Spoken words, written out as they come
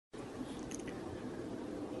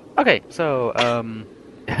Okay, so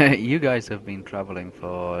you guys have been traveling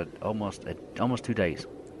for almost 2 days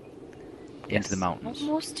into the Yes. mountains.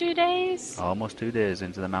 Almost 2 days? Almost 2 days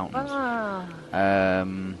into the mountains. Ah.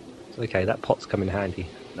 Um, It's okay, that pot's come in handy.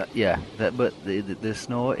 yeah, but the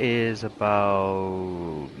snow is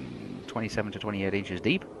about 27 to 28 inches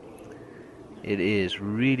deep. It is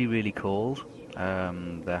really, really cold.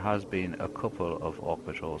 There has been a couple of orc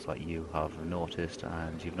patrols that you have noticed,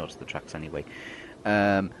 and you've noticed the tracks anyway.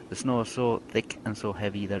 The snow is so thick and so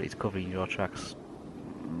heavy that it's covering your tracks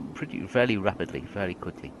pretty fairly rapidly, very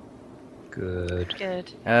quickly. Good.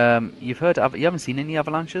 Good. You haven't seen any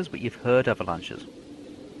avalanches, but you've heard avalanches.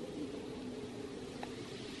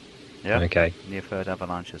 Yeah, Okay. you've heard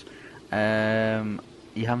avalanches. Um,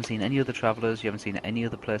 you haven't seen any other travelers. You haven't seen any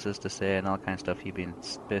other places to stay and all kind of stuff. You've been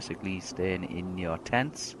basically staying in your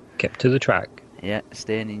tents. Kept to the track. Yeah,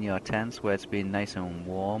 staying in your tents where it's been nice and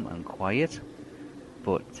warm and quiet.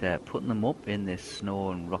 But putting them up in this snow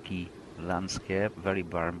and rocky landscape, very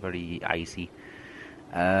barren, very icy,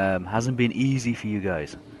 hasn't been easy for you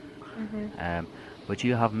guys. Hmm. Um, but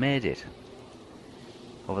you have made it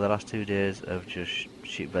over the last 2 days of just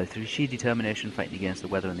through sheer determination fighting against the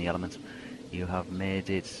weather and the elements. You have made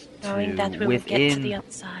it Knowing to that we will get to the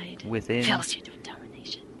other side within fills you with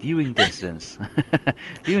determination. viewing distance,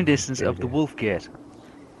 viewing distance Dear, of the dear. Wolf Gate.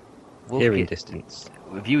 Wolf Hearing Gate, distance.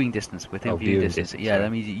 viewing distance within Oh, viewing viewing distance. distance, Yeah, sorry.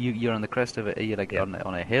 that means you're on the crest of it. You're like Yep.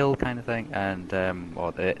 on a hill kind of thing, and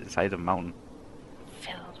or the side of a mountain.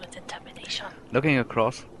 Filled with determination. Looking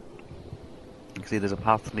across, you can see there's a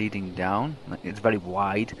path leading down. It's very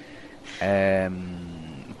wide,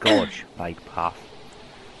 gorge-like path,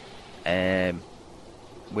 um,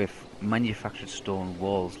 with manufactured stone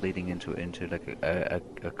walls leading into like a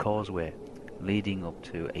causeway, leading up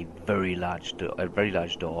to a very large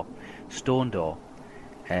door, stone door,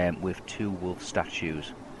 with two wolf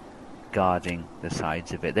statues guarding the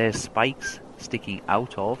sides of it. There's spikes sticking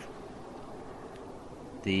out of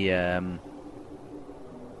the.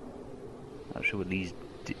 Not sure what these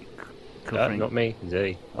covering. Not me,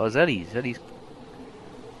 Z. Oh, Zelly's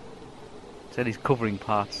covering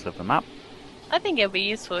parts of the map. I think it'll be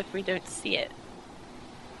useful if we don't see it.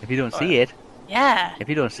 If you don't Or, see it, yeah. if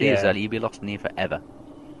you don't see it, Yeah. Zelly, you'll be lost in here forever.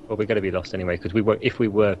 Well, we're going to be lost anyway, because if we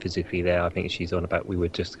were physically there, I think she's on about we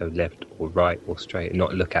would just go left or right or straight and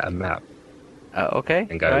not look at a map Okay,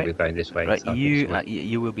 and go, right. we're going this way. Right, So I think it's right.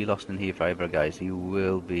 you will be lost in here forever, guys. You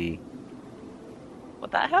will be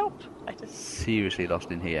Would that help? I just. seriously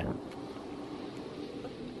lost in here.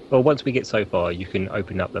 Well, once we get so far, you can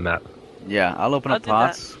open up the map. Yeah, I'll open I'll up do that.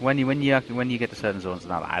 parts when you get to certain zones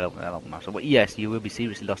and I'll open up. So, but yes, you will be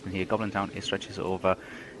seriously lost in here. Goblin Town it stretches over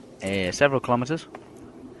several kilometers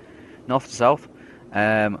north to south.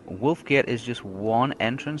 Wolfgate is just one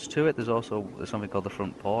entrance to it. There's something called the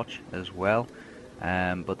front porch as well.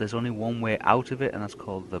 But there's only one way out of it, and that's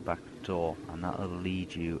called the back door, and that'll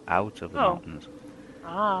lead you out of the Oh. mountains.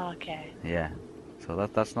 Ah, okay. Yeah. So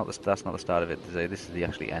that's not the start of it. This is the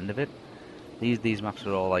actually end of it. These maps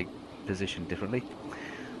are all like positioned differently,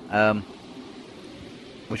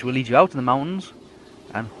 which will lead you out of the mountains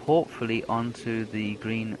and hopefully onto the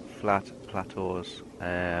green flat plateaus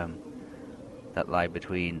that lie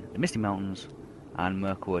between the Misty Mountains and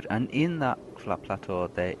Mirkwood. And in that flat plateau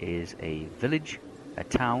there is a village, a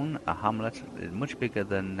town, a hamlet, much bigger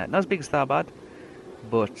than not as big as Tharbad,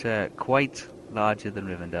 but quite larger than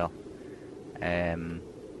Rivendell.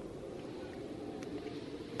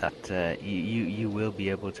 That you will be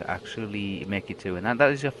able to actually make it to, and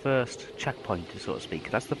that is your first checkpoint, so to speak.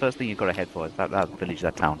 That's the first thing you've got to head for, that village,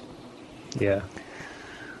 that town. Yeah.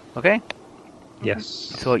 Okay? Yes.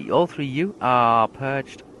 So all three of you are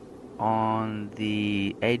perched on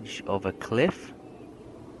the edge of a cliff.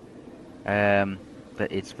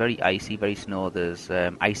 But it's very icy, very snow. There's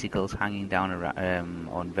icicles hanging down around,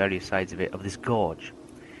 on various sides of this gorge.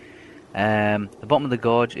 The bottom of the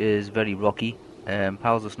gorge is very rocky.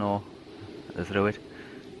 Piles of snow through it.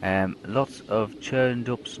 Lots of churned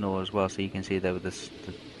up snow as well, so you can see there were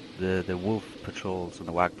the wolf patrols and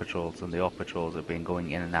the wag patrols and the orc patrols have been going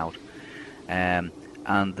in and out.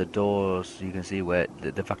 And the doors, you can see where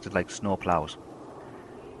they've acted like snow plows.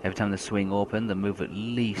 Every time they swing open, they move at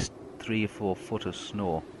least 3 or 4 foot of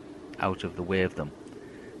snow out of the way of them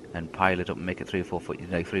and pile it up and make it 3 or 4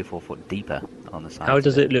 foot, like 3 or 4 foot deeper on the sides. How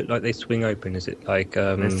does it look like they swing open? Is it like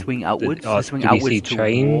They swing outwards. They swing do we outwards see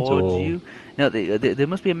trains towards or you. No, there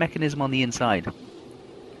must be a mechanism on the inside.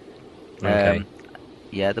 okay?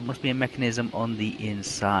 Yeah, there must be a mechanism on the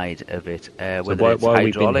inside of it, So whether it's while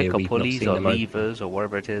we've been hydraulic here, or we've not pulleys seen or them open. levers or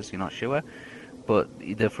whatever it is. You're not sure, but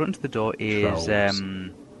the front of the door is Trolls.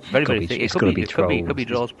 Very, Gotta very be- thick. it's gotta be Could be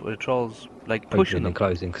trolls. trolls like pushing Opening them. and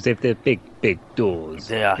closing, because if they're big doors.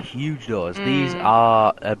 They are huge doors. These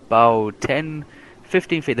are about 10,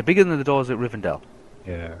 15 feet. They're bigger than the doors at Rivendell.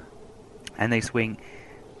 Yeah. And they swing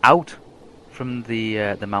out from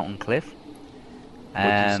the mountain cliff. What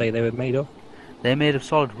did you say they were made of? They're made of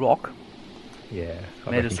solid rock, Yeah. I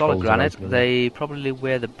made of reckon solid trolls are granite. opening They probably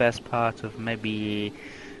weigh the best part of maybe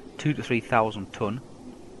 2 to 3,000 ton.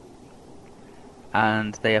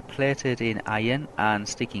 And they are plated in iron, and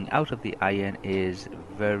sticking out of the iron is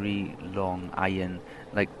very long iron,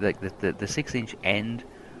 like the 6-inch end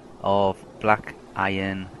of black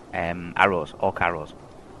iron arrows, orc arrows.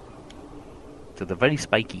 So they're very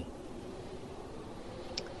spiky.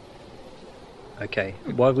 Okay.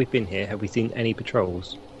 While we've been here, have we seen any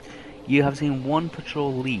patrols? You have seen one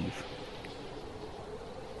patrol leave.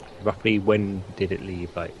 Roughly when did it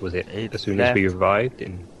leave? Like, was it It as soon as we left- arrived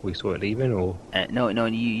and we saw it leaving, or? No,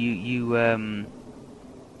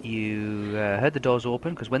 you heard the doors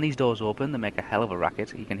open, because when these doors open, they make a hell of a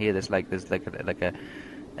racket. You can hear this there's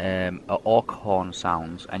a orc horn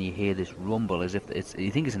sounds, and you hear this rumble as if you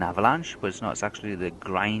think it's an avalanche, but it's not. It's actually the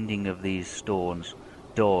grinding of these doors,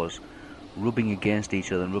 rubbing against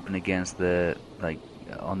each other and rubbing against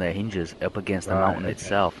on their hinges up against the mountain okay.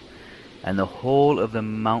 itself. And the whole of the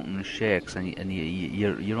mountain shakes, and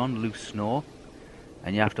you're on loose snow,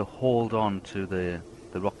 and you have to hold on to the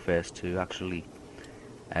rock face to actually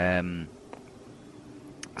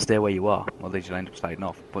stay where you are, otherwise you'll end up sliding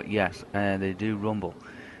off. But yes, they do rumble.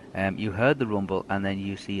 You heard the rumble, and then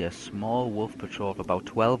you see a small wolf patrol of about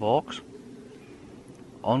 12 orcs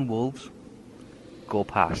on wolves go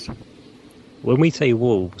past. When we say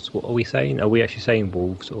wolves, what are we saying? Are we actually saying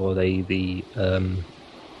wolves, or are they the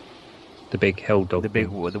big hell dog? The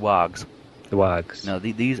wargs. The wags. No,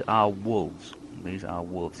 these are wolves. These are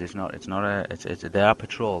wolves. They are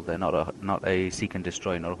patrol. They're not a seek and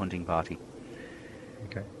destroy, not a hunting party.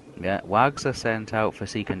 Okay. Yeah, wags are sent out for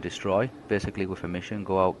seek and destroy, basically with a mission: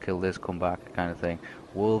 go out, kill this, come back, kind of thing.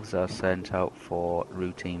 Wolves are sent out for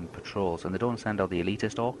routine patrols, and they don't send out the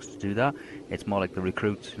elitist orcs to do that. It's more like the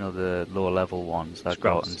recruits, the lower level ones that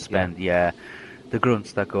go out and spend. Yeah, the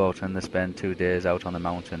grunts that go out and they spend 2 days out on the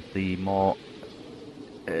mountain. The more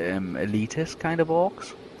elitist kind of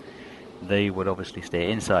orcs, they would obviously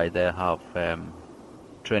stay inside. They have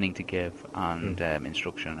training to give and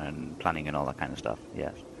instruction and planning and all that kind of stuff.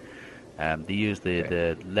 Yes, they use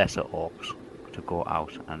the lesser orcs to go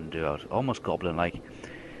out and do out, almost goblin-like,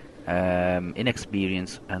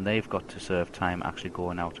 inexperience, and they've got to serve time actually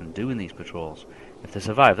going out and doing these patrols. If they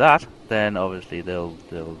survive that, then obviously they'll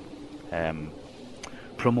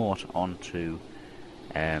promote onto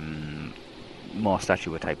more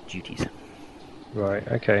statuer type duties. Right.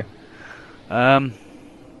 Okay. So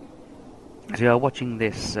you're watching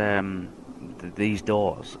this, these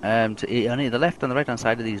doors. On the left and the right hand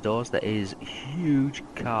side of these doors, there is huge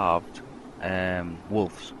carved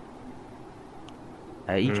wolves.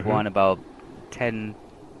 Each one about 10.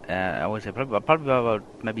 I would say probably about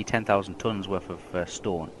maybe 10,000 tons worth of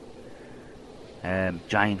stone.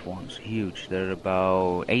 Giant ones, huge. They're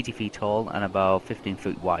about 80 feet tall and about 15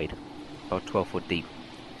 feet wide, about 12 foot deep.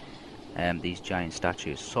 These giant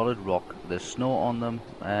statues, solid rock. There's snow on them,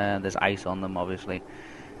 there's ice on them, obviously.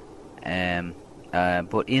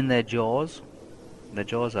 But in their jaws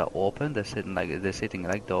are open. They're sitting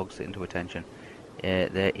like dogs sitting to attention.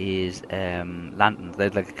 There is lanterns. They're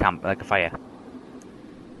like a camp, like a fire.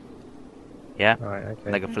 Yeah, Right.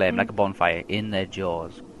 Okay. like a flame, like a bonfire in their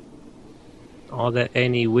jaws. Are there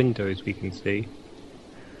any windows we can see?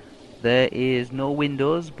 There is no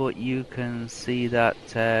windows, but you can see that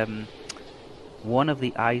one of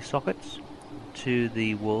the eye sockets to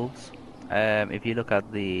the wolves. If you look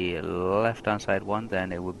at the left-hand side one,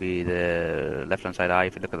 then it would be the left-hand side eye.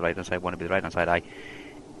 If you look at the right-hand side one, it would be the right-hand side eye.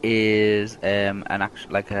 Is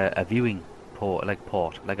like a viewing port, like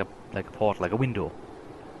a window,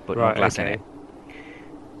 but no Right. glass in Okay. it.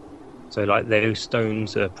 So like those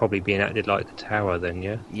stones are probably being acted like the tower, then,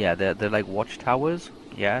 yeah. Yeah, they're like watchtowers.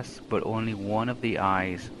 Yes, but only one of the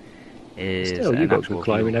eyes is Still, an you got actual good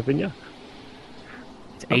climbing, view. haven't you?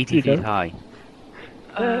 It's Up 80 you feet go. high.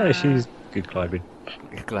 Yeah, she's good climbing.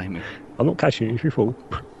 Climbing. I'm not catching you if you fall.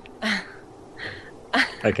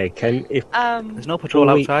 Okay, if There's no patrol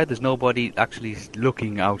Well, we- outside. There's nobody actually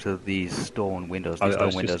looking out of these stone windows. I These stone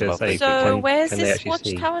was just windows gonna about say, 3 feet. So can- where's can they this actually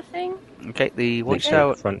see? watchtower thing? Okay, the the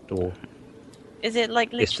watchtower. front door, Is it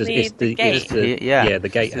like it's literally the gate? Yeah. the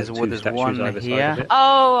gate has There's two one statues either here. side of it.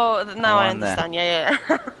 Oh, now I One there. understand. Yeah.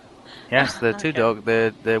 Yes, the two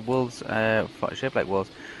Okay. the wolves, shaped like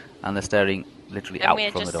wolves, and they're staring literally And out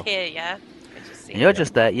we're from the just door. here, yeah. We're just see. You're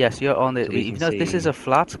just there. Yes, you're on the. So we You can know, this is see- a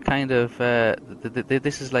flat kind of.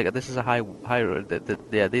 This is a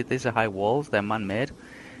these are high walls. They're man-made,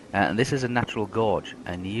 and this is a natural gorge.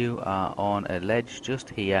 And you are on a ledge just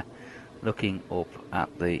here, looking up at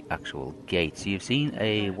the actual gate. So you've seen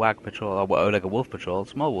a WAG patrol, or like a wolf patrol,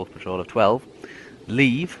 small wolf patrol of 12,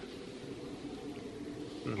 leave.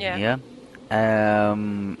 Yeah. Yeah.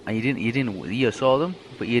 And you saw them,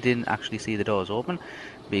 but you didn't actually see the doors open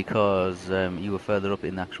because you were further up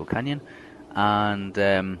in the actual canyon, and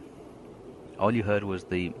all you heard was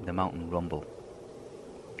the mountain rumble.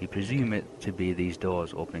 You presume it to be these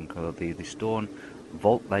doors opening, the stone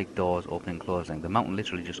vault-like doors opening, closing. The mountain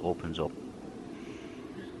literally just opens up.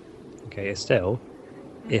 Okay, Estelle,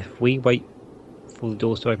 if we wait for the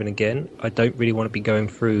doors to open again, I don't really want to be going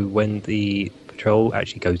through when the patrol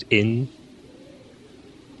actually goes in.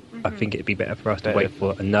 I think it'd be better for us to Better wait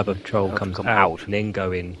for another patrol to comes come out out. and then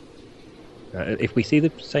go in. If we see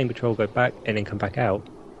the same patrol go back and then come back out,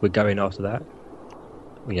 we're going after that.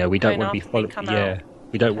 You know, we don't Going want to be after they following. come Yeah, out.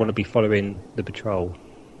 we don't want to be following the patrol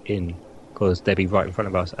in because they'll be right in front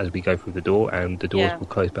of us as we go through the door, and the doors Yeah. will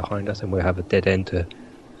close behind us, and we'll have a dead end to.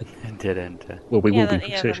 Dead end. Well, we Yeah, will be that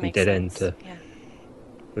potentially makes dead end sense. to. Yeah.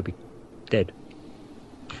 We'll be dead.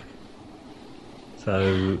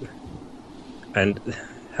 So, and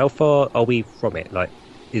how far are we from it? Like,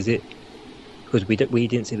 is it because we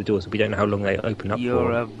didn't see the doors, so we don't know how long they open up You're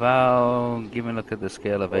for. about, give me a look at the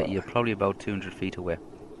scale of it, you're probably about 200 feet away.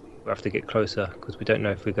 We'll have to get closer because we don't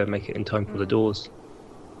know if we're going to make it in time for the doors.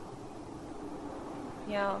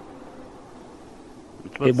 Yeah.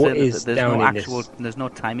 Plus, what is there's down no in actual, this? there's no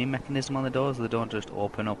timing mechanism on the doors. They don't just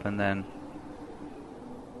open up and then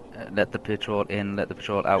let the patrol in, let the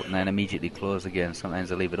patrol out, and then immediately close again. Sometimes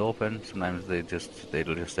they leave it open. Sometimes it'll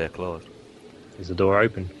just stay closed. Is the door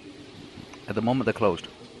open? At the moment, they're closed.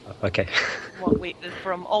 Okay.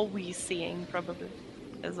 From all we seeing probably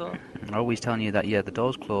as well. I'm always telling you that the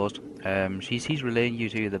door's closed. He's relaying you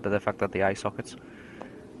to the fact that the eye sockets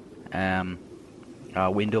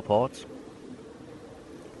are window ports.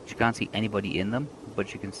 She can't see anybody in them,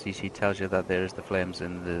 but you can see. She tells you that there's the flames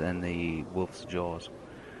in the wolf's jaws.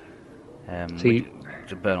 See-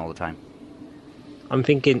 which burn all the time. I'm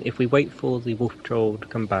thinking if we wait for the wolf patrol to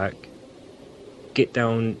come back, get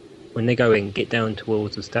down when they go in, get down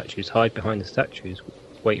towards the statues, hide behind the statues,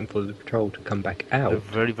 waiting for the patrol to come back They're out.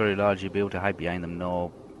 very, very large. You'll be able to hide behind them.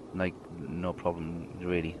 No problem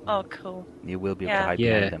really. Oh, cool. You will be able to Yeah. hide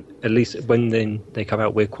Yeah, behind them. at least when then they come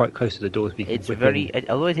out, we're quite close to the doors. We can It's whip very, in.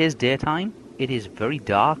 although it is daytime, it is very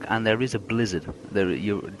dark, and there is a blizzard.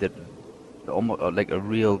 Almost like a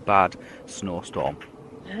real bad snowstorm.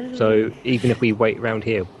 So even if we wait around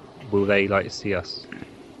here, will they like see us?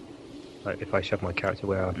 Like if I shove my character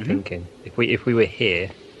where I'm thinking, if we were here,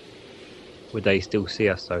 would they still see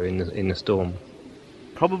us though in the storm?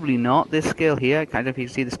 Probably not. This scale here, kind of, if you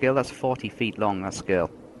see the scale, that's 40 feet long. That scale.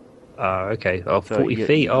 Okay. Oh, So 40 you-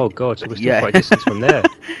 feet. Oh god, so we're still Yeah. quite a distance from there.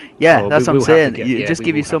 Yeah, Oh, that's we what I'm will have to saying. get- Just we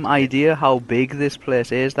give you will some have to get- idea how big this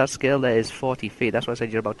place is. That scale there is 40 feet. That's why I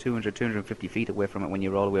said you're about 250 feet away from it when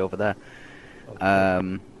you're all the way over there.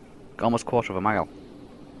 Almost quarter of a mile.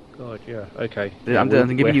 God, yeah. Okay. I'm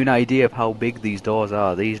giving you an idea of how big these doors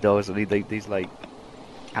are. These doors, these like,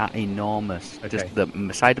 are enormous. Okay. Just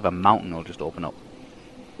the side of a mountain will just open up.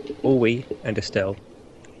 Orwe and Estelle,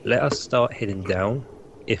 let us start heading down.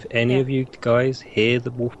 If any Yeah. of you guys hear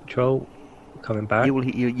the wolf patrol coming back, You will.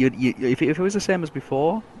 If it was the same as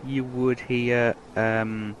before, you would hear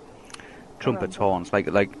trumpets, horns, like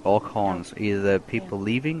orc horns, either people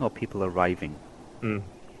leaving or people arriving. and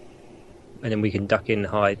then we can duck in,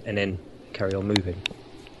 hide, and then carry on moving.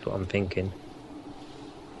 That's what I'm thinking.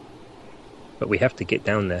 But we have to get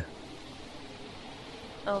down there.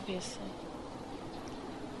 Obviously.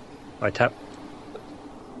 I tap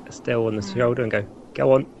Estelle on the shoulder and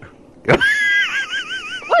go on.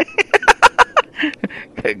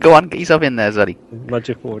 Go on, get yourself in there, Zoddy. Nudge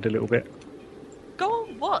her forward a little bit. Go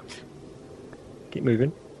on, what? Keep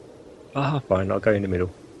moving. Fine, I'll go in the middle.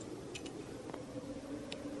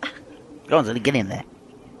 Go on, Zoddy, get in there.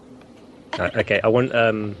 Okay, I want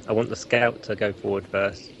the scout to go forward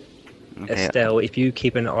first. Okay. Estelle, if you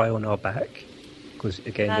keep an eye on our back, because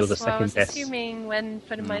again you're the That's what I second was best. assuming when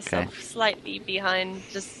putting myself slightly behind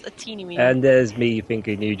just a teeny weeny. And there's me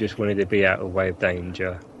thinking you just wanted to be out of way of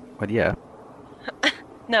danger. But yeah.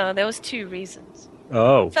 No, there was two reasons.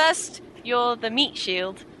 Oh, First, you're the meat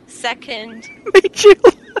shield.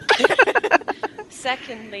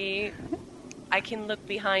 Secondly, I can look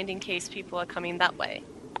behind in case people are coming that way.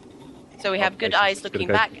 So we have good Okay, eyes it's gonna looking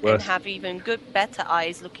go back worse. and have even better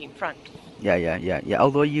eyes looking front. Yeah.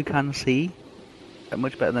 Although you can see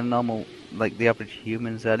much better than normal, like the average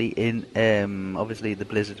human, Zelly. In obviously the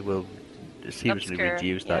blizzard will seriously Obscure,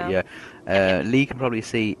 reduce that. yeah. Yeah, Lee can probably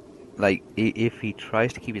see, like if he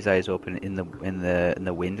tries to keep his eyes open in the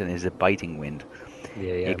wind, and it's a biting wind,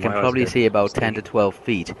 Yeah, yeah. he can my eyes probably go see about steady. 10 to 12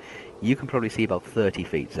 feet. You can probably see about 30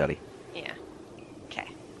 feet, Zelly. Yeah. Okay.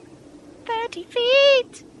 30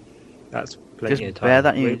 feet! That's plenty Just of time. bear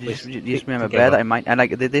that. We- we Just stick remember, bear together. that in mind. And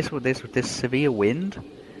like this severe wind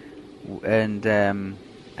and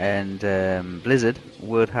blizzard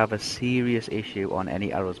would have a serious issue on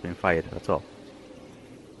any arrows being fired. That's all.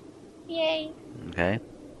 Yay. Okay.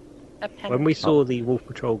 A pen. When we saw the wolf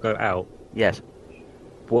patrol go out, Yes.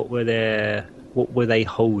 what were they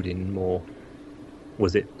holding more?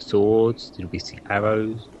 Was it swords? Did we see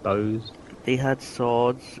arrows, bows? They had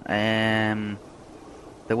swords.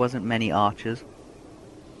 There wasn't many archers.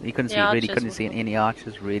 You couldn't The see really archers couldn't were- see any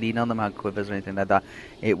archers really. None of them had quivers or anything like that.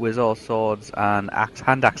 It was all swords and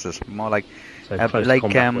hand axes, more like So close like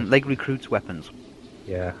combat weapons. like recruits' weapons.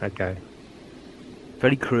 Yeah, okay.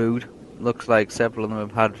 Very crude. Looks like several of them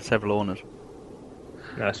have had several owners.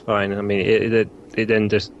 That's fine. I mean, it then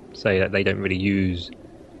just say that they don't really use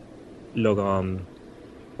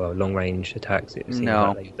long range attacks. It seems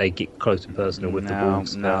No. like they get close and personal with the No,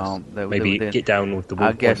 wolves no, first. they- Maybe they- get down with the I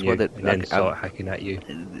wolf guess on you, what it- and then like, start hacking at you.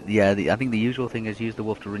 Yeah, I think the usual thing is use the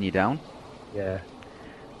wolf to run you down, Yeah.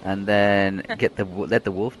 and then let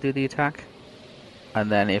the wolf do the attack, and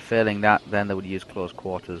then if failing that, then they would use close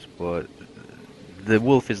quarters. But the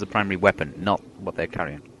wolf is the primary weapon, not what they're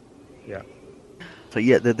carrying. Yeah. So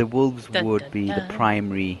yeah, the wolves Dun, would dun, be the dun.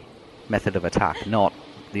 primary method of attack, not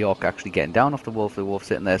the orc actually getting down off the wolf. The wolf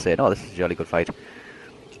sitting there saying, "Oh, this is a jolly good fight."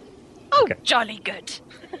 Oh, Okay. jolly good.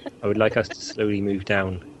 I would like us to slowly move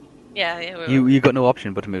down. Yeah. You got no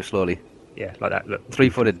option but to move slowly. Yeah, like that. Look.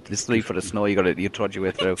 3-footed. It's 3 foot of snow. You trudge your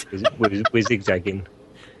way through. We're zigzagging.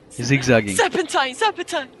 Zigzagging. Serpentine,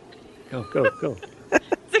 serpentine. Go.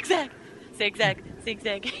 Zigzag. Zigzag,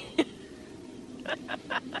 zigzag.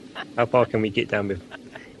 How far can we get down with?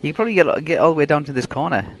 You can probably get all the way down to this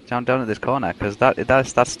corner, down at this corner, because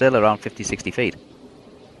that's still around 50, 60 feet.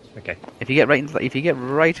 Okay. If you get right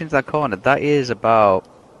into that corner, that is about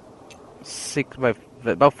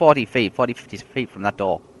 40 feet, 40, 50 feet from that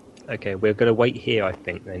door. Okay, we're going to wait here, I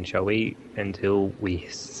think, then, shall we? Until we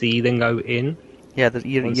see them go in? Yeah, Once they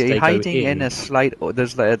you're go hiding in in- a slight.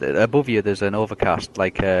 There's above you. There's an overcast,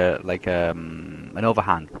 an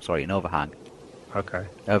overhang. Sorry, an overhang Okay.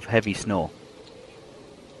 of heavy snow.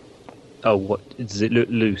 Oh, what? Does it look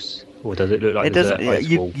loose? Or does it look like It there's doesn't. an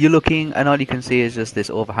ice wall? You're looking, and all you can see is just this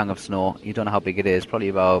overhang of snow. You don't know how big it is. Probably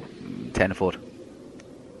about 10 foot.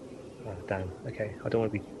 Oh, damn. Okay, I don't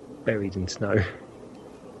want to be buried in snow.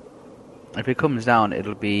 If it comes down,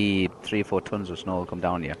 it'll be 3 or 4 tons of snow will come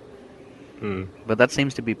down here. Hmm. But that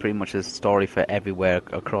seems to be pretty much the story for everywhere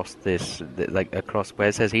across this, across where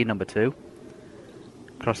it says here number 2.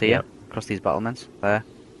 Across here, Yep. across these battlements there.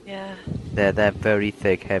 Yeah. They're very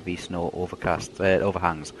thick, heavy snow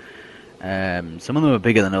overhangs. Some of them are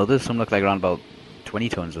bigger than others. Some look like around about 20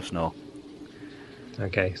 tons of snow.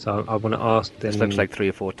 Okay, so I want to ask then... This looks like 3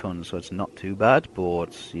 or 4 tons, so it's not too bad,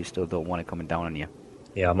 but you still don't want it coming down on you.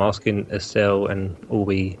 Yeah, I'm asking Estelle and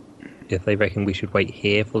Orby if they reckon we should wait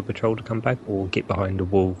here for the patrol to come back or get behind the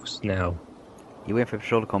wolves now. You wait for the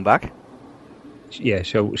patrol to come back? Yeah,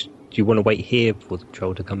 do you want to wait here for the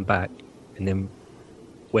patrol to come back and then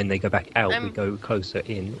when they go back out we go closer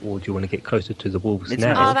in, or do you want to get closer to the wolves It's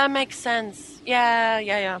now? Oh, that makes sense.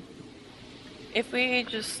 Yeah. If we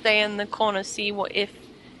just stay in the corner, see what if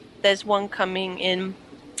there's one coming in.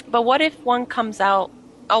 But what if one comes out?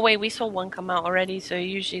 Oh wait, we saw one come out already, so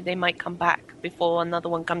usually they might come back before another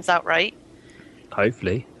one comes out, right?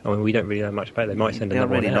 Hopefully. I mean, we don't really know much about it. They might send They don't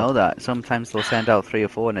another really one out. know that. Sometimes they'll send out 3 or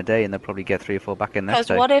 4 in a day, and they'll probably get 3 or 4 back in next Because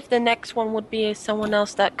day. what if the next one would be someone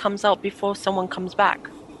else that comes out before someone comes back?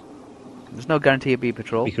 There's no guarantee it'll be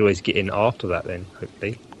patrol. We could always get in after that then,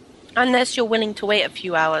 hopefully. Unless you're willing to wait a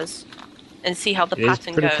few hours and see how the It is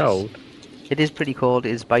pattern pretty goes. cold. It is pretty cold.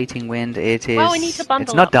 It is biting wind. It is. Well, we need to bundle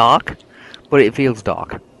It's not up. dark, but it feels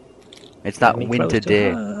dark. It's that Get me winter close to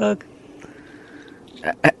day. hug.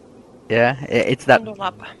 Yeah, it's that Bundle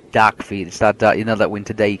up. dark feel. It's that dark, that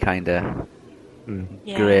winter day kind of Mm.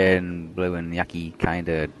 Yeah. grey and blue and yucky kind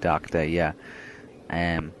of dark day. Yeah.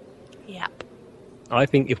 Yep. I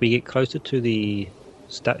think if we get closer to the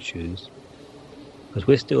statues, because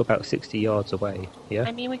we're still about 60 yards away, yeah?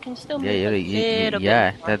 I mean, we can still move Yeah, a little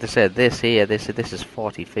yeah. bit more. They said this here. This is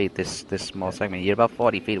 40 feet. This small segment. You're about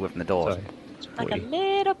 40 feet away from the doors. Sorry, it's Like a 40.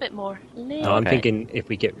 little bit more. No, I'm Okay. thinking if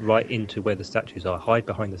we get right into where the statues are, hide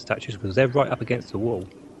behind the statues, because they're right up against the wall.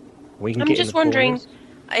 We can I'm get in just the wondering corners.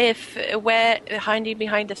 if we're hiding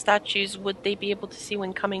behind the statues, would they be able to see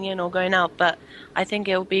when coming in or going out? But I think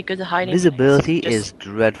it would be a good hiding place. Visibility Just- is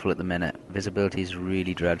dreadful at the minute. Visibility is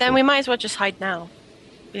really dreadful. Then we might as well just hide now,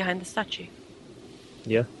 behind the statue.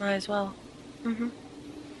 Yeah, Might as well. Mm-hmm.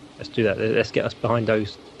 let's do that. Let's get us behind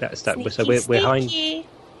that statue. So we're Sneaky.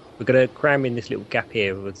 We're gonna cram in this little gap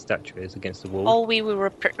here where the statue is against the wall. All we will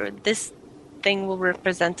this thing will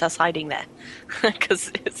represent us hiding there,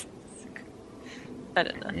 because it's. I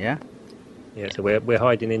don't know. Yeah. Yeah, so we're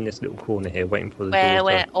hiding in this little corner here, waiting for the Where door.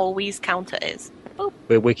 where always counter is. Boop.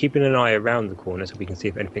 We're keeping an eye around the corner so we can see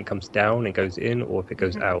if anything comes down and goes in, or if it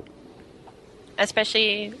goes out.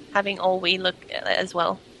 Especially having Alwee look as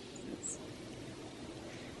well. It's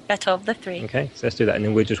better of the three. Okay, so let's do that, and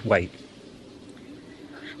then we'll just wait.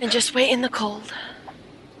 And just wait in the cold.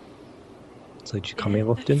 So do you come here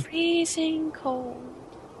The often? freezing cold.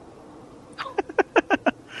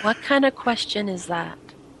 What kind of question is that?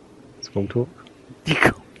 Small talk. Do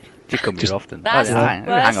you come Just- here often? That's Oh, the hang out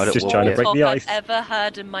worst at Just Walk, trying to yeah. break talk the I've ice. ever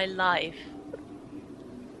heard in my life.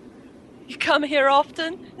 You come here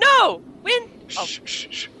often? No! When? Oh, Shh,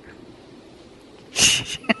 shh,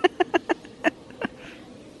 shh.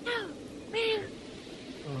 no! When?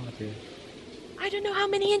 Oh, dear. I don't know how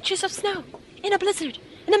many inches of snow in a blizzard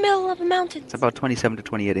in the middle of the mountains. It's about 27 to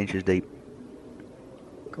 28 inches deep.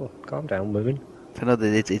 God, calm down, woman. So no,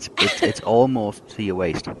 it's almost to your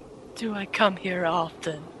waist. Do I come here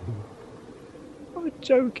often? I'm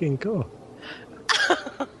joking, God.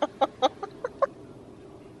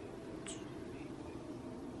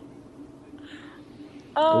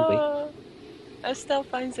 Oh, Estelle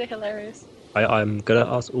finds it hilarious. I'm gonna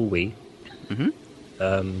ask Ulwi. Mhm.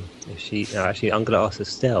 If she actually, I'm gonna ask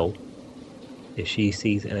Estelle if she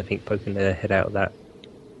sees anything poking their head out of that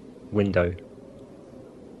window.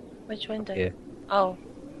 Which window? Yeah. Oh,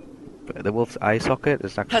 But the wolf's eye socket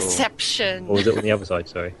is actually. perception. Or was it on the other side?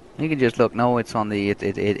 Sorry. You can just look. No, it's on the.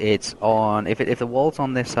 It's on. If the wall's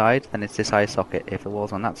on this side, then it's this eye socket. If the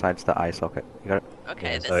wall's on that side, it's the eye socket. You got it.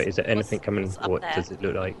 Okay. Yeah, so is there anything coming? what's up What there? does it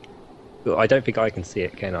look like? Well, I don't think I can see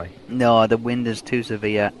it, can I? No, the wind is too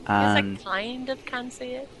severe, Yes, I and kind of can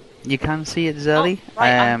see it. you can see it, Zelly.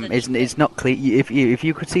 right underneath It's it. not clear. If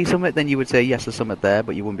you could see something, then you would say yes, there's something there,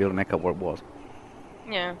 but you wouldn't be able to make out what it was.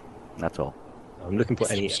 Yeah. That's all. I'm looking for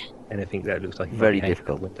Perception. anything that looks like it might Very be hanging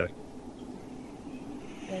difficult. out the window.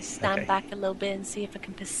 Let's stand Okay. back a little bit and see if I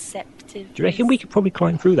can perceptive. Do you reckon we could probably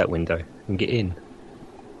climb through that window and get in?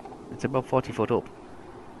 It's about 40 foot up.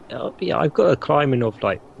 Yeah, I've got a climbing of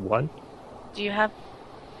like 1. Do you have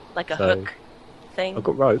like a So- hook thing? I've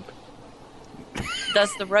got rope.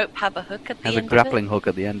 Does the rope have a hook at the Has a end grappling hook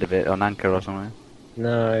at the end of it, or an anchor or something.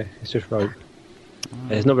 No, it's just rope.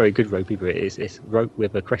 It's not very good rope either. It's rope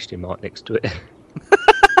with a question mark next to it. of it?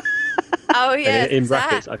 Oh yeah, in that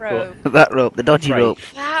brackets, I've got- rope. That rope, the dodgy Right. rope,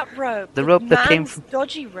 That rope. The rope that came man's from-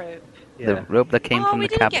 dodgy rope. the rope that came Oh, from we the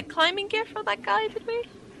didn't cabin. get climbing gear for that guy, did we?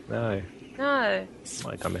 No, No.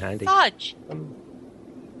 might come in handy. Fudge.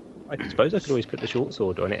 I suppose I could always put the short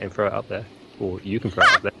sword on it and throw it up there. Or you can throw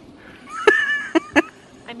it up there.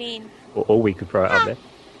 I mean, Or we could throw it up there.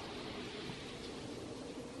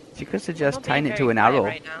 You could suggest not tying being it to very an quiet arrow.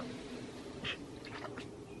 right now.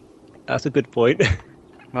 That's a good point.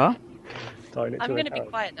 What? Tying it I'm to going an to be arrow.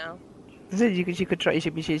 quiet now. I said you could try. She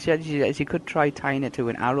could try tying it to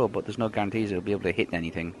an arrow, but there's no guarantees it'll be able to hit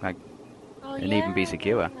anything. Like, Oh, And even be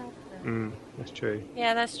secure. That's true.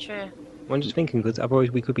 Yeah, that's true. I'm just thinking because otherwise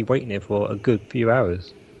we could be waiting here for a good few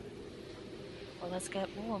hours. Well, let's get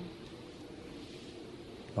warm.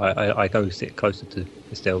 I go sit closer to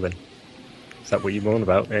Estelle then. Is that what you're on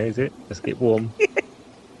about? Is it? Let's get warm.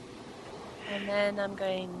 And then I'm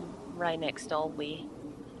going right next to Olwee.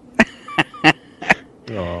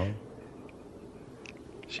 Aww.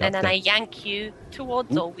 And then I yank you towards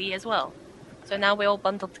Olwee as well. So now we're all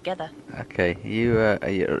bundled together. okay,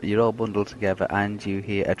 you're all bundled together, and you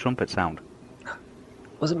hear a trumpet sound.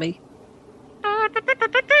 Was it me? Not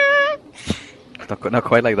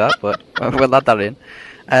quite like that, but we'll add that in.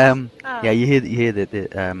 Ah. Yeah, you hear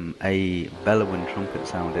a bellowing trumpet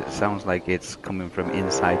sound. It sounds like it's coming from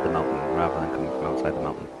inside the mountain rather than coming from outside the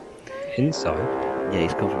mountain. Inside? Yeah,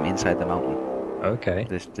 it's coming from inside the mountain. Okay.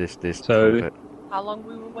 This So- trumpet. How long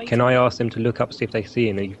we were waiting? Can I ask them to look up, see if they see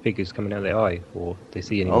any figures coming out of their eye, or they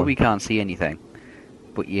see anyone? Oh, we can't see anything,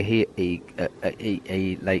 but you hear a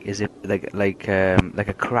like is it like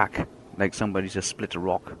a crack, like somebody's just split a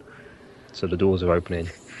rock, So the doors are opening.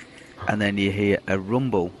 and then you hear a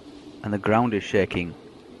rumble, and the ground is shaking.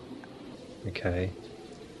 Okay.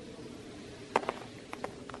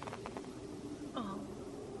 Oh.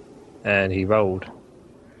 And he rolled.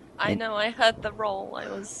 I know. I heard the roll. I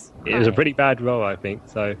was. It was a pretty bad roll, I think.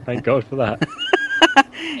 So thank God for that.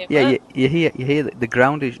 Yeah, you hear the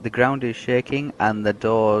ground is shaking, and the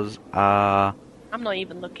doors are I'm not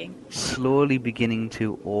even looking. slowly beginning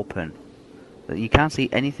to open. You can't see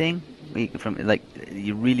anything from like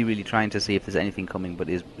you're really trying to see if there's anything coming, but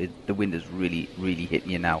the wind is really hitting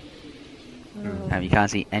you now. You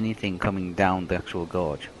can't see anything coming down the actual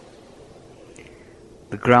gorge.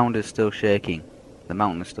 The ground is still shaking. The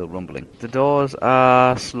mountain is still rumbling. The doors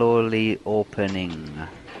are slowly opening.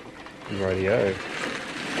 Rightio.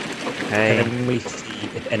 Okay. Can we see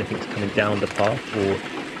if anything's coming down the path, or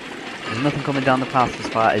There's nothing coming down the path as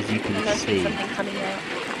far as you I can don't see. see something coming out.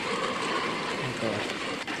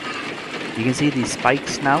 You can see these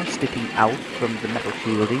spikes now sticking out from the metal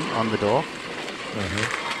shielding on the door.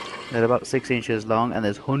 They're about 6 inches long, and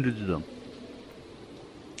there's hundreds of them.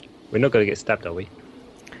 we're not going to get stabbed, are we?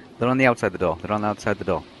 They're on the outside the door. They're on the outside the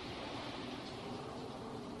door.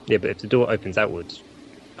 Yeah, but if the door opens outwards,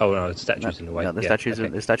 oh no, the statue's in the way. No, the Yeah, statues okay.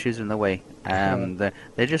 the statues are in the way.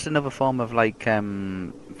 They're just another form of like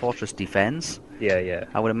fortress defense. Yeah.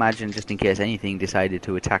 I would imagine, just in case anything decided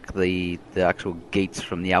to attack the actual gates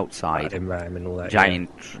from the outside. Battering ram and all that. Giant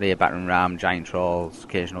battering ram, giant trolls,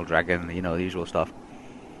 occasional dragon, the usual stuff.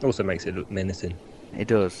 Yeah. Also makes it look menacing. It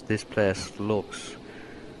does. This place looks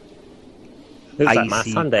Looks like my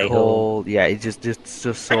icy, Sunday. cold. Yeah, it's just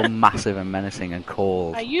so massive and menacing and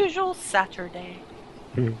cold. A usual Saturday.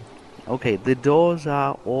 Okay, the doors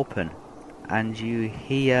are open, and you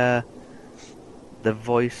hear the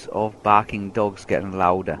voice of barking dogs getting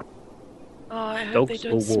louder. Oh, I hope Dogs they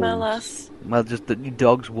or don't smell wolves? us. Well, just the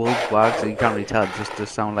dogs, wolves, wags. You can't really tell. It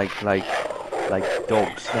just sound like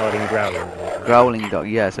dogs. Snarling, growling. Growling dog.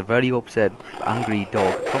 Yeah, it's a very upset, angry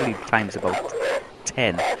dog. Probably times about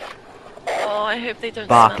 10, Oh, I hope they don't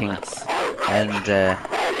Barking. smell us. and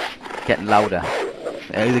getting louder.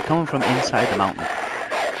 They're coming from inside the mountain.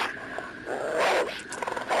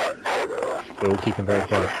 We're all keeping very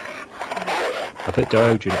quiet. I put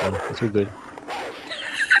deodorant on. It's all good.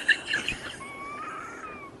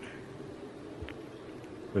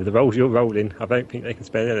 With the rolls you're rolling, I don't think they can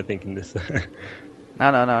spell anything in this.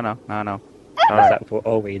 No. How's that for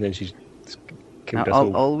Ollie? And then she's killed us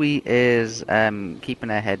all. Olwe is keeping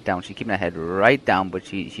her head down. She's keeping her head right down, but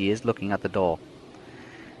she is looking at the door,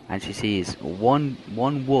 and she sees one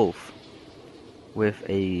wolf with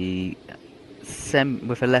a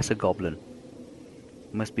lesser goblin.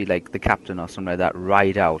 Must be like the captain or something like that.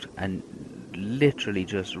 Ride out and literally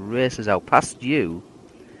just races out past you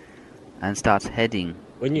and starts heading.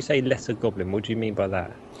 When you say lesser goblin, what do you mean by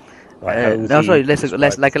that? Like, No, sorry,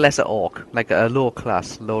 like a lesser orc, like a low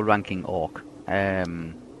class, low ranking orc. A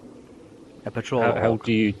patrol How orc.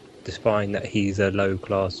 do you define that he's a low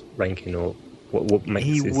class ranking, or what makes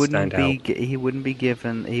He it wouldn't stand out? he wouldn't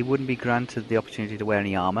be granted the opportunity to wear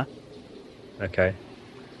any armor. Okay.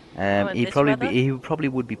 in He this probably weather? he probably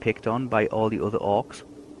would be picked on by all the other orcs.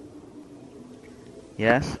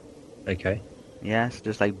 Yes, Okay.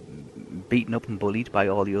 just like beaten up and bullied by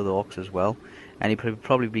all the other orcs as well. And he'd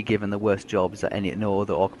probably be given the worst jobs that no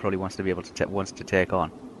other orc probably wants to be able to wants to take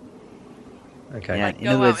on. Okay. Yeah, Like in go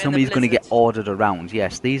other words, out in the somebody's going to get blizzard. ordered around.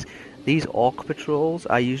 Yes, these orc patrols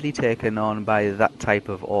are usually taken on by that type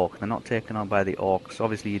of orc. They're not taken on by the orcs.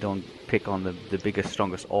 Obviously, you don't pick on the biggest,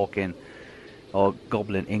 strongest orc or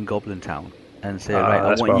goblin in Goblin Town and say, right, I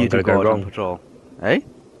that's want where you I'm to gonna go go out on wrong. patrol. Eh?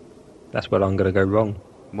 That's where I'm going to go wrong.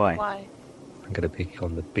 Why? Why? I'm going to pick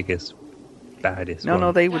on the biggest, baddest No,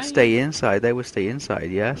 one. they would Why? stay inside. They would stay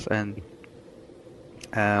inside. Yes, and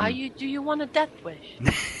Do you want a death wish?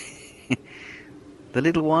 the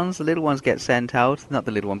little ones get sent out. Not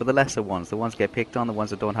the little one, but the lesser ones. The ones get picked on. The ones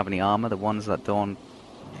that don't have any armor. The ones that don't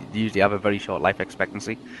usually have a very short life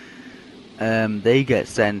expectancy. They get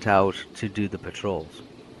sent out to do the patrols.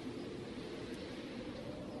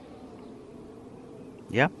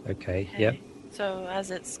 Yeah. Okay, yeah. So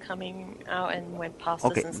as it's coming out and went past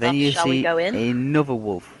Okay. us and Then stuff, you shall we see go in? another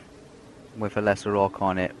wolf with a lesser orc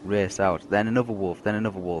on it race out. Then another wolf. Then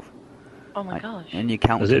another wolf. Oh my Right, gosh. And you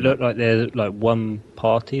count. Does it them. look like they're like one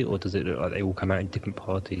party, or does it look like they all come out in different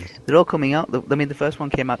parties? They're all coming out. I mean, the first one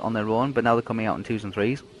came out on their own, but now they're coming out in 2s and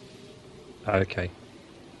 3s. Okay.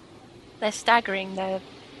 They're staggering their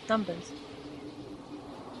numbers.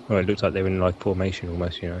 Well, it looks like they're in like formation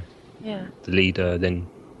almost, you know. Yeah. The leader, then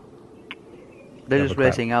They're Yeah, just but that-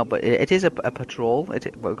 racing out, but it is a patrol. What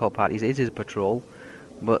we call parties. It is a patrol,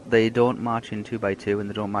 but they don't march in 2 by 2 and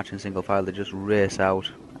they don't march in single file. They just race out.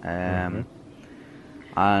 And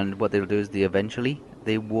what they'll do is they eventually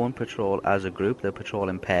they won't patrol as a group. They'll patrol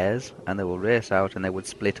in pairs, and they will race out, and they would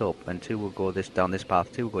split up, and two will go down this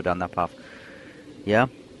path, two will go down that path. Yeah,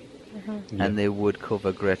 Yeah. and they would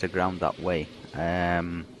cover greater ground that way.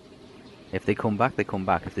 If they come back, they come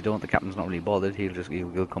back. If they don't, the captain's not really bothered.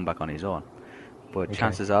 He'll come back on his own. But Okay.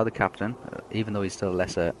 chances are the captain, even though he's still a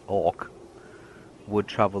lesser orc, would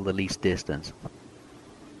travel the least distance.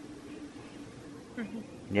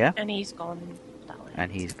 Yeah, And he's gone that way.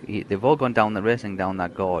 and they've all gone down racing down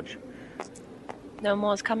that gorge. No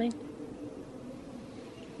more's coming?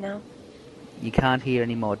 No? You can't hear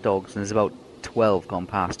any more dogs, and there's about 12 gone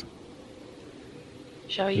past.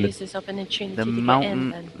 Shall we use this opportunity The to get in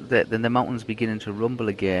mountain, then? then the mountain's beginning to rumble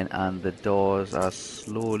again, and the doors are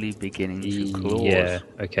slowly beginning to close. Yeah.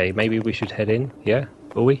 Okay. Maybe we should head in. Yeah.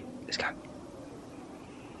 Will we? Let's go.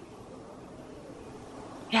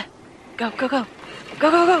 Yeah. Go, go, go.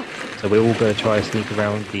 Go, go, go. So we're all going to try and sneak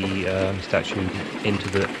around the statue into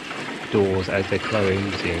the doors as they're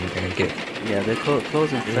closing and get. Yeah, they're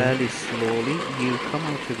closing fairly slowly. You come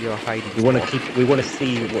out of your hiding We want spot. to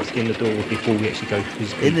see what's in the door before we actually go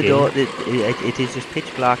physically In the door, it is just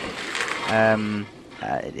pitch black.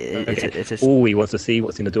 It's a, All we want to see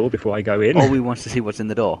what's in the door before I go in. all we want to see what's in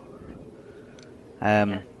the door.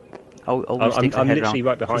 Always I'm sticks a head literally around.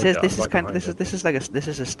 right behind It says you. this I'm is right kind of, behind this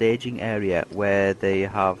is a staging area where they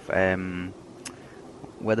have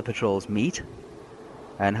where the patrols meet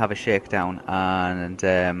and have a shakedown and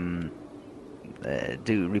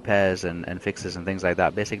do repairs and fixes and things like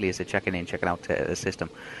that. Basically, it's a checking in, checking out system.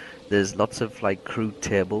 There's lots of like crude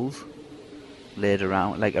tables laid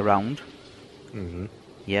around, Mhm.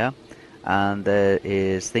 yeah, and there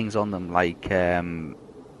is things on them like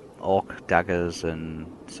orc daggers and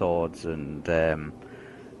swords and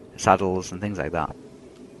saddles and things like that.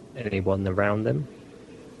 Anyone around them?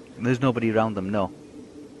 There's nobody around them, no.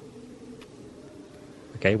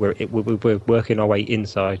 Okay, we're working our way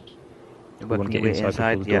inside. We want to Working get your way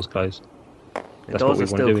inside before the yeah. doors close. The That's what doors we are wanna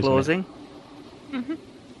still do, isn't it? closing.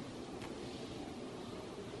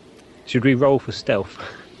 Should we roll for stealth?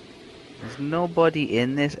 There's nobody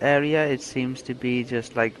in this area. It seems to be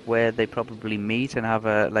just like where they probably meet and have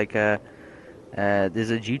there's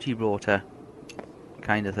a duty rota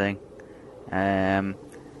kind of thing. And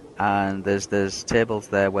there's tables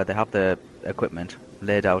there where they have the equipment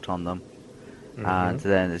laid out on them. And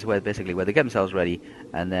then it's where they get themselves ready,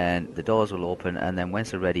 and then the doors will open, and then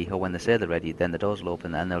once they're ready, or when they say they're ready, then the doors will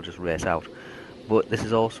open and they'll just race out. But this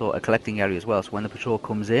is also a collecting area as well, so when the patrol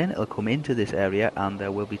comes in, it'll come into this area, and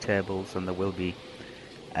there will be tables, and there will be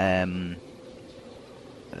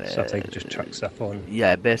Stuff they can just chuck stuff on.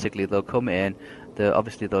 yeah, basically they'll come in,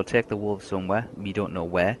 they'll take the wolves somewhere, you don't know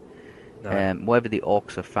where. No. Wherever the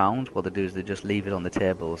orcs are found, what they do is they just leave it on the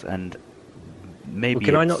tables, and maybe Well,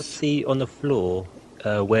 can I not it's- see on the floor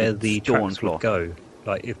where the Stone tracks floor. would go?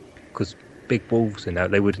 Like, because big wolves and that,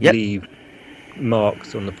 they would Yep. leave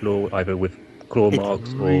marks on the floor, either with claw It's marks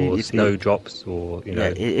really- or it- snowdrops, or you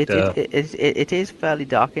know. Yeah, it is fairly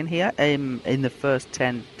dark in here. In the first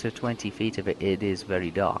 10 to 20 feet of it, it is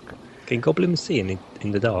very dark. Can goblins see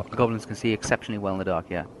in the dark? Goblins can see exceptionally well in the dark,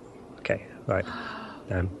 yeah. Okay, right.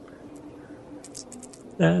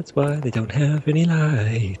 That's why they don't have any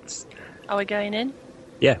lights. Are we going in?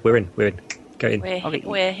 Yeah, we're in. Go in. Okay.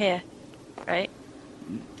 We're here, right?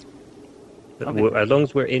 Okay. As long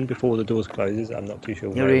as we're in before the doors closes, I'm not too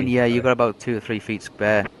sure. You're where in, we yeah, go. you've got about 2 or 3 feet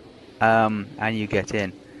spare, and you get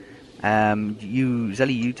in.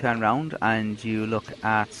 Zelly, you turn round and you look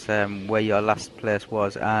at where your last place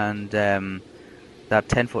was, and that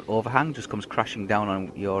 10-foot overhang just comes crashing down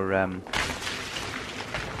on your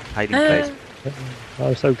hiding place.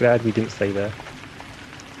 I'm so glad we didn't stay there.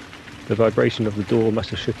 The vibration of the door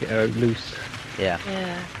must have shook it out loose. Yeah.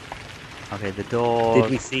 Yeah. Okay, the door. Did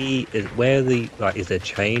we see is there a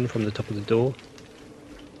chain from the top of the door?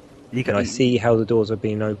 You Can I see how the doors are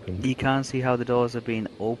being opened? You can't see how the doors are being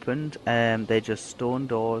opened. They're just stone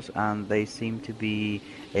doors, and they seem to be.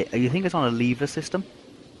 You think it's on a lever system?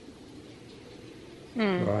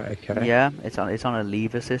 Right. Okay. Yeah, it's on a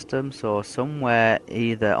lever system. So somewhere,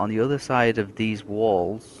 either on the other side of these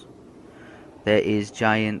walls, there is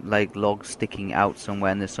giant like logs sticking out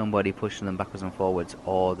somewhere, and there's somebody pushing them backwards and forwards,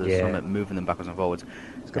 or there's Yeah. someone moving them backwards and forwards.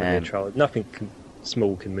 It's got to be a troll. Nothing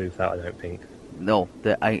small can move that. I don't think. No,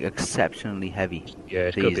 they're exceptionally heavy. Yeah,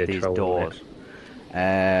 it's got to be a These troll. doors.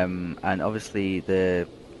 And obviously,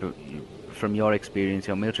 from your experience,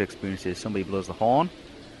 your military experiences, somebody blows the horn,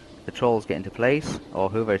 the trolls get into place, or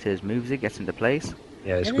whoever it is moves it, gets into place.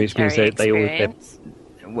 Yeah, which means Military they all. experience.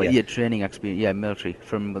 Well, Yeah. your training experience, yeah, military,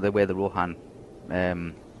 from the way the Rohan They're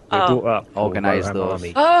Oh. brought up for Organised Rohan those.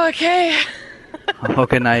 Army. Oh, okay.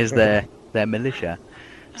 organise their militia.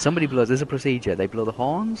 Somebody blows. There's a procedure. They blow the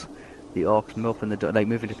horns. The orcs move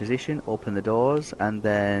move into position, open the doors, and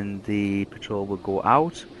then the patrol will go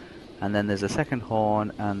out. And then there's a second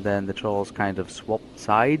horn, and then the trolls kind of swap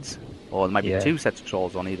sides, or there might be two sets of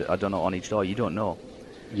trolls on either. I don't know, on each door. You don't know.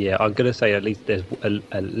 Yeah, I'm gonna say at least there's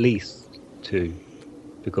at least two,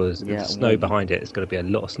 because the snow behind it, it's going to be a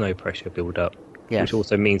lot of snow pressure build up, which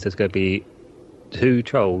also means there's going to be two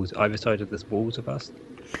trolls either side of the walls of us.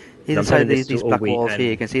 Either side of these black walls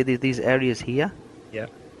here, you can see these areas here. Yeah.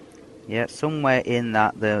 Yeah, somewhere in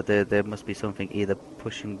that there must be something either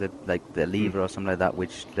pushing the lever or something like that,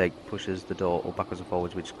 which pushes the door or backwards and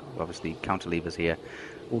forwards, which obviously counter levers here.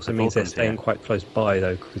 Also means they're staying quite close by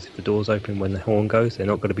though, because if the door's open when the horn goes, they're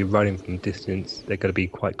not going to be running from distance. They're going to be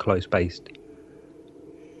quite close based.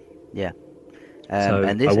 Yeah. So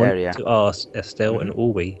and this I want area to ask Estelle and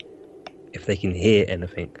Orwe if they can hear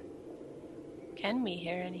anything. Can we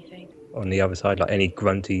hear anything? On the other side, like any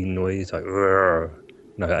grunty noise, like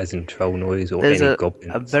no, as in troll noise or there's any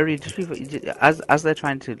goblins. a very as they're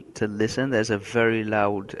trying to listen. There's a very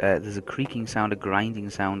loud. There's a creaking sound, a grinding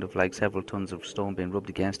sound of like several tons of stone being rubbed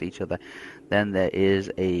against each other. Then there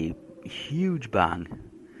is a huge bang,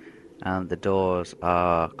 and the doors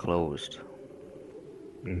are closed.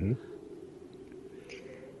 Mm-hmm.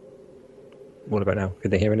 What about now?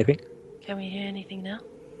 Can they hear anything? Can we hear anything now?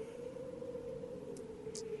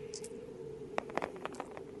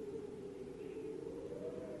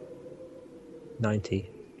 $90.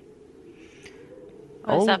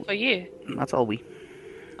 Is that for you? That's all we.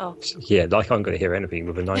 Oh. Yeah, like I'm going to hear anything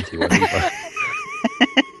with a 91 either.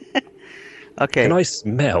 Okay. Can I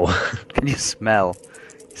smell? Can you smell?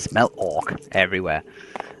 Smell orc everywhere.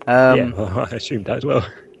 Yeah, well, I assumed that as well.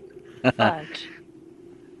 Fudge.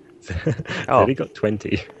 So he got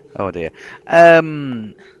 20. Oh dear.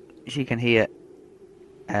 She can hear.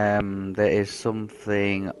 There is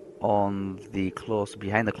something on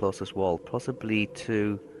behind the closest wall, possibly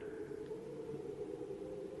to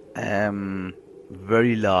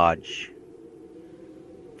very large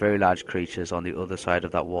creatures on the other side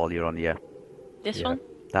of that wall you're on. Yeah. This one?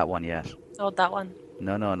 That one, yes. Oh, that one.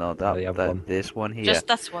 No. This one here. Just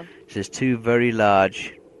this one. There's two very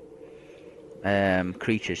large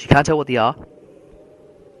creatures. You can't tell what they are.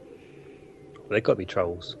 They've got to be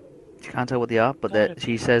trolls. She can't tell what they are, but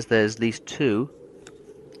she says there's at least two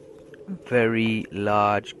very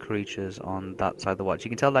large creatures on that side of the wall. You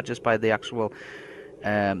can tell that just by the actual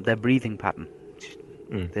their breathing pattern.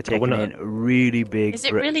 They're taking in really big. Is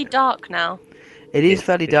it really dark now? It is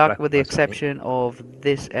fairly dark, with the exception of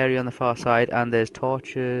this area on the far side, and there's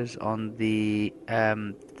torches on these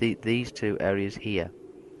two areas here.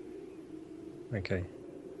 Okay.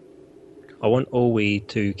 I want Orwe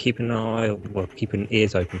to keep keeping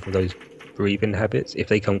ears open for those breathing habits. If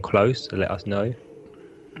they come close, to let us know.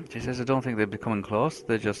 She says, I don't think they're becoming close.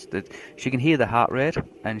 She can hear the heart rate,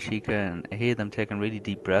 and she can hear them taking really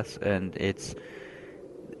deep breaths, and it's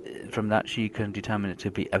from that she can determine it to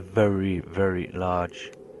be a very, very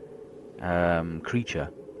large creature.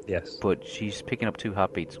 Yes. But she's picking up 2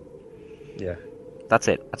 heartbeats. Yeah. That's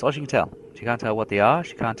it. That's all she can tell. She can't tell what they are.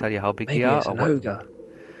 She can't tell you how big they are, it's an ogre.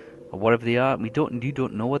 Or whatever they are. You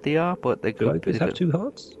don't know what they are, but they could. Do ogres have 2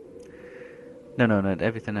 hearts? No.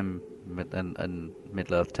 Everything in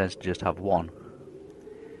Middle Earth tends to just have 1.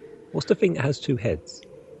 What's the thing that has 2 heads?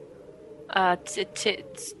 I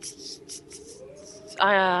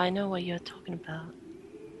know what you're talking about.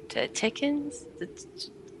 Chickens?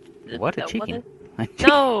 What, a chicken?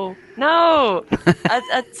 No.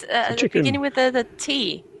 Beginning with the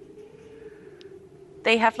T.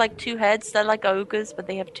 They have like 2 heads. They're like ogres, but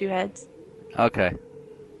they have 2 heads. Okay.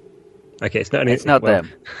 Okay, it's not. It's not them.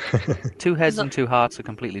 2 heads and 2 hearts are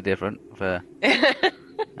completely different.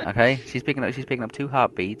 Okay, she's picking up 2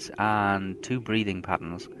 heartbeats and 2 breathing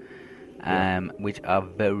patterns, which are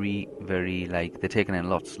very, very they're taking in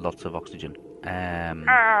lots of oxygen.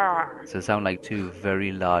 So they sound like 2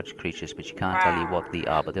 very large creatures, but she can't tell you what they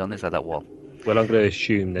are. But they're on this side of that wall. Well, I'm going to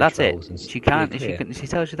assume they're that's trolls. It. She can't. She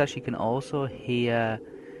tells you that she can also hear.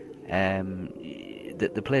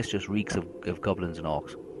 The place just reeks of goblins and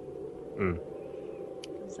orcs. Mm.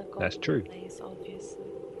 That's true. Place, obviously.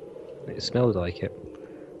 It smells like it.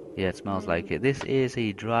 Yeah, it smells like it. This is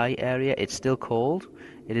a dry area. It's still cold.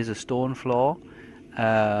 It is a stone floor.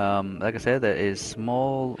 Like I said, there is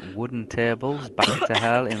small wooden tables back to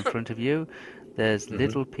hell in front of you. There's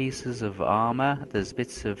little pieces of armor. There's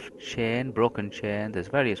bits of chain, broken chain. There's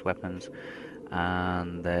various weapons,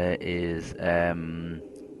 and there is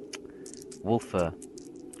wolf fur,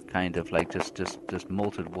 kind of like just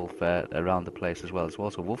molted wolf fur around the place as well. There's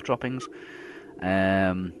also wolf droppings,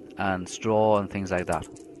 and straw and things like that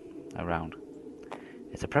around.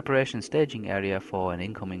 It's a preparation staging area for an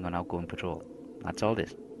incoming and outgoing patrol. That's all it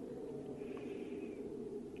is.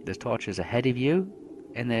 There's torches ahead of you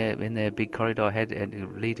in the big corridor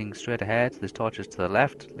leading straight ahead. There's torches to the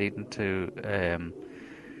left leading to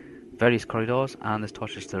various corridors, and there's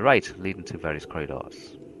torches to the right leading to various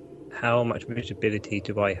corridors. How much visibility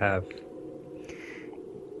do I have?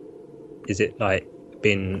 Is it like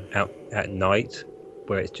been out at night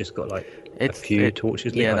where it's just got like a few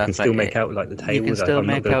torches lit? I can still make out like the tables. You can still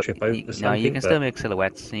make out. No, you can still make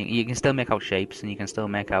silhouettes. You can still make out shapes, and you can still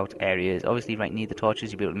make out areas. Obviously, you might need the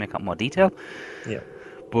torches. You'll be able to make out more detail. Yeah.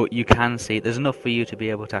 But you can see. There's enough for you to be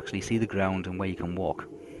able to actually see the ground and where you can walk.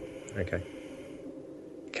 Okay.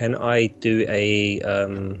 Can I do a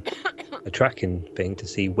tracking thing to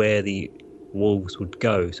see where the wolves would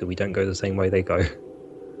go, so we don't go the same way they go?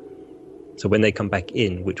 So when they come back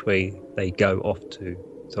in, which way they go off to,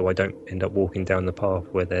 so I don't end up walking down the path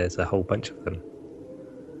where there's a whole bunch of them.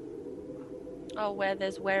 Oh, where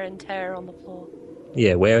there's wear and tear on the floor.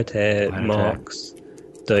 Yeah, wear and tear, marks,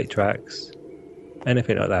 dirt tracks,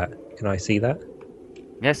 anything like that. Can I see that?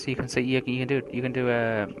 Yes, you can see. You can do. You can do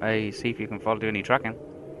a see if you can do any tracking.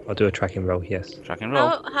 I'll do a tracking roll. Yes. Tracking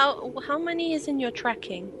roll. How many is in your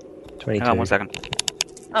tracking? 22. Hang on 1 second.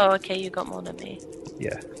 Oh, okay, you got more than me.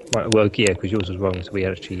 Yeah. Well, yeah, because yours was wrong, so we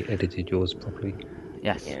actually edited yours properly.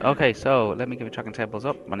 Yes. Yeah. Okay, so let me give you tracking tables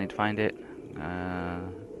up. I need to find it.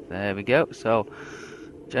 There we go. So,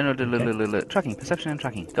 general tracking, perception and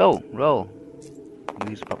tracking. Go, roll.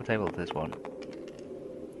 Use the proper table to this one.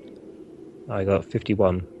 I got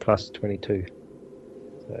 51 plus 22.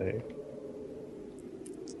 So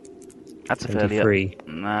that's 73. A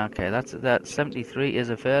failure. Okay, that 73 is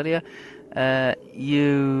a failure.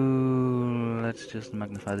 Let's just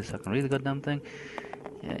magnify this so I can read the goddamn thing.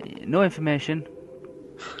 No information.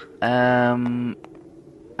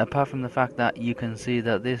 Apart from the fact that you can see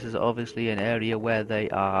that this is obviously an area where they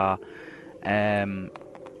are.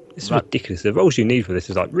 This is ridiculous. The rolls you need for this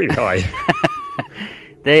is like really high.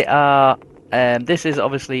 They are. This is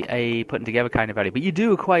obviously a putting together kind of area, but you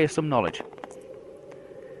do acquire some knowledge.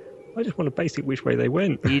 I just want a basic which way they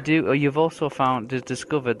went. You do. Or you've also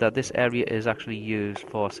discovered that this area is actually used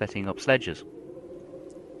for setting up sledges.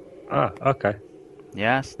 Ah, okay.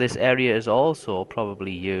 Yes, this area is also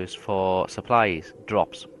probably used for supplies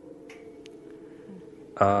drops.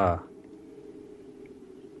 Ah.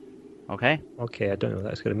 Okay. Okay, I don't know what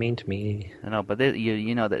that's going to mean to me. I know, but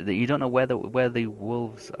you know that you don't know where the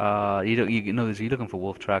wolves are. You're looking for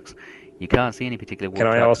wolf tracks. You can't see any particular wolf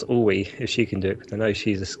tracks. Can I ask Ulwi if she can do it? Because I know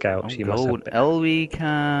she's a scout. She must have. Elwie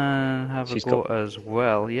can have a go as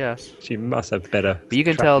well. Yes. She must have better. But you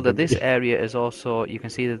can tell that this area is also. You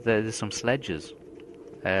can see that there's some sledges.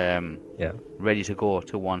 Ready to go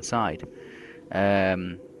to one side.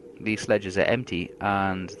 These sledges are empty,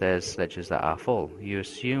 and there's sledges that are full. You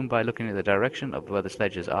assume by looking at the direction of where the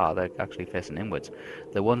sledges are, they're actually facing inwards.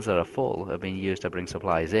 The ones that are full are being used to bring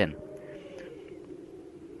supplies in.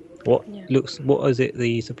 What is it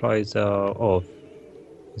the supplies are of?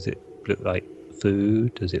 Does it look like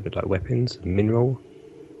food? Does it look like weapons? Mineral?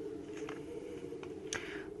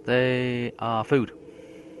 They are food.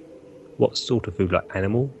 What sort of food? Like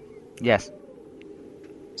animal? Yes.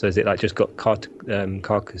 So is it like just got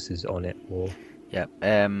carcasses on it, or? Yeah.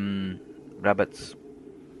 Rabbits.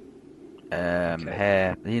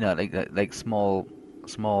 Hare. You know, like small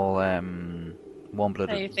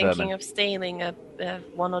warm-blooded. Are you thinking of stealing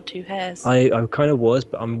one or two hares? I kind of was,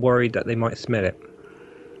 but I'm worried that they might smell it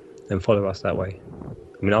and follow us that way.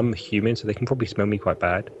 I mean, I'm a human, so they can probably smell me quite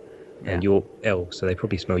bad. Yeah. And you're elf, so they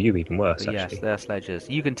probably smell you even worse, but actually. Yes, they're sledges.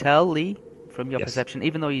 You can tell, Lee, from your perception,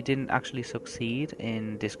 even though you didn't actually succeed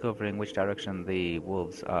in discovering which direction the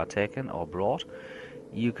wolves are taken or brought,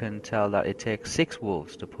 you can tell that it takes 6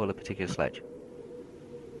 wolves to pull a particular sledge.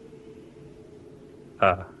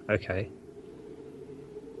 Ah, okay.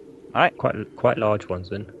 All right. Quite large ones,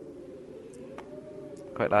 then.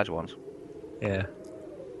 Quite large ones. Yeah.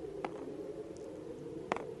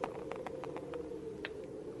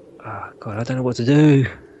 Ah, God, I don't know what to do.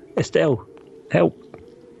 Estelle, help.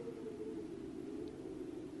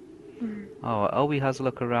 Oh, Elwie has a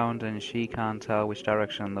look around and she can't tell which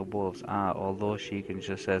direction the wolves are, although she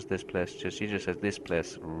just says this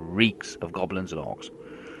place reeks of goblins and orcs.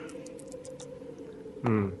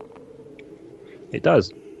 It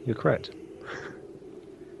does. You're correct.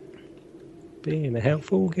 Being a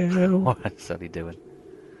helpful girl. What's he doing?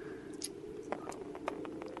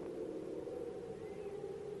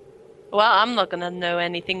 Well, I'm not gonna know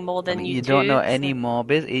anything more I than mean, you you do. don't know so- any more.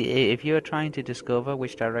 If you're trying to discover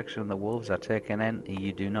which direction the wolves are taking in,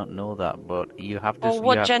 you do not know that. But you have to. Or You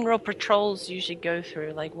what have, general patrols usually go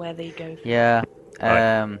through, like where they go through. yeah.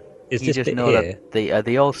 Right. Is You this just bit know here? that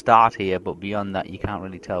they all start here, but beyond that, you can't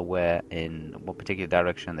really tell where in what particular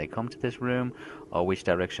direction they come to this room, or which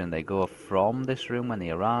direction they go from this room when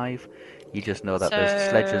they arrive. You just know that there's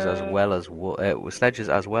sledges as So, well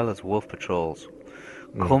as wolf patrols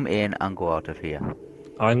Mm. come in and go out of here.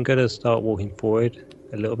 I'm gonna start walking forward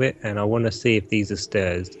a little bit, and I want to see if these are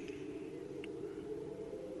stairs.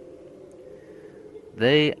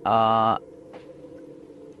 They are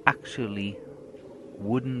actually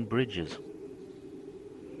wooden bridges.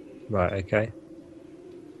 Right. Okay.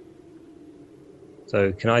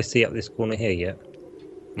 So can I see up this corner here yet?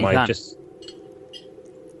 You can. Just?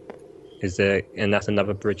 Is there? And that's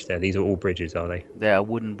another bridge there. These are all bridges, are they? They are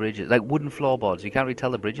wooden bridges, like wooden floorboards. You can't really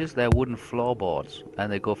tell the bridges. They're wooden floorboards,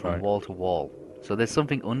 and they go from Right. wall to wall. So there's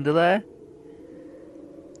something under there.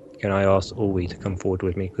 Can I ask Ollie to come forward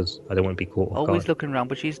with me because I don't want to be caught off Always guard? looking around,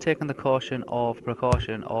 but she's taken the precaution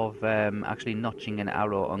of actually notching an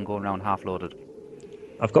arrow and going around half loaded.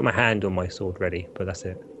 I've got my hand on my sword ready, but that's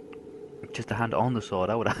it. Just a hand on the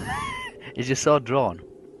sword. I would. Is your sword drawn?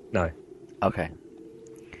 No, Okay.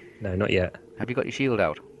 no, not yet. Have you got your shield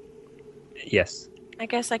out? Yes. I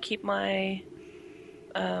guess I keep my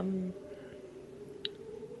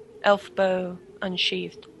elf bow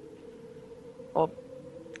unsheathed, or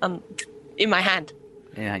in my hand,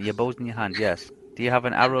 Yeah, your bow's in your hand. Yes. Do you have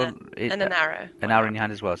an arrow? and an arrow. An arrow in your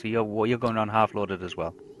hand as well. So you're going around half loaded as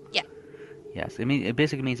well. Yeah. Yes. It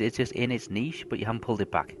basically means it's just in its niche, but you haven't pulled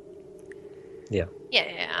it back. Yeah.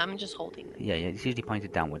 Yeah, I'm just holding them. Yeah. It's usually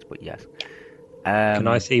pointed downwards, but yes. Can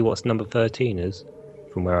I see what's number 13 is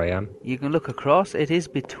from where I am? You can look across. It is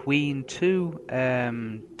between two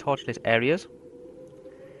torchlit areas.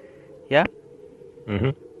 Yeah. Mm-hmm.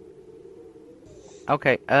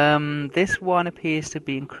 Okay. This one appears to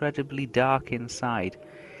be incredibly dark inside.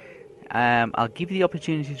 I'll give you the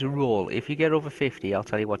opportunity to roll. If you get over 50, I'll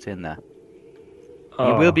tell you what's in there.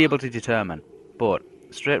 You will be able to determine, but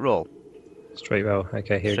straight roll. Straight roll.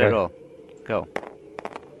 Okay, here Straight we go. roll. Go.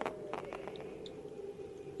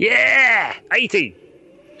 Yeah! 80!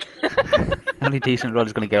 Only decent roll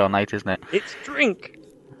is going to get all night, isn't it? It's drink!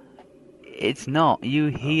 It's not. You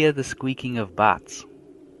hear the squeaking of bats.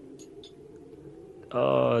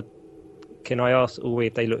 Can I ask Ollie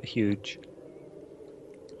if they look huge?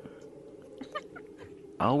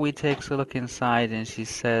 Ollie takes a look inside and she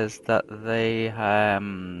says that they are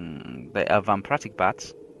vampiric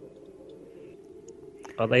bats.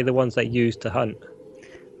 Are they the ones they use to hunt?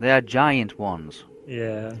 They are giant ones.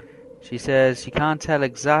 Yeah. She says she can't tell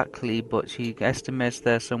exactly, but she estimates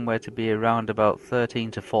they're somewhere to be around about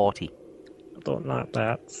 13 to 40. I don't like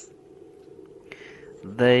bats.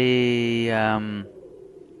 They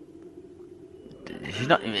she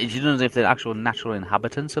doesn't know if they're actual natural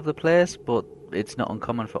inhabitants of the place, but it's not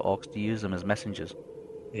uncommon for orcs to use them as messengers.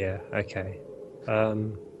 Yeah, okay.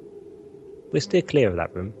 We're still clear of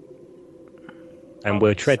that room. And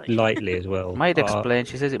we'll tread Obviously. lightly as well. Might explain.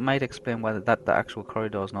 She says it might explain why that the actual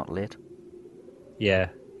corridor is not lit. Yeah.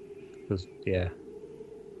 'Cause- yeah.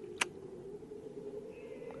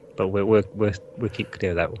 But we'll keep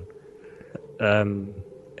clear of that one.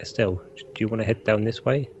 Estelle, do you want to head down this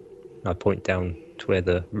way? I point down to where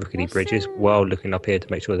the rickety What's bridge is in- while looking up here to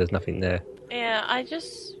make sure there's nothing there. Yeah, I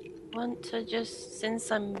just want to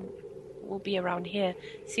since will be around here,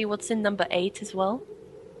 see what's in number 8 as well.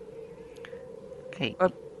 Okay. Or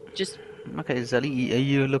just Okay, Zelly,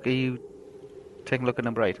 are you taking a look at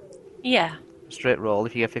number 8? yeah. Straight roll.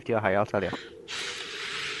 If you get 50 or higher, I'll tell you.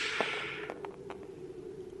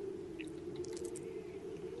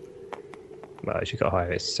 Well, as you got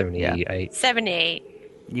higher, it's 78. 78.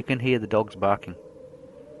 You can hear the dogs barking.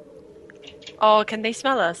 Oh, can they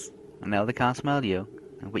smell us? No, they can't smell you,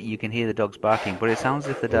 but you can hear the dogs barking. But it sounds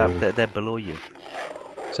as if they're below you.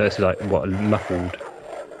 So it's like, what, muffled?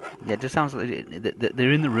 Yeah, it just sounds like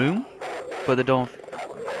they're in the room, but they don't.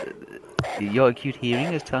 Your acute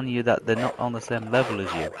hearing is telling you that they're not on the same level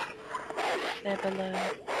as you. They're below.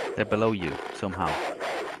 They're below you somehow.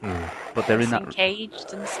 Mm. But they're in Some that.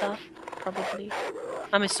 caged and stuff, probably.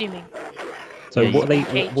 I'm assuming. So Yeah, what are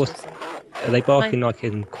Caged or something. they barking like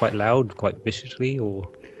in quite loud, quite viciously, or?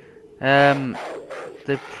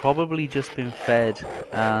 They've probably just been fed,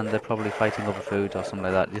 and they're probably fighting over food or something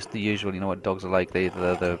like that. Just the usual, you know what dogs are like. They're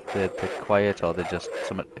quiet, or they're just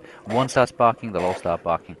one starts barking, they'll all start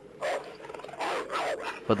barking.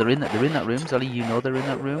 But they're in that room, Sally. You know they're in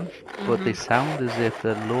that room, but they sound as if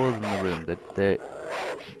they're lower than the room.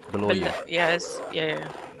 below you. Yes, yeah.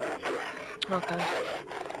 Okay.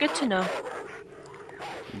 Good to know.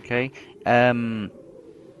 Okay.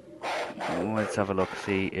 Let's have a look.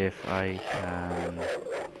 See if I can.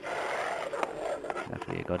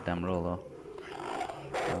 After your goddamn roll, though.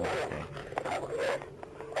 Okay.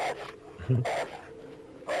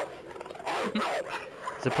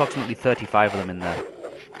 There's approximately 35 of them in there.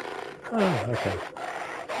 Oh, okay.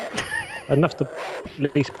 Enough to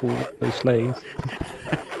at least pull those sleighs.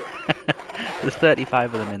 There's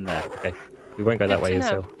 35 of them in there. Okay. We won't go that Good way to know.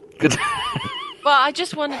 yourself. Good. Well, I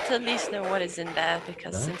just wanted to at least know what is in there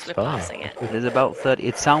because No, since it's we're fine. passing it. There's about 30.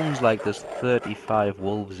 It sounds like there's 35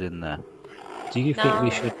 wolves in there. Do you think we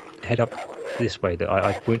No. should head up this way? That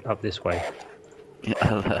I point up this way. Didn't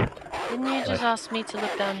you just ask me to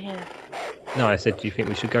look down here? No, I said, do you think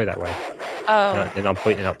we should go that way? Oh. Then I'm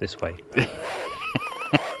pointing up this way.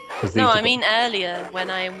 'Cause No, these I have mean earlier when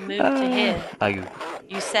I moved to here,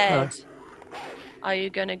 you said, "Are you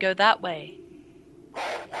gonna go that way?"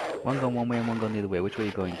 One going one way and one going the other way. Which way are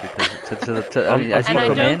you going? Because I I'm- mean, as you And I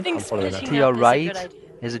come don't in, think I'm following splitting to your up is a right good idea.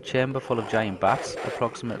 is a chamber full of giant bats.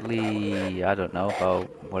 Approximately, I don't know, about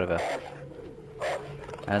whatever.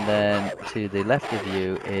 And then to the left of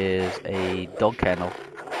you is a dog kennel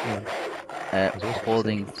There's also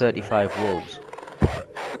holding some- 35 wolves.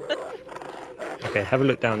 Okay, have a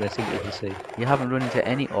look down there, see what you can see. You haven't run into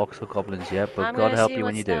any orcs or goblins yet, but I'm God gonna help see you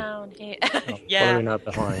when what's you do. down here. I'm Yeah. following up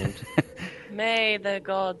behind. May the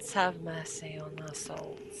gods have mercy on our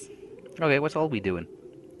souls. Okay, what's all we doing?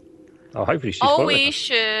 Oh, hopefully she's Oh, following we us.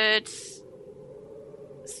 should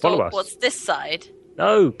Follow stalk us. what's this side.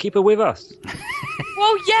 No, keep her with us.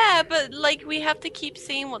 Well, yeah, but like we have to keep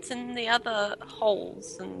seeing what's in the other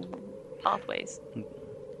holes and pathways.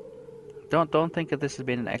 Don't think of this as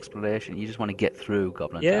being an exploration. You just want to get through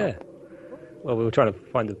Goblin Yeah. Town. Well, we were trying to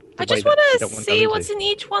find the I way just that want we to don't want see to go what's into. in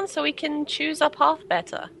each one so we can choose our path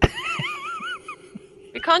better.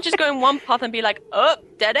 We can't just go in one path and be like, oh,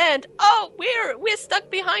 dead end. Oh, we're stuck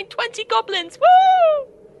behind 20 goblins. Woo!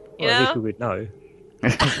 You Well, at least know? we would know.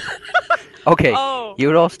 Okay, Oh.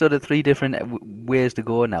 you're all stood at 3 different ways to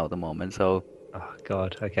go now at the moment, so Oh,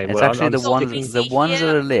 God. Okay, it's well, actually I'm the So ones we sticking... the see ones that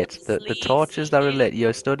here, are lit, the sleep, torches that are see lit.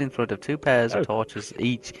 You're stood in front of 2 pairs Oh. of torches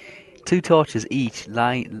each. 2 torches each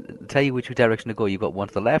tell you which direction to go. You've got one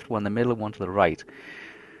to the left, one in the middle, one to the right.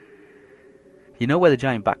 You know where the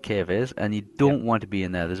giant bat cave is, and you don't want to be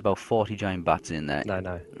in there. There's about 40 giant bats in there. No.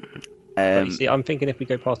 But you Um, see, I'm thinking if we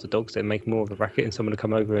go past the dogs, they make more of a racket and someone will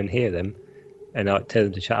come over and hear them and tell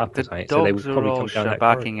them to shut up the or something. So they dogs would are probably all come down that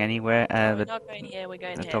barking anywhere. we're The not going here, we're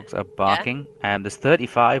going The here. dogs are barking. There's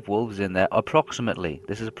 35 wolves in there, approximately.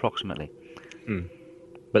 This is approximately. corridor.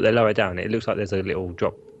 But they're lower down. It looks like there's a little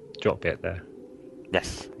drop bit there.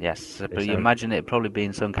 Yes. But you sound- imagine it probably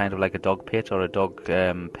being some kind of like a dog pit or a dog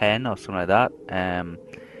pen or something like that.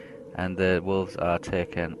 And the wolves are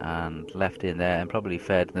taken and left in there and probably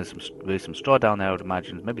fed. There's some straw down there, I would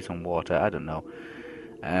imagine. Maybe some water, I don't know.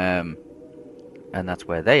 And that's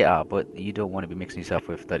where they are. But you don't want to be mixing yourself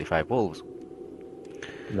with 35 wolves.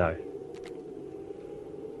 No.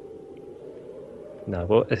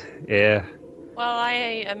 Well, yeah. Well,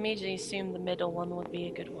 I immediately assumed the middle one would be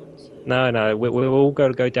a good one. So. No. We're all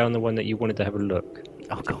going to go down the one that you wanted to have a look.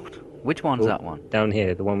 Oh, God. Which one's that one? Down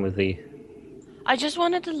here, the one with the... I just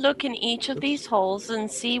wanted to look in each of these holes and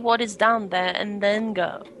see what is down there and then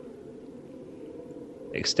go.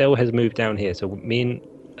 Estelle has moved down here, so me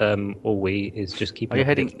and we is just keeping...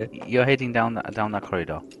 You're heading down that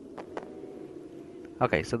corridor.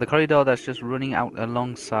 Okay, so the corridor that's just running out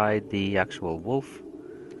alongside the actual wolf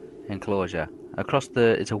enclosure.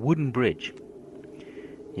 It's a wooden bridge.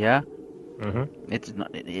 Yeah? Mm-hmm. It's not.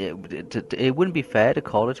 It wouldn't be fair to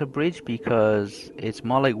call it a bridge because it's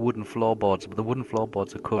more like wooden floorboards. But the wooden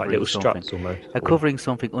floorboards are Like covering little something. struts almost. Are covering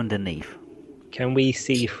something underneath. Can we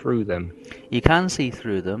see through them? You can see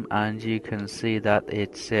through them, and you can see that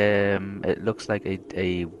it looks like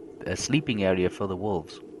a sleeping area for the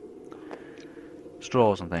wolves.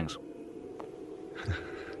 Straws and things.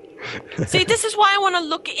 See, this is why I want to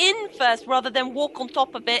look in first rather than walk on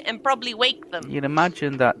top of it and probably wake them. You'd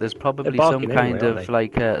imagine that there's probably They're some barking kind anyway, aren't of they?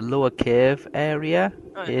 like a lower cave area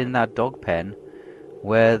Oh, in that dog pen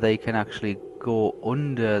where they can actually go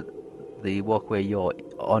under the walkway you're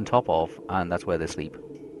on top of, and that's where they sleep.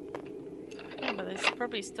 Yeah, but there's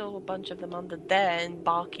probably still a bunch of them under there and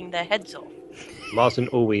barking their heads off. Mars and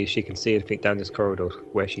always she can see anything down this corridor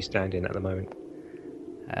where she's standing at the moment.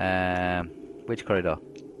 Which corridor?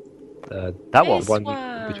 That This one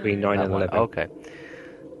one. between 9 That and one. 11. Okay.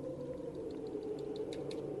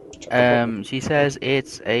 She says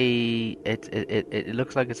it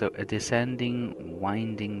looks like it's a descending,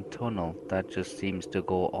 winding tunnel that just seems to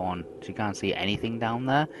go on. She can't see anything down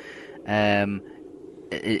there.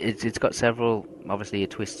 It's got several. Obviously,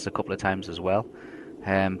 it twists a couple of times as well,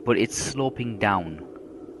 but it's sloping down.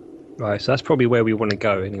 Right, so that's probably where we want to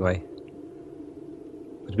go anyway.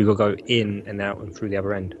 Because we've got to go in and out and through the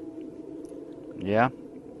other end. Yeah.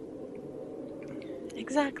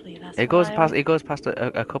 Exactly. That's It goes why past. It goes past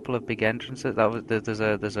a couple of big entrances.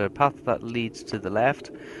 There's a path that leads to the left,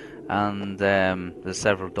 and there's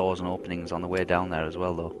several doors and openings on the way down there as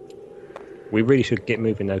well, though. We really should get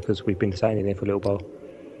moving though, because we've been standing there for a little while.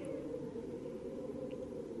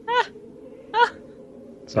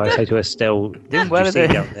 So I say to Estelle, Doing well at see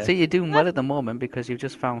down there? See, you're doing well at the moment because you've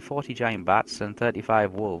just found 40 giant bats and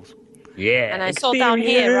 35 wolves. Yeah. And I saw down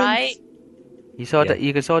here, right? You saw Yeah.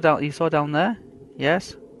 You saw down there.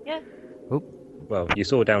 Yes. Yeah. Well, you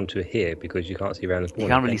saw down to here because you can't see around the corner. You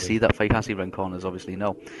can't really see that far. You can't see around corners, obviously.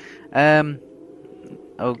 No.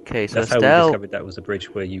 Okay, so That's how we Estelle. discovered that was a bridge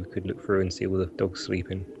where you could look through and see all the dogs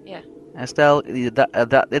sleeping. Estelle,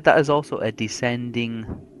 that is also a descending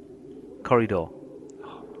corridor.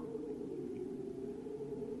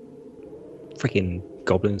 Freaking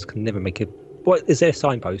goblins can never make it. What is there a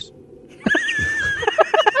signpost?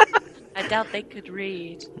 I doubt they could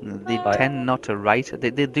read. They tend not to write.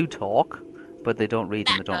 They do talk, but they don't read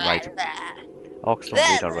and they don't write. Orcs don't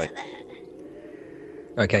read or write.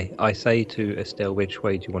 Okay, I say to Estelle, which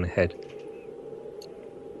way do you want to head?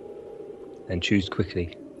 And choose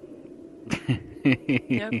quickly.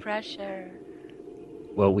 No pressure.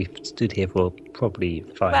 Well, we've stood here for probably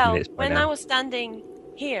 5 Well, minutes by when now. I was standing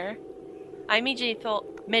here, I immediately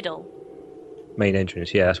thought middle, Main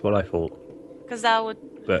entrance, yeah, that's what I thought. because that would.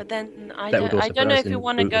 But But then I that would don't, also I don't put know us if you in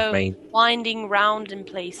want to route of go main. winding round in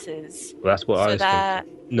places, Well, that's what I so was that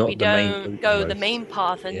thinking. Not we the main don't route go the almost. main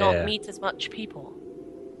path and Yeah. not meet as much people.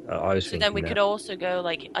 I was So thinking then we that. could also go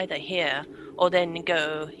like either here or then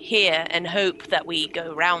go here and hope that we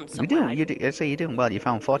go round You somewhere. do. I say you're doing well. You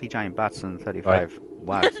found 40 giant bats and 35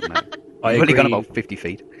 wads. I You've only gone agree. about 50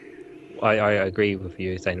 feet. I agree with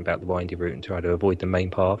you saying about the windy route and try to avoid the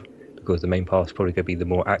main path because the main path is probably going to be the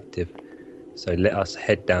more active. So let us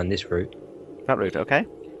head down this route. That route, okay?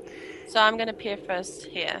 So I'm gonna peer first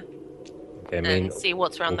here Okay, I and mean, see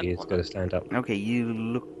what's around the Augie has got corner. to stand up. Okay, you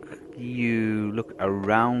look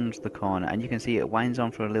around the corner and you can see it winds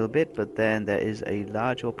on for a little bit, but then there is a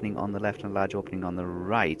large opening on the left and a large opening on the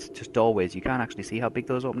right. Just doorways. You can't actually see how big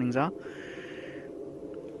those openings are.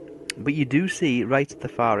 But you do see right at the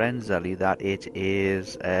far end, Zelly, that it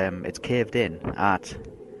is it's caved in at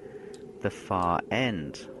the far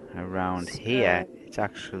end. Around So- here, it's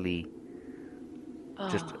actually Oh.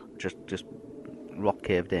 just rock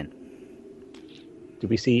caved in. Do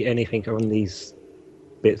we see anything on these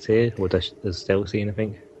bits here, or does Estelle see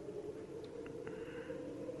anything?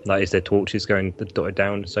 Like, is there torches going dotted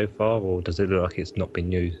down so far, or does it look like it's not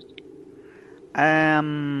been used?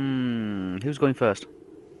 Who's going first?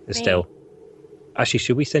 Estelle. Actually,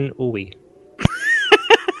 should we send Orwe?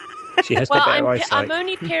 She has Well, the better I'm eyesight.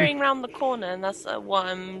 only peering around the corner, and that's what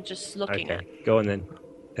I'm just looking Okay, go on then,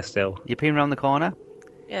 Estelle. You're peering around the corner. at.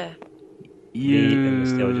 Yeah. Me and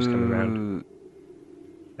Estelle are just coming around.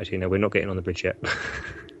 Actually, no, we're not getting on the bridge yet.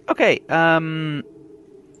 Okay,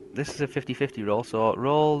 this is a 50-50 roll, so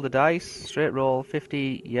roll the dice, straight roll,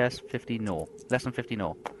 50 yes, 50 no. Less than 50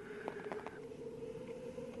 no.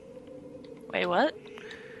 Wait, what?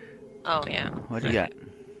 Oh yeah. What do you get?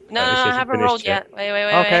 No, it says I haven't finished rolled yet. yet.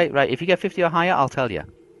 Wait. Okay, right, if you get 50 or higher, I'll tell you.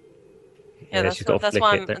 Yeah, she's got to that's flick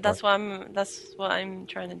what it, I'm. don't That's what I'm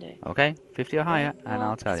trying to do. Okay, 50 or higher, and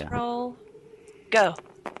I'll tell you. Let's roll. Go.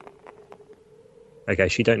 Okay,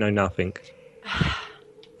 she don't know nothing.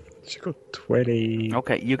 She got 20.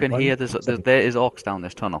 Okay, you can One, hear seven. there is orcs down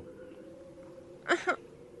this tunnel.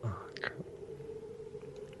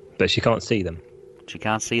 But she can't see them. She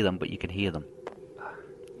can't see them, but you can hear them.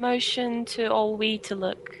 Motion to all we to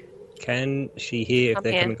look. Can she hear if Up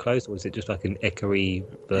they're here. coming close, or is it just like an echoey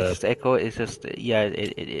It's burp? just echo. It's just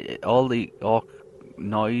all the orc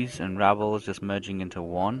noise and rabble is just merging into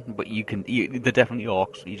one. But they're definitely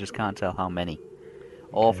orcs. You just can't tell how many,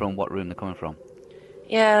 or Okay. from what room they're coming from.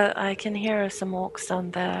 Yeah, I can hear some orcs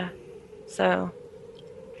down there. So,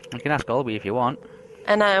 You can ask Olby if you want.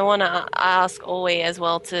 and I want to ask Olwe as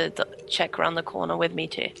well to check around the corner with me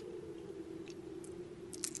too.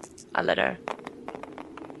 I let her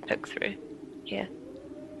poke through here,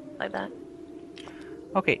 like that.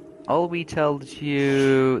 Okay, Olby tells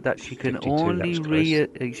you that she can 52, that only was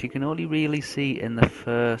close. she can only really see in the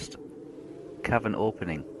first cavern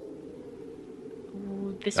opening.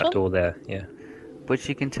 This That one? door there, yeah. But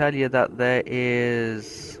she can tell you that there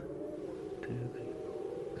is.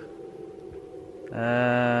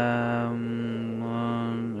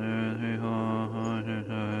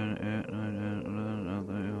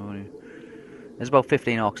 There's about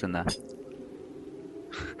 15 orcs in there.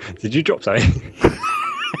 Did you drop something?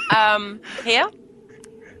 Here?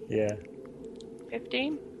 Yeah.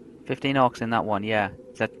 15? 15 orcs in that one, yeah.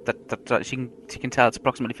 That she can tell it's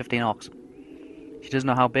approximately 15 orcs. She doesn't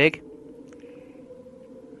know how big,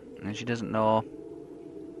 and she doesn't know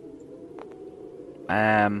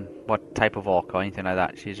what type of orc or anything like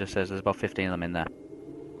that. She just says there's about 15 of them in there.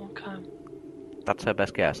 Okay. That's her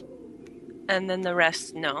best guess. And then the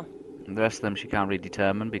rest, no. The rest of them she can't really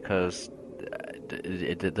determine because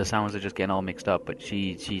the sounds are just getting all mixed up. But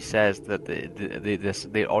she says that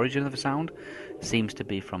the origin of the sound seems to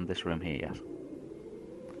be from this room here. Yes.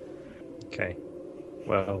 Okay.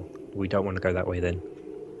 Well, we don't want to go that way then.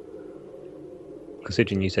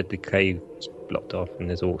 Considering you said the cave's blocked off and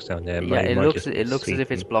there's orcs down there. Yeah, it might looks just as if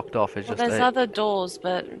it's them. blocked off. It's Well, just there's other doors,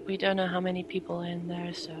 but we don't know how many people are in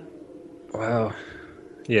there, so... Well,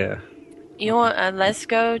 yeah. You want? Let's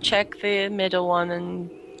go check the middle one and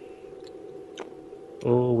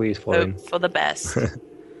Always following. hope for the best. hope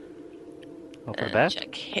for the best.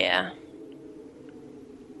 Check here.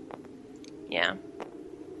 Yeah.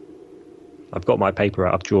 I've got my paper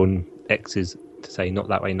out. I've drawn X's to say not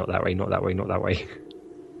that way, not that way, not that way, not that way.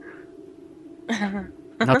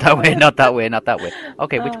 Not that way, not that way, not that way.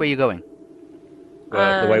 Okay, which way are you going?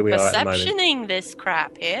 Well, the way we are at the moment. Perceptioning this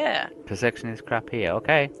crap here. Perception is crap here.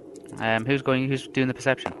 Okay. Who's doing the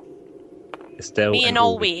perception? Estelle Me and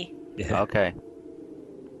Olwe. Olwe. Yeah. Okay.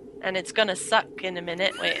 And it's gonna suck in a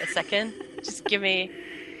minute. Wait a second. Just give me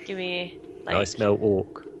like I smell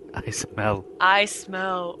orc. I smell. I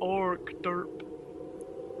smell orc derp.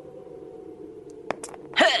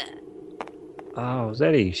 Oh,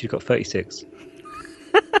 Zelly, she's got 36.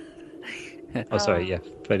 Oh, sorry, yeah,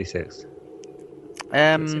 36.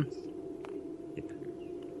 36.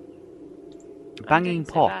 Banging doing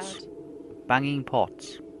so pots. bad. Banging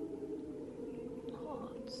pots.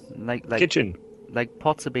 Pots. Like Kitchen. like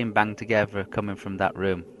pots are being banged together coming from that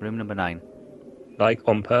room. Room number 9. Like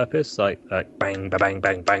on purpose, like bang, bang,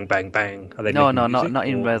 bang, bang, bang, bang. Are they No, making not music,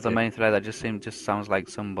 in or rhythm is or it anything like that. Just sounds like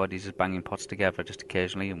somebody's just banging pots together just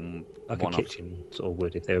occasionally and like a one-offs. kitchen sort of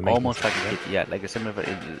would if they were making Almost like something, a like a similar.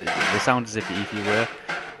 The sound as if you were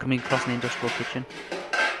coming across an industrial kitchen.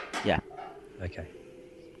 Yeah. Okay.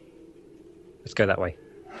 Let's go that way.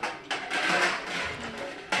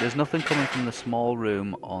 There's nothing coming from the small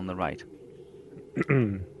room on the right.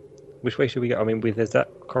 Which way should we go? I mean, there's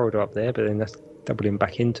that corridor up there, but then that's doubling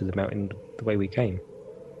back into the mountain the way we came.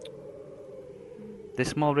 This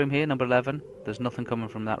small room here, number 11, there's nothing coming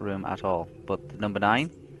from that room at all. But number 9,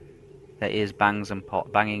 there is banging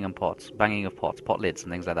of pots, pot lids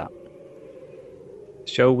and things like that.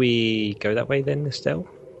 Shall we go that way then, Estelle?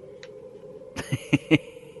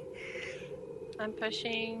 I'm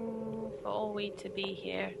pushing for Olwe to be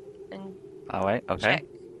here and All right, okay. check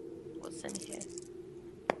what's in here.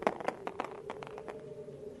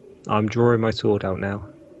 I'm drawing my sword out now.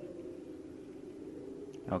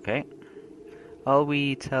 Okay.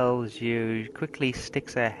 Olwe tells you, quickly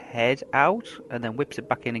sticks her head out and then whips it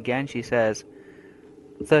back in again. She says,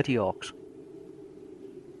 30 orcs.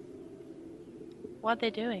 What are they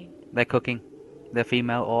doing? They're cooking. They're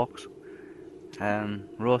female orcs.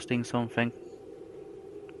 Roasting something.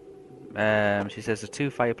 She says there's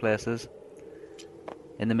 2 fireplaces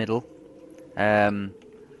in the middle.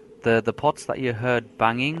 The pots that you heard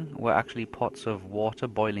banging were actually pots of water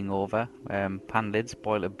boiling over. Pan lids,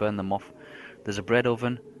 burn them off. There's a bread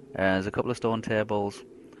oven. There's a couple of stone tables.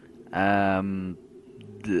 There's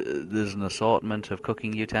an assortment of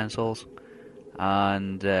cooking utensils.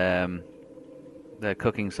 And they're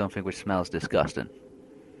cooking something which smells disgusting.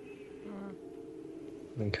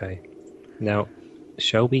 Okay. Now,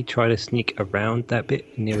 shall we try to sneak around that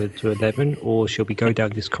bit nearer to 11, or shall we go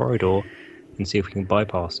down this corridor and see if we can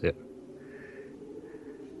bypass it?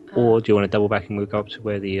 Or do you want to double back and we'll go up to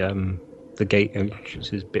where the gate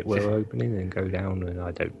entrances bit were opening and go down? And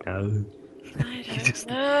I don't know. I don't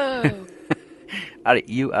know. Alright,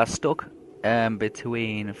 you are stuck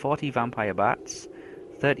between 40 vampire bats,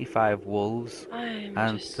 35 wolves,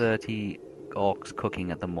 and 30 orcs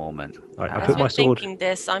cooking at the moment. Right, I As put you're my sword. thinking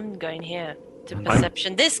this, I'm going here to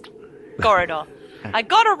perception. This corridor. I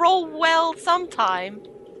gotta roll well sometime.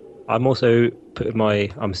 I'm also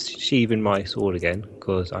I'm sheathing my sword again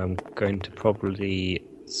because I'm going to probably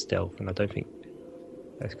stealth, and I don't think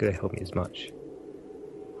that's going to help me as much.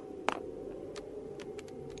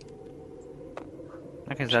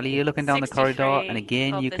 Okay, Sally, you're looking down the corridor, and 63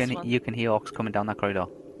 again of you this can one. you can hear orcs coming down that corridor,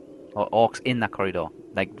 or orcs in that corridor,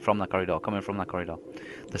 like from that corridor, coming from that corridor. The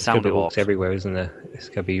There's gonna sound be of orcs orcs. everywhere, isn't there? It's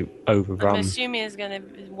gonna be I'm overrun. assuming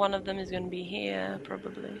one of them is gonna be here,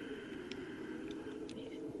 probably.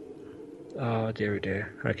 Oh dear, oh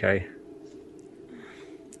dear. Okay.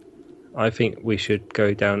 I think we should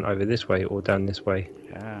go down either this way or down this way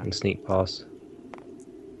Yeah. and sneak past.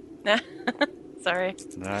 Sorry.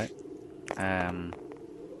 Right.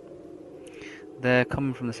 They're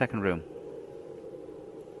coming from the second room.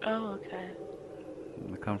 Oh, okay.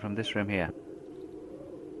 They're coming from this room here.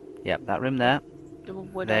 Yep, that room there.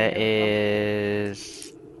 Would I There know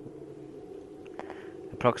is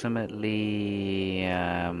approximately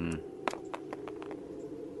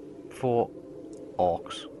 4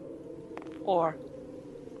 orcs. from? Or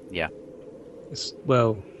Yeah.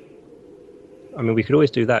 Well, I mean, we could always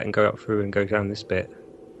do that and go up through and go down this bit. yeah,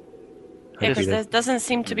 because Hopefully there doesn't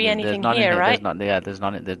seem to be There's anything none in here, it, right? There's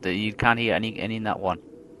none. You can't hear any in that one.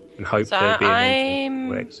 and hope So there'll be an entrance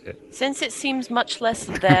or I'm- exit. Since it seems much less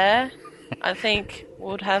there, I think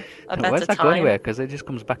we'll have a better Where's that time. go anywhere? Because it just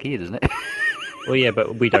comes back here, doesn't it? Well, yeah,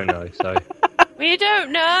 but we don't know, so We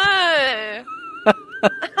don't know.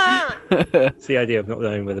 it's the idea of not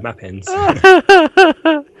knowing where the map ends.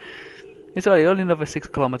 It's only another 6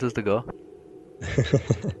 kilometers to go.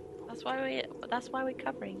 That's why we're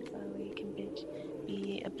covering, so we can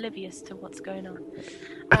be oblivious to what's going on.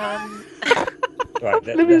 Right,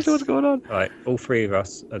 Let me see what's going on. Right, all three of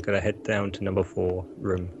us are going to head down to number 4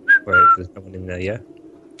 room where there's no one in there, yeah?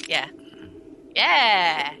 Yeah.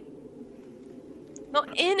 Yeah. Not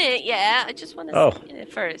in it yet. I just want to Oh. see in it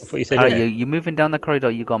I first. thought you said in it. You're moving down the corridor.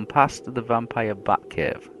 You've gone past the vampire bat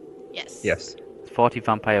cave. Yes. Yes. 40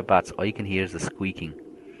 vampire bats. All you can hear is the squeaking.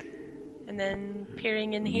 And then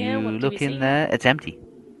peering in here, You what do look we see? in there. It's empty.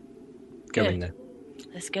 Go Good. in there.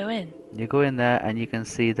 Let's go in. You go in there and you can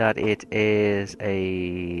see that it is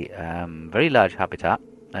a very large habitat.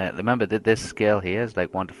 Remember that this scale here is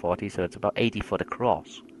like 1 to 40, so it's about 80 foot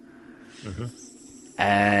across. Mhm.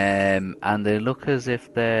 And they look as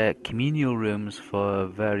if they're communal rooms for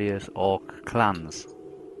various orc clans,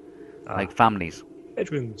 like families.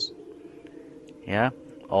 Bedrooms. Yeah,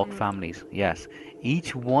 orc families. Yes,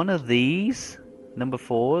 each one of these number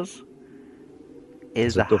 4s is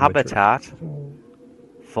It's a a dormitory. habitat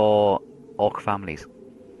for orc families.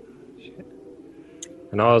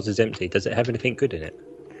 And ours is empty. Does it have anything good in it?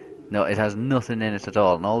 No, it has nothing in it at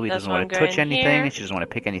all. Nolby That's doesn't why want to I'm touch going anything. here. She doesn't want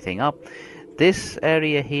to pick anything up. This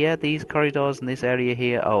area here, these corridors and this area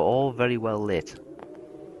here are all very well lit.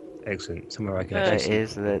 Excellent. Somewhere I can Good. There actually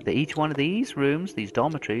is each one of these rooms, these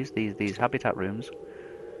dormitories, these habitat rooms,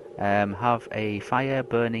 have a fire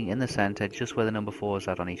burning in the center, just where the number 4 is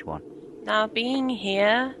at on each one. Now, being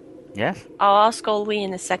here, Yes. I'll ask Olwe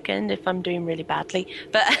in a second if I'm doing really badly.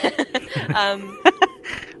 But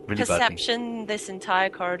Really badly. perception, this entire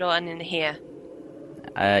corridor, and in here.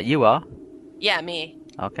 You are. Yeah, me.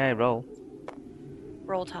 Okay, roll.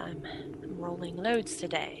 Roll time. I'm rolling loads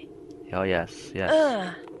today. Oh yes, yes.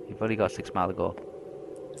 Ugh. You've only got 6 miles to go.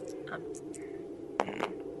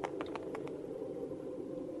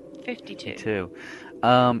 52. 2.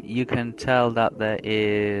 You can tell that there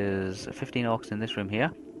is 15 orcs in this room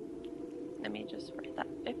here. Let me just write that.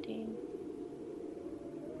 15.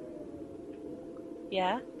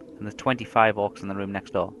 Yeah, And there's 25 orcs in the room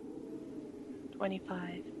next door.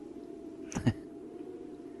 25.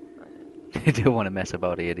 You don't want to mess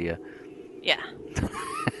about here, do you? Yeah.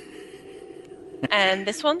 And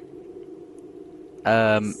this one?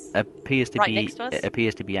 Appears to Right be next to us? it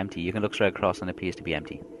appears to be empty. You can look straight across and it appears to be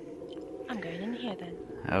empty. I'm going in here then.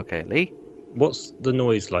 Okay, Lee. What's the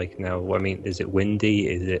noise like now? I mean, is it windy?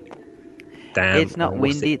 Is it damp? It's not Or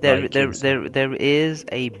what's windy. it There, like there, inside? there is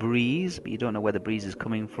a breeze, but you don't know where the breeze is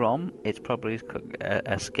coming from. It's probably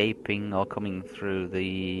escaping or coming through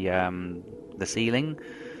the ceiling,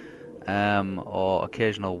 or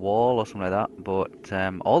occasional wall or something like that. But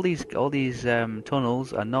all these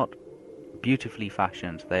tunnels are not beautifully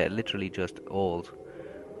fashioned. They're literally just old,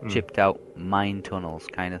 chipped out mine tunnels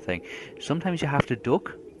kind of thing. Sometimes you have to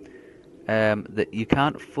duck. That you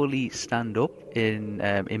can't fully stand up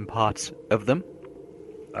in parts of them.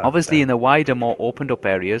 Obviously, in the wider, more opened up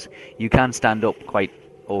areas, you can stand up quite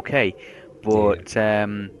okay, but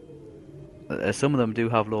some of them do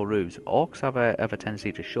have low roofs. Orcs have a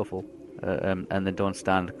tendency to shuffle, and they don't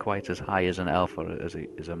stand quite as high as an elf or as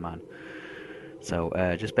a man. So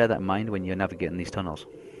just bear that in mind when you're navigating these tunnels.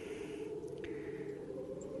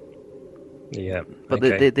 Yeah. But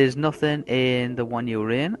okay. there's nothing in the one you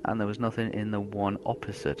were in, and there was nothing in the one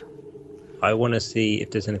opposite. I want to see if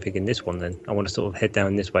there's anything in this one. Then I want to sort of head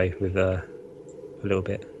down this way with a little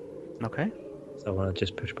bit. Okay. So I want to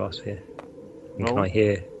just push past here. And Roll. can I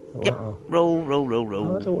hear? Oh, Yep. Roll, roll, roll, oh, I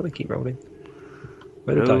roll. don't want to keep rolling.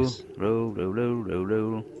 Where are the Roll, dice? roll, roll, roll, roll,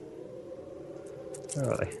 roll.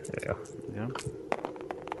 Where are they? There they are. There you go.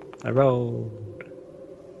 I rolled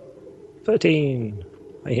 13.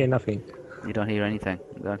 I hear nothing. You don't hear anything.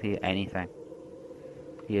 You don't hear anything.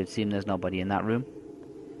 You assume there's nobody in that room?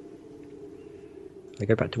 I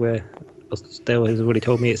go back to where Estelle has already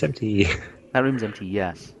told me it's empty. That room's empty,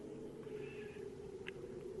 yes.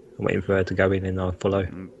 I'm waiting for her to go in and I'll follow.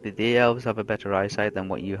 The elves have a better eyesight than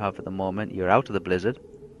what you have at the moment. You're out of the blizzard.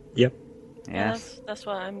 Yep. Yeah, Yes. that's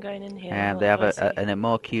why I'm going in here. And What they have do I see? a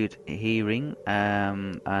more acute hearing,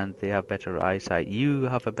 and they have better eyesight. You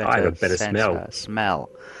have a better, I have a better smell.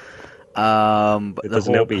 But It the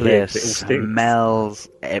doesn't whole help me here, 'cause place it all stinks. smells.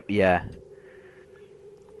 Yeah,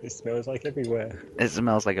 It smells like everywhere. it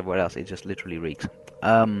smells like everywhere else. It just literally reeks.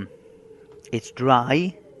 It's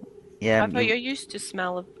dry. Yeah, I thought you're used to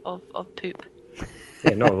smell of poop.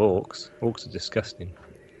 Yeah, not of orcs. Orcs are disgusting.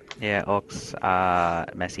 yeah. Orcs are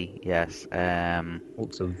messy. Yes.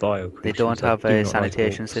 Orcs are vile creatures. They don't I have do a not like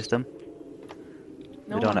sanitation orcs. system.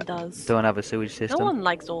 No They one don't does. Don't have a sewage system. No one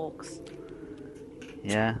likes orcs.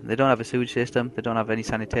 Yeah, they don't have a sewage system. They don't have any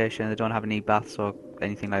sanitation. They don't have any baths or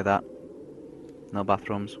anything like that. No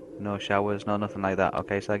bathrooms, no showers, no nothing like that.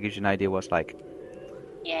 Okay, so that gives you an idea what it's like.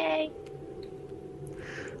 Yay!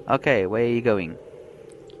 Okay, where are you going?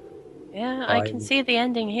 Yeah, I can I'm- see the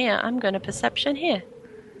ending here. I'm going to perception here.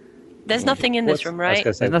 There's nothing in this What? room, I was right?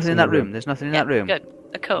 gonna say, There's nothing in what's that room. There's nothing in that room. Good.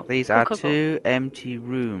 Cool. These Cool, are cool, cool. two empty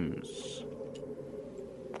rooms.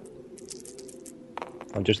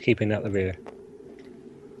 I'm just keeping out the rear.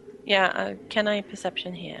 Yeah, can I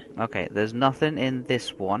perception here? Okay, there's nothing in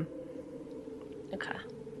this one. Okay.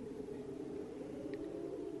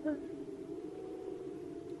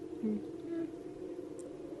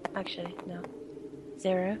 Actually, no.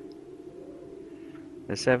 0.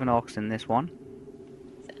 There's 7 orcs in this one.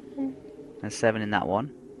 7. There's 7 in that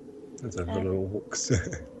one. There's a lot of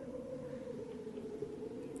orcs.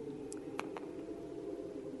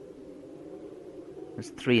 There's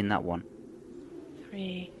 3 in that one.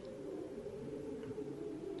 3.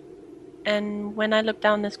 And when I look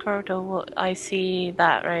down this corridor, I see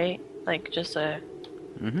that, right? Like just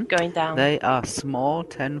hmm going down. They are small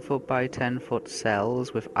 10-foot by 10-foot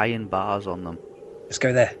cells with iron bars on them. Let's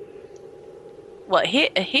go there. What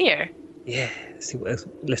here? Yeah.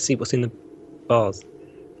 Let's see what's in the bars.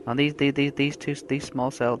 And these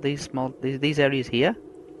areas here,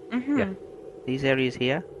 Mm-hmm. Yeah. these areas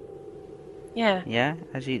here, Yeah. yeah.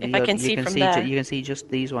 As you, If I can see from there. you can see just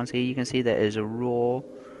these ones here. You can see there is a row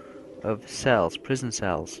of cells, prison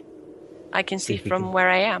cells. I can see if we from can- where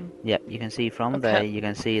I am. Yep, you can see from Okay. there. You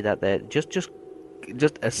can see that they're just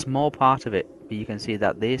a small part of it, but you can see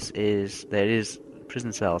that there is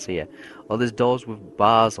prison cells here. Or there's doors with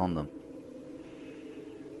bars on them.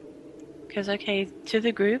 Because, okay, to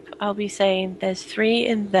the group, I'll be saying there's 3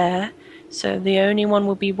 in there, so the only one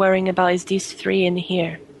we'll be worrying about is these 3 in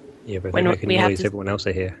here. Yeah, but if When they make we any have noise, to- everyone else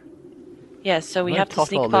are here. Yeah, so we I'm have gonna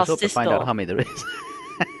to tot all sneak this past up to this find out door. how many there is.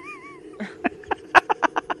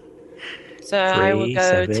 So I will 3, go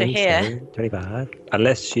 7, to here. 7, 25.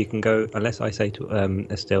 Unless I say to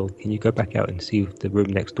Estelle, can you go back out and see if the room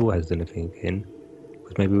next door has anything in?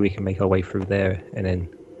 Because maybe we can make our way through there and then.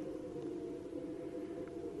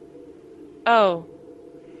 Oh,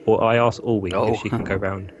 Or I ask Alwyn Oh. if she can go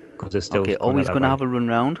round because there's still. Okay, always going to have a run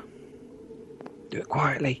round. Do it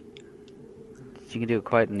quietly. She can do it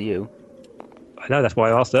quieter than you. I know, that's why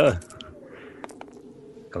I asked her.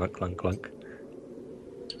 Clunk, clunk, clunk.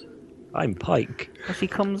 I'm Pike. Well, she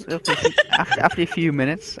comes after a few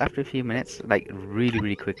minutes, like really,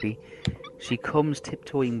 really quickly. She comes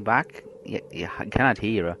tiptoeing back. You cannot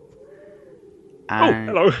hear her. And,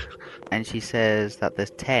 Oh, hello. And she says that there's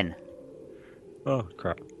 10 Oh,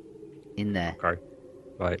 crap. in there. Okay.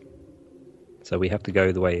 Right. So we have to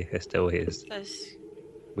go the way Estelle is.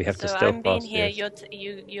 We have to so stealth I'm being past here. this.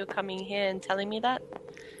 You're coming here and telling me that?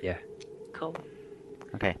 Yeah. Cool.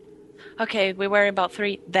 Okay. Okay, we worry about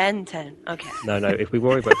 3, then 10. Okay. No, if we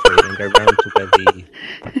worry about 3 and go round to where the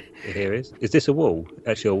here is. Is this a wall?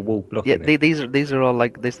 Actually, a wall blocking Yeah, it. these are all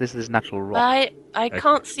like this. This is natural rock. I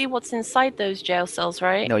can't see what's inside those jail cells,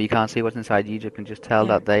 right? No, you can't see what's inside. You just can just tell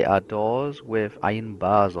Yeah. that they are doors with iron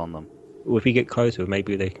bars on them. Well, if we get closer,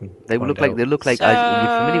 maybe they can. They find look like out.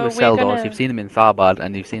 you're familiar with So, cell we're doors. gonna- You've seen them in Tharbad,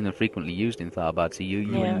 and you've seen them frequently used in Tharbad. So you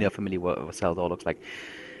Yeah. know familiar what a cell door looks like.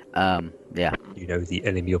 Yeah. You know, the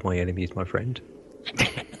enemy of my enemy is my friend.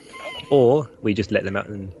 Or we just let them out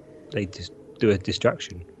and they just do a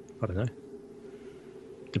distraction. I don't know.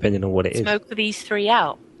 Depending on what it is. Smoke these 3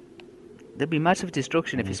 out. There'd be massive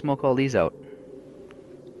destruction if you smoke all these out.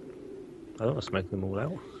 I don't want to smoke them all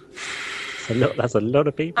out. That's a lot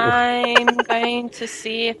of people. I'm going to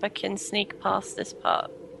see if I can sneak past this part.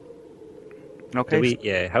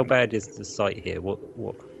 Okay. How bad is the site here? What?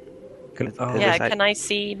 Can I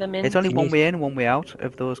see them in? It's only one way in, one way out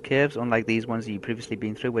of those caves, unlike these ones that you've previously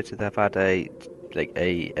been through, which have had a front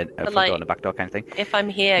door and a back door kind of thing. If I'm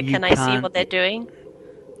here, can I see what they're doing?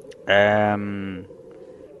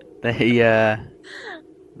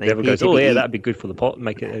 Never goes, oh yeah, that'd be good for the pot,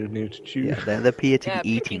 make it a new stew. Yeah, they appear to be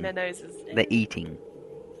eating. Their noses. They're eating.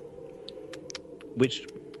 Which,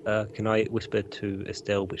 can I whisper to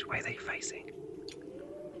Estelle, which way are they facing?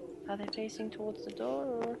 Are they facing towards the door,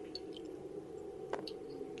 or...?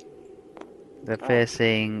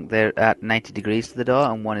 They're at 90 degrees to the door,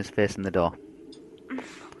 and one is facing the door.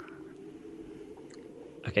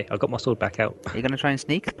 Okay, I've got my sword back out. Are you going to try and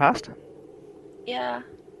sneak past? Yeah.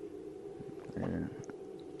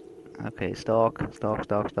 Okay, stalk.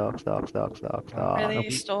 Really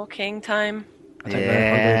stalking time.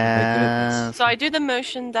 Yeah. So I do the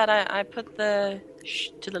motion that I put the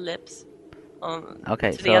to the lips on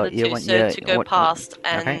Okay, to the other two, to go past.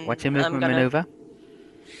 And okay, what's your movement I'm gonna... maneuver?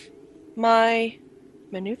 My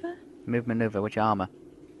maneuver? Maneuver, what's your armor?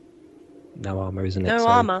 No armor, isn't it? No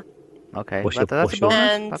armor. Okay, What's that's a your- bonus.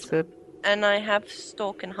 And- That's good. And I have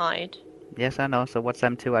stalk and hide. Yes, I know. So what's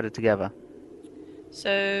them two added together?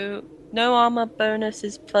 So no armor bonus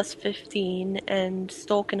is plus 15, and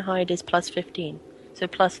stalk and hide is plus 15. So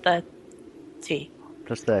plus 30.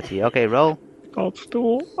 Plus 30. Okay, roll. God,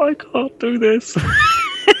 stop. I can't do this.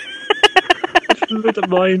 Look at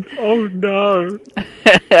mine. Oh no.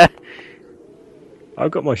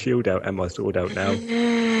 I've got my shield out and my sword out now.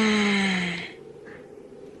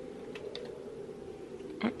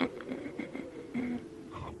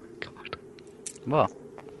 Oh my god. What?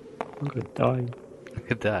 I'm gonna die.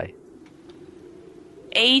 Could die.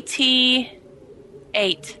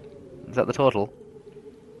 88. Is that the total?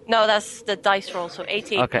 No, that's the dice roll. So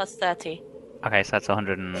 88 Okay. plus 30. Okay, so that's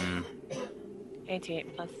 100 and...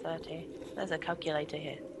 88 plus 30. There's a calculator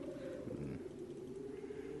here.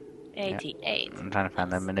 88. I'm trying to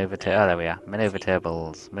find the maneuver table. Oh, there we are. Maneuver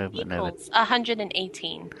tables. Movement maneuver. Equals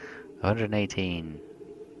 118. 118.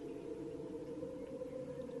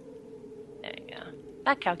 There you go.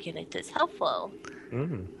 That calculator is helpful.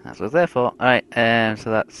 That's what it's there for. Alright,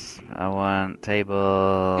 so that's... I want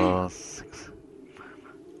table... 6...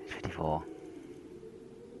 54.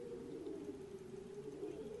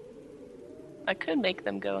 I could make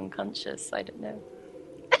them go unconscious. I don't know.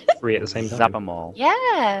 3 at the same Zap time. them all.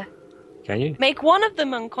 Yeah. Can you? Make one of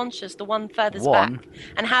them unconscious, the one furthest One? back,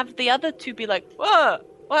 and have the other two be like, "Whoa,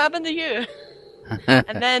 what happened to you?"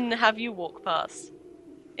 And then have you walk past,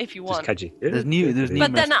 if you Just want. catch you. There's numerous...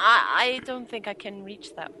 But then I don't think I can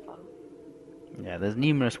reach that far. Yeah, there's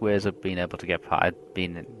numerous ways of being able to get past.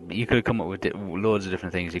 You could have come up with loads of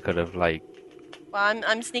different things. You could have, like... Well,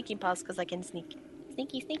 I'm sneaking past because I can sneak.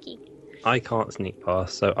 Sneaky. I can't sneak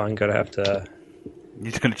past, so I'm gonna have to.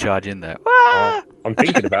 You're just going to charge in there. I'm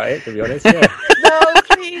thinking about it, to be honest. Yeah. No,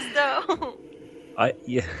 please don't.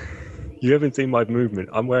 Yeah. You haven't seen my movement.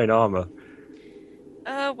 I'm wearing armor.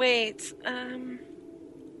 Wait.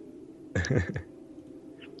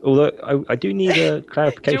 Although I do need a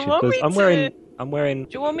clarification want because me I'm wearing.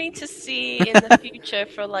 Do you want me to see in the future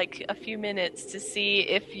for like a few minutes to see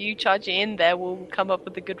if you charging in there will come up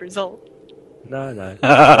with a good result? No.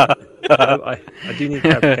 I do need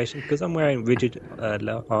clarification because I'm wearing rigid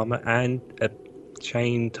armor and a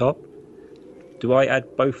chain top. Do I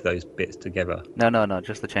add both those bits together? No,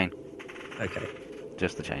 just the chain. Okay,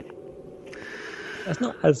 Just the chain. that's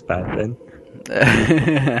not as bad then.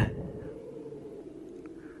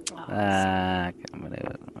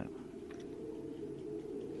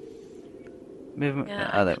 Movement. Yeah,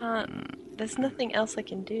 oh, I there. can't. There's nothing else I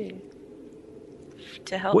can do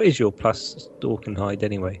to help What is your plus stalk and hide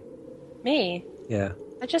anyway? me. Yeah.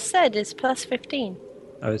 I just said it's plus 15.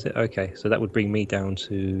 Oh, is it? Okay, so that would bring me down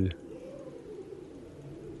to...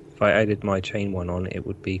 If I added my chain one on, it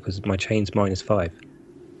would be... Because my chain's -5.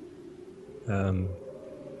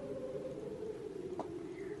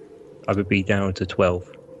 I would be down to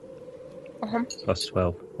 12. Plus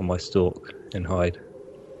 12 on my stalk and hide.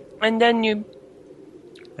 And then you...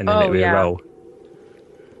 And then it would roll.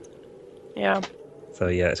 Yeah. So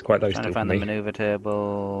yeah, it's quite low Trying still to for find the me. maneuver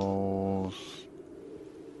tables.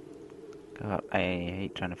 God, I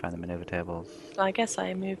hate trying to find the maneuver tables. So I guess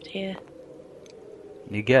I moved here.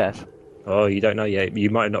 You guess? Oh, you don't know yet. You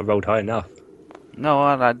might have not rolled high enough.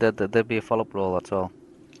 No, there'd be a follow-up roll. That's all.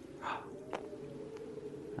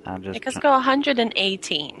 I'm just. Because go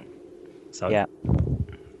 118. So Yeah.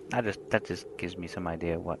 That just gives me some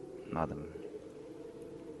idea what them.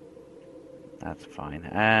 That's fine.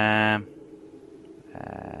 there's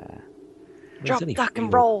Drop, only duck,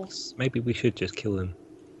 and 3 roll. orcs. Maybe we should just kill them.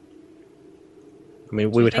 I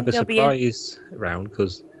mean, Do we you would have think the there'll be surprise round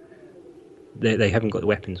because they haven't got the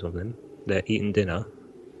weapons on them. They're eating dinner.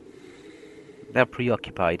 They're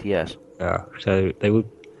preoccupied. Yes. So they would.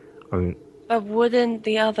 I mean, But wouldn't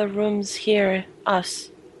the other rooms hear us?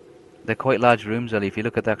 They're quite large rooms, Ellie. If you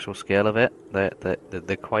look at the actual scale of it,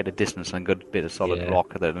 they're quite a distance and a good bit of solid Yeah.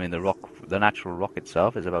 rock. I mean, the natural rock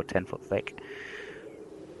itself is about 10 foot thick.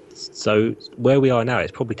 so where we are now,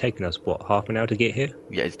 it's probably taken us what, half an hour to get here.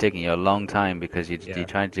 Yeah, it's taking you a long time because you're Yeah.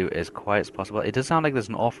 trying to do it as quiet as possible. It does sound like there's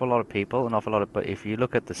an awful lot of people, but if you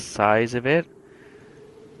look at the size of it,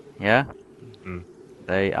 yeah, Mm.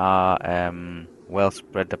 they are well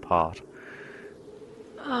spread apart.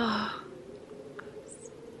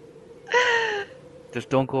 Just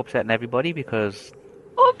don't go upsetting everybody because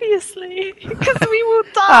Obviously, because we will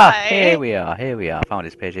Ah, die. here we are. Found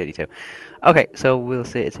it's page 82. Okay, so we'll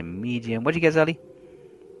say it's a medium. What'd you get, Ellie?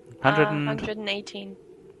 118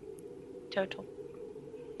 total.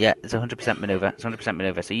 Yeah, it's 100% maneuver. It's 100%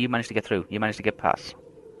 maneuver. So you managed to get through. You managed to get past.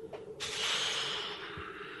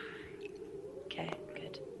 Okay,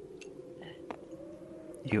 good.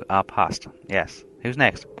 You are past. Yes. Who's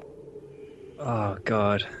next? Oh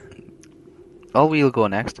God! Olwe will go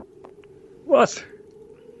next. What?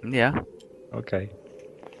 Yeah. Okay.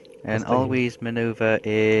 And Let's take it. Olwe's maneuver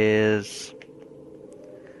is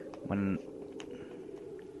when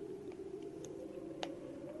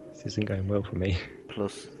This isn't going well for me.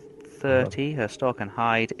 plus 30. Her stalk and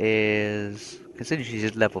hide is considering she's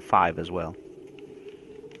at level 5 as well.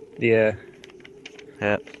 Yeah.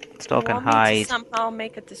 Her stalk You and want me to hide somehow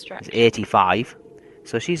make a is distraction? 85.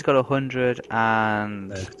 So she's got 100 and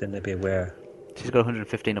No, then they'd be aware. she's got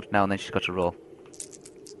 115 up to now, and then she's got to roll.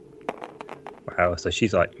 Wow. So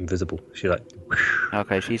she's like invisible. She's like,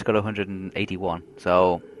 Okay, she's got 181.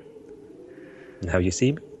 So now you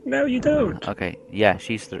see me. No, you don't. okay, yeah,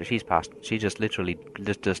 she's passed. She just literally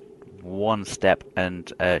just one step,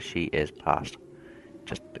 and she is passed.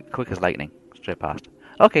 Just quick as lightning, straight past.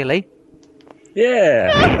 Okay, Lee.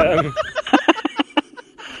 Yeah.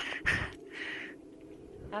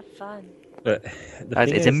 Have fun. But the Guys,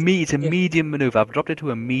 thing it's is, a medium maneuver. I've dropped it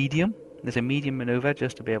to a medium. It's a medium maneuver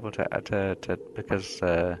just to be able to because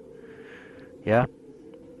yeah.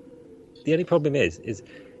 the only problem is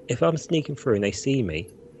if I'm sneaking through and they see me,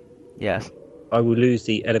 Yes. I will lose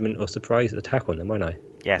the element of surprise attack on them, won't I?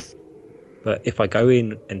 Yes. But if I go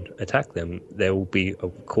in and attack them, they will be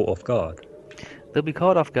caught off guard. They'll be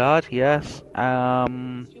caught off guard. Yes.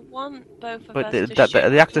 You want both of But us the, to the, shoot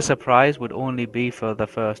the act you. of surprise would only be for the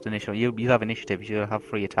first initial. You'll have initiative. You'll have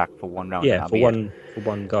free attack for one round. and Yeah, that'll for be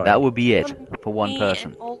one guy. it. That would be it Want for one me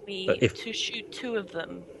person. and Olwe But if- to shoot 2 of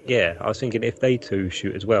them. Yeah, I was thinking if they two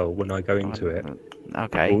shoot as well when I go into it,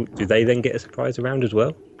 Okay. do they then get a surprise around as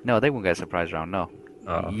well? No, they won't get a surprise round. No.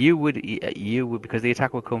 Oh. You would because the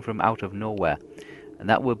attack would come from out of nowhere, and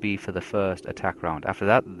that would be for the first attack round. After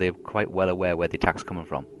that, they're quite well aware where the attack's coming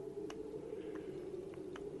from.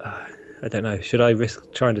 I don't know. Should I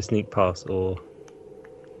risk trying to sneak past, or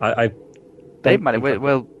I They don't managed. think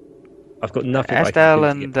Well, I've got nothing. Estelle I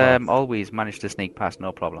can do to and get past. Always managed to sneak past,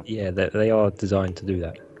 no problem. Yeah, they are designed to do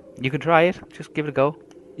that. You can try it. Just give it a go.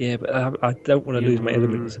 Yeah, but I don't want to lose my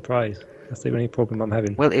element of surprise. That's the only problem I'm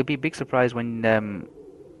having. Well, it'd be a big surprise when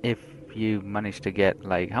if you manage to get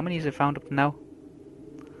like how many has it found up to now?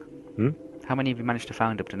 Hmm? How many have you managed to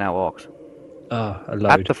find up to now, orcs? A At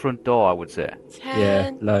load. the front door, I would say. 10,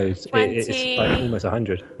 Yeah, loads. It's 20. like almost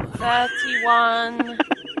 100. 31,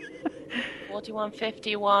 41,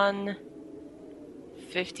 51,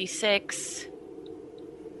 56,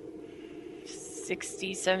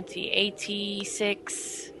 60, 70,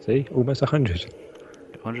 86, See, almost 100.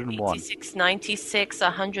 101. 86, 96,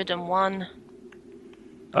 101.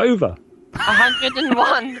 Over.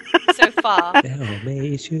 101 so far. Tell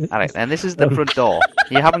me, should- Alright, and this is the front door.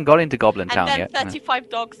 You haven't got into Goblin And Town then yet. 35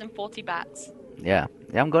 dogs and 40 bats. Yeah,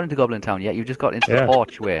 you haven't got into Goblin Town yet. You just got into Yeah. the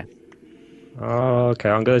archway. Oh, okay,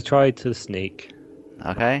 I'm going to try to sneak.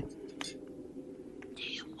 Okay. Do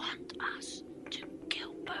you want us to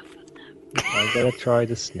kill both of them? I'm going to try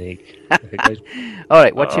to sneak. If it goes All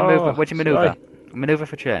right. What's your Oh, move? What's your maneuver? sorry. Maneuver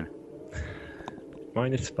for chain.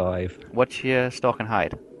 -5, What's your stalk and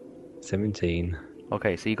hide? 17.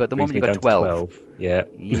 Okay, so you got the Brings moment you me got down to 12. Yeah.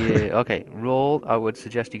 Yeah. Okay. Roll. I would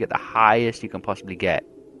suggest you get the highest you can possibly get.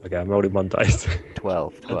 Okay, I'm rolling one dice.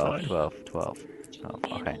 12, 12, Okay. 12, 12. Oh,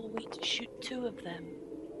 And okay. all we to shoot 2 of them.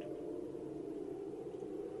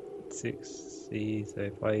 6. See, so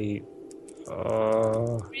if I.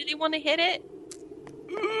 Oh. Really want to hit it?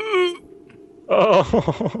 Oh.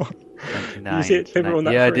 29. You see it pivot on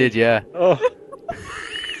that Yeah, I three? did, yeah. Oh.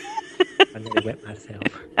 I nearly wet myself.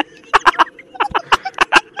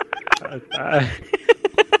 That was bad.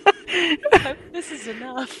 I hope this is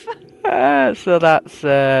enough. So that's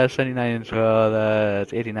 79 and 12,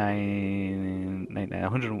 that's 89, 99,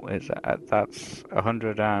 100, that's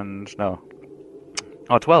 100 and, no.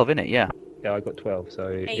 Oh, 12, innit? Yeah. Yeah, I got 12, so.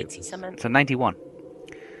 80 something. So 91.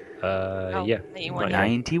 Yeah. 91.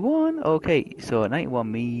 91? Okay, so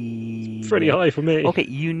 91 me... Pretty high for me. Okay,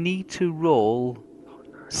 you need to roll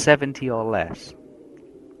 70 or less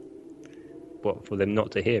What, for them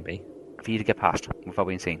not to hear me? for you to get past without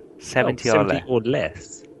being seen. 70 or 70 less. or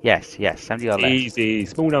less. Yes, 70 or less. Easy.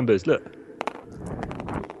 Small numbers, look.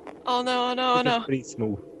 Oh no, oh no, oh no. Pretty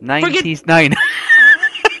small. 99.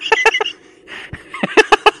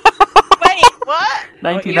 Wait, what?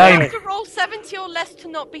 99. You have to roll 70 or less to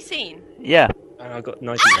not be seen. Yeah. And I got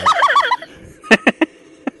 99.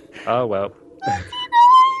 Oh, well.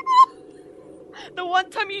 The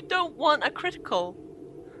one time you don't want a critical.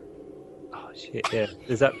 Oh, shit, yeah.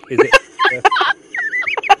 Is it?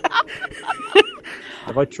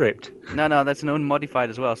 Have I tripped? No, that's an unmodified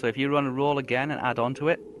as well. So if you run a roll again and add on to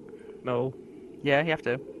it, No. yeah, you have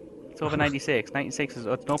to. It's over 96. 96 is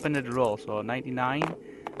it's an open-ended roll, so 99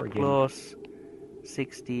 Friggin- plus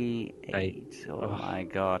 68. Eight. Oh Oh. my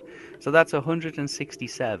god. So that's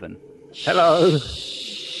 167. Hello.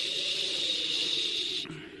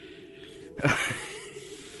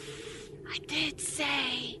 I did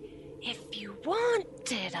say if you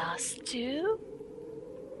wanted us to.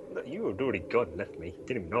 You had already gone and left me.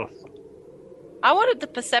 Didn't even ask. I wanted the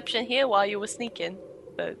perception here while you were sneaking,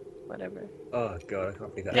 but whatever. Oh, God, I can't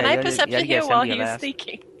believe that. Can Yeah, I you perception get here while 70 or he was less.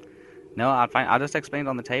 sneaking? No, I'll just explain it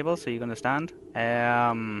on the table so you understand.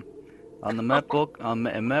 On the MERP book, on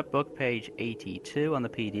MERP book page 82 on the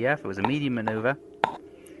PDF, it was a medium maneuver.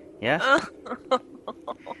 Yes.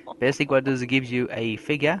 Basically, what it does is it gives you a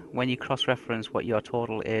figure when you cross-reference what your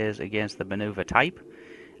total is against the maneuver type,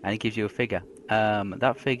 and it gives you a figure.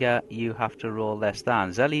 That figure you have to roll less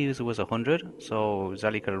than. Zelly's was 100, so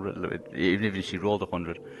Zelly could have, even if she rolled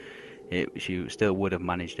 100, she still would have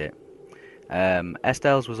managed it.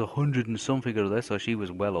 Estelle's was 100 and something or other, so she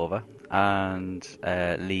was well over, and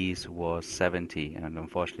Lee's was 70, and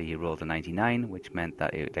unfortunately he rolled a 99, which meant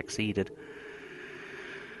that it exceeded.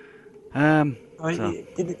 So- But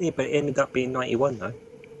it ended up being 91, though.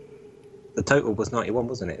 The total was 91,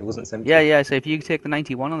 wasn't it? It wasn't 70. Yeah, so if you take the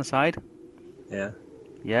 91 on the side,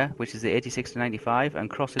 Yeah. which is the 86 to 95, and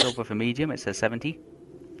cross it over for medium, it says 70.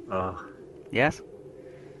 Oh. Yes?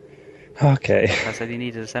 Okay. I said you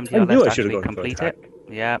needed a 70 I or knew less I to should have actually gone for complete attack.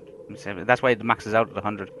 it. Yeah, so that's why it maxes out at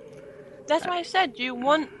 100. That's why I said you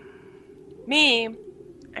want me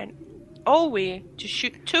and Olwe to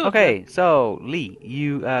shoot 2 of them. Okay, so Lee,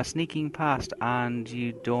 you are sneaking past and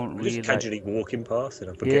you don't I'm really. just casually walking past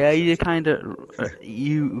and I forget. Yeah, you kind of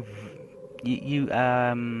you drag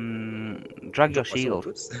your Drop my shield.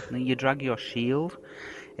 sword. You drag your shield.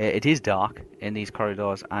 It is dark in these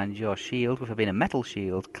corridors, and your shield, with it being a metal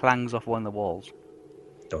shield, clangs off one of the walls.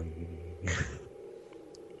 Dun.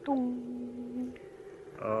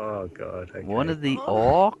 Oh, God. Okay. One of the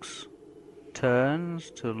orcs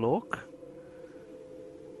turns to look,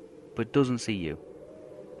 but doesn't see you.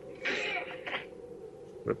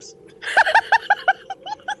 Whoops.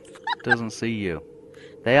 Doesn't see you.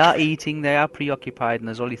 They are eating, they are preoccupied, and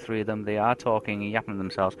there's only 3 of them. They are talking and yapping to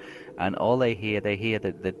themselves, and all they hear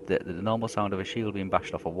the normal sound of a shield being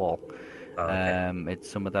bashed off a wall. Oh, okay. It's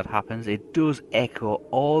some of that happens. It does echo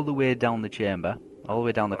all the way down the chamber, all the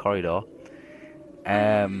way down the corridor.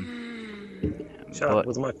 Shut up. but- It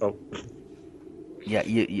wasn't my fault. Yeah,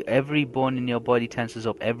 you, every bone in your body tenses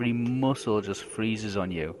up, every muscle just freezes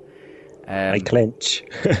on you. I clench.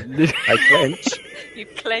 I clench. You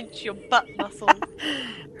clench your butt muscle.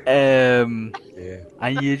 Yeah.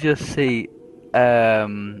 And you just see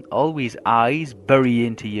always eyes bury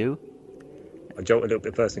into you. I jolt a little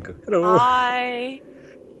bit first and go, hello. I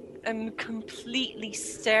am completely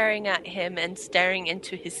staring at him and staring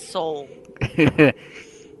into his soul.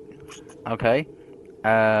 Okay.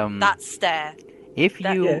 That stare. If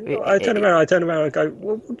that- you, Yeah, I turn around and go,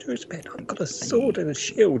 well, what do you expect? I've got a sword and a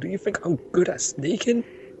shield. Do you think I'm good at sneaking?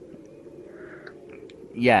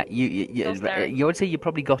 Yeah, Still staring. you would say you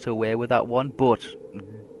probably got away with that one, but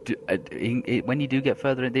when you do get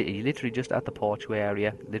further in, you're literally just at the porchway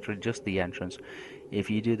area, literally just the entrance. If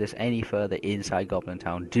you do this any further inside Goblin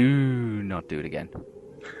Town, do not do it again.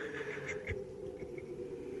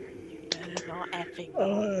 Not effing.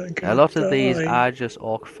 Oh, A lot of these are just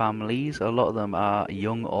orc families. A lot of them are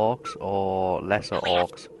young orcs or lesser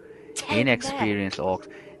orcs, 10 inexperienced orcs.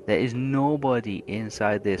 There is nobody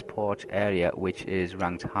inside this porch area which is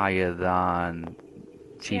ranked higher than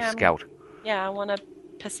Chief Yeah, Scout. Yeah, I want to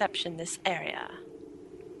perception this area.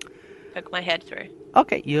 Poke my head through.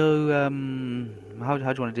 Okay, you how do you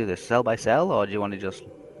want to do this? Cell by cell, or do you want to just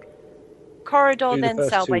Corridor, Do the then first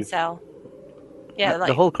cell by two. cell. Yeah,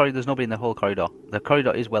 the whole corridor? There's nobody in the whole corridor. The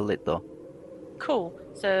corridor is well lit though. cool.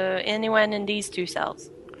 So anyone in these two cells?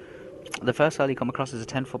 The first cell you come across is a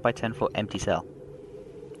 10-foot by 10-foot empty cell.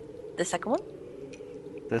 The second one?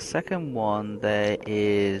 The second one, there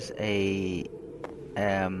is a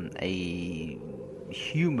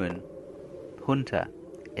human hunter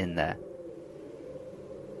in there.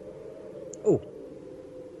 Oh,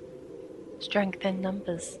 Strength in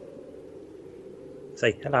numbers.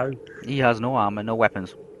 say hello. He has no armor, no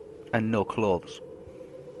weapons, and no clothes.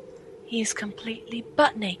 He's completely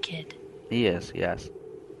butt naked. He is, yes.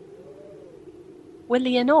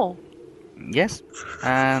 Willy and all. Yes,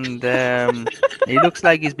 and he looks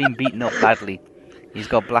like he's been beaten up badly. He's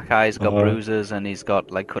got black eyes, got Uh-huh. bruises, and he's got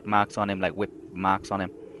like cut marks on him, like whip marks on him.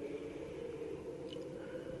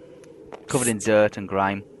 Covered in dirt and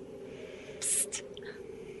grime. Psst.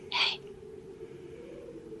 Hey,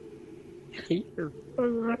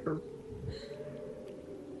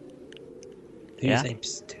 Who's Yeah?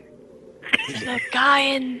 name's Stu? the guy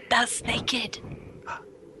in that's naked.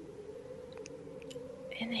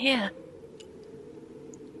 In here.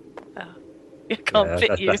 Oh, I can't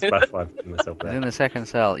fit you. That's why I put myself In there. the second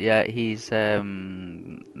cell, yeah, he's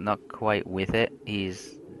not quite with it.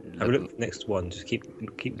 He's Have a look next one. Just keep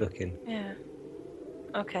looking. Yeah.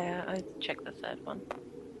 Okay, I check the third one.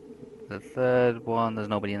 the third one. There's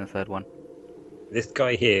nobody in the third one. This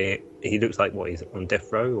guy here, he looks like what? He's on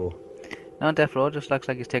death row, or No, death row just looks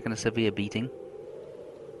like he's taken a severe beating.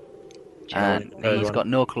 Check And third he's one. got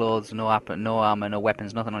no clothes, no armor, no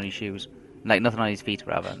weapons, nothing on his shoes. Like, nothing on his feet,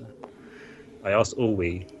 rather. I asked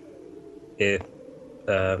Ulwi if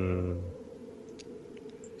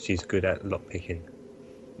she's good at lock picking.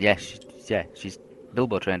 Yeah, she's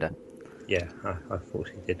Bilbo trained her. Yeah, I thought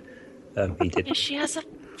she did. He did. She has a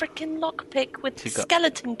freaking lockpick with She got-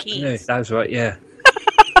 skeleton No, keys. that was right. Yeah.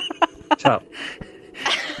 Shut up.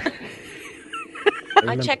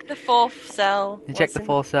 I checked the fourth cell. You check What's the in-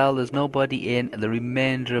 fourth cell, there's nobody in the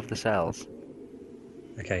remainder of the cells.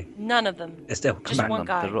 Okay, None of them. Estelle, come Just back. one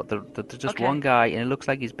guy. There's just Okay. one guy, and it looks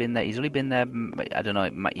like he's been there. He's only been there, I don't know,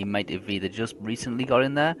 he might have either just recently got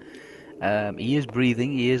in there. He is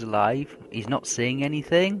breathing, he is alive. He's not saying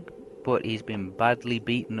anything, but he's been badly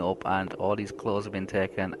beaten up, and all his clothes have been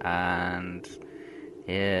taken, and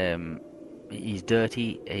he's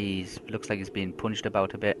dirty. Looks like he's been punched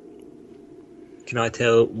about a bit. Can I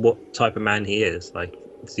tell what type of man he is? Like,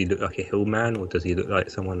 does he look like a hill man, or does he look like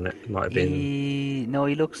someone that might have been? No,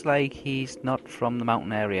 he looks like he's not from the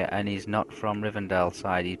mountain area, and he's not from Rivendell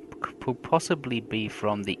side. He could possibly be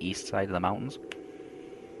from the east side of the mountains.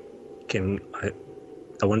 I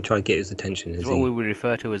want to try and get his attention. It's Is what he? we would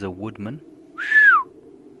refer to as a woodman.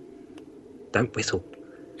 Don't whistle.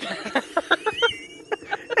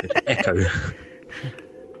 Echo.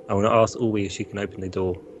 I want to ask Ulwi if she can open the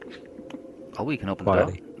door. Oh, we can open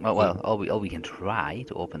Quietly. the door. Well, we can try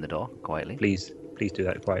to open the door quietly. Please do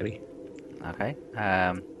that quietly. Okay.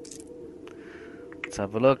 Let's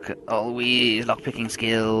have a look. Always lockpicking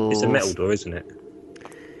skills. It's a metal door, isn't it?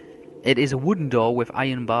 It is a wooden door with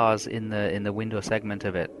iron bars in the window segment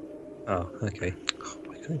of it. Oh, okay. Oh,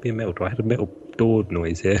 why can't it be a metal door? I had a metal door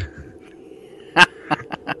noise here.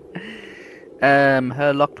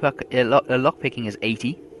 Her lockpicking is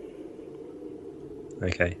 80.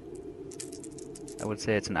 Okay. I would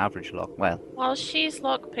say it's an average lock. Well, While she's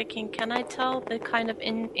lockpicking, can I tell the kind of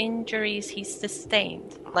injuries he's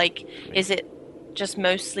sustained? Like, is it just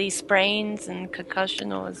mostly sprains and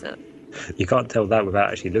concussion, or is it? You can't tell that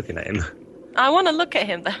without actually looking at him. I want to look at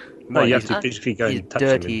him though. No, you have he's- to literally go he's and touch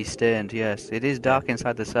dirty, him. stained. Yes, it is dark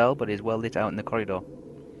inside the cell, but it's well lit out in the corridor.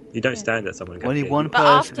 You don't stand at someone. and go, Only "Okay." one But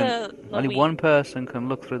person. after Only we- one person can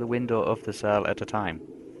look through the window of the cell at a time.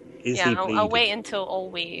 Is Yeah, he I'll bleeding? wait until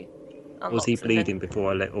all we. Was he bleeding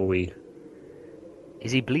before I let Ulwi?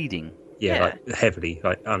 Is he bleeding? Yeah, Yeah. like heavily,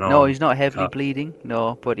 like unarmed. No, he's not heavily cut. bleeding.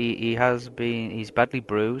 No, but he has been. He's badly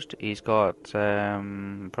bruised. He's got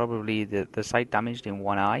probably the sight damaged in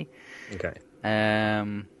one eye. Okay.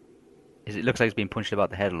 is it looks like he's been punched about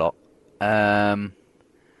the head a lot. Um,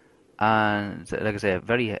 and like I say,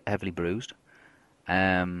 very heavily bruised.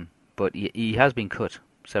 But he has been cut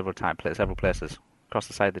several places across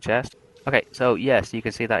the side of the chest. Okay, so yes, you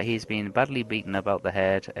can see that he's been badly beaten about the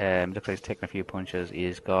head. Looks like he's taken a few punches.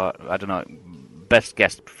 He's got, I don't know, best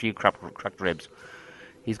guess, a few cracked ribs.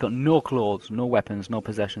 He's got no clothes, no weapons, no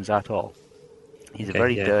possessions at all. He's Okay,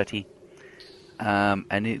 very yeah. dirty.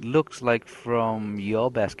 And it looks like, from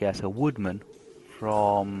your best guess, a woodman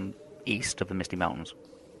from east of the Misty Mountains.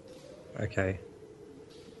 Okay.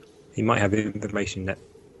 He might have information that,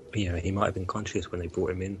 he might have been conscious when they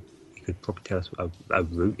brought him in. He could probably tell us a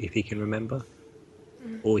route if he can remember.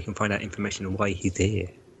 Or we can find out information on why he's here.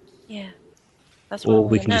 Yeah. That's what I Or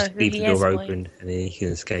we wanna can know, just who leave he the door is, why- open and then he can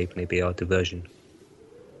escape and it'll be our diversion.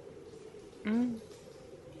 Mm.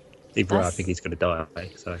 Either way, I That's- think he's going to die,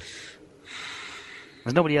 so...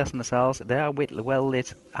 There's nobody else in the cells. They are well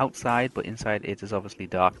lit outside, but inside it is obviously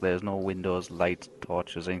dark. There's no windows, lights,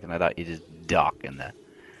 torches, anything like that. It is dark in there.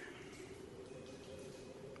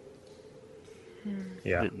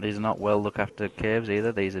 Yeah. These are not well looked after caves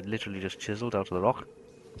either. These are literally just chiseled out of the rock.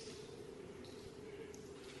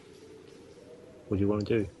 What do you want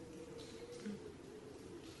to do?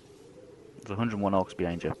 There's 101 orcs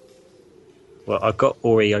behind you. Well, I've got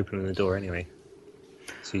Ori opening the door anyway.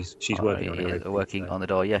 She's working on it. Yeah, hopefully, working so- on the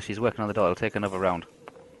door. Yeah, she's working on the door. It'll take another round.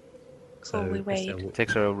 So we wait. It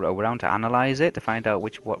takes her a round to analyze it, to find out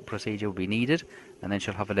what procedure will be needed, and then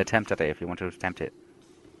she'll have an attempt at it if you want to attempt it.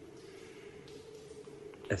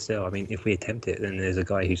 Estelle, I mean, if we attempt it, then there's a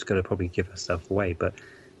guy who's going to probably give us stuff away, but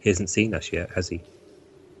he hasn't seen us yet, has he?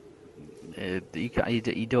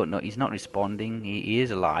 You don't know. He's not responding. He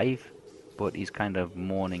is alive, but he's kind of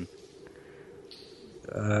mourning.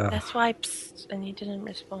 That's why psst, and he didn't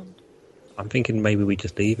respond. I'm thinking maybe we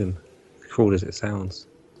just leave him, cruel as it sounds.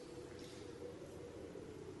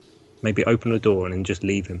 Maybe open the door and then just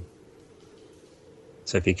leave him.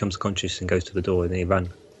 So if he becomes conscious and goes to the door, then he run.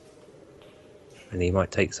 And he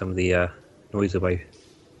might take some of the noise away.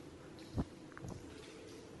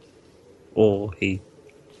 Or he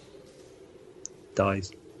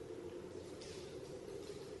dies.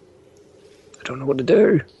 I don't know what to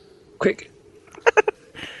do. Quick.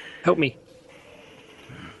 Help me.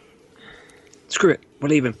 Screw it. We'll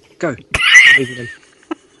leave him. Go. We're leaving him.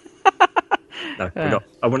 No, we're not.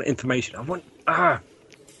 I want information. I want...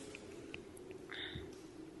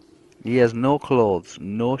 He has no clothes,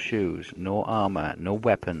 no shoes, no armor, no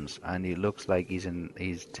weapons, and he looks like he's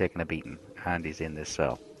taken a beating, and he's in this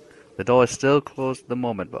cell. The door is still closed at the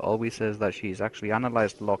moment, but Olwe says that she's actually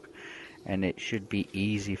analysed the lock, and it should be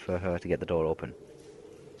easy for her to get the door open.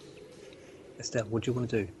 Estelle, what do you want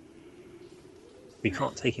to do? We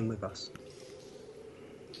can't take him with us.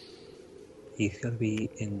 He's going to be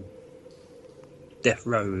in death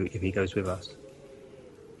row if he goes with us.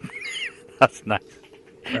 That's nice.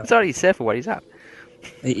 Right. It's already safe for where he's at.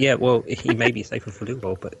 Yeah, well, he may be safer for a little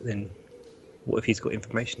while, but then what if he's got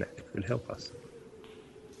information that could help us?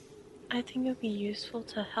 I think it would be useful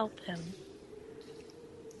to help him.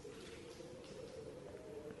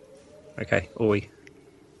 Okay, Oi.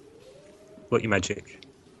 What your magic?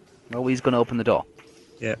 Well, he's going to open the door.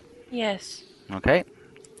 Yeah. Yes. Okay.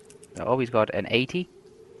 Oh, he's got an 80.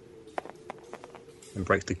 And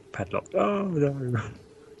breaks the padlock. Oh, no.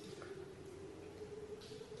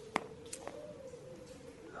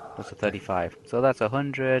 That's a 35. So that's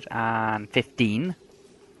 115.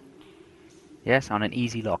 Yes, on an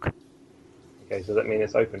easy lock. Okay, so does that mean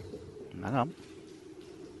it's open? Hang on.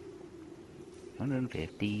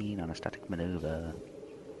 115 on a static maneuver.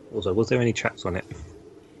 Also, was there any traps on it?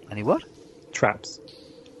 Any what? Traps.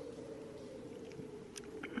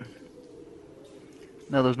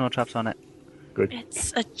 No, there's no traps on it. Good.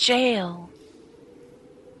 It's a jail.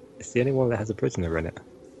 It's the only one that has a prisoner in it.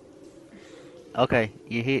 Okay,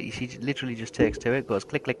 you hear? She literally just takes to it, goes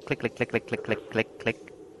click, click, click, click, click, click, click, click, click,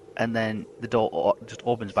 click, and then the door just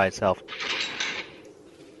opens by itself.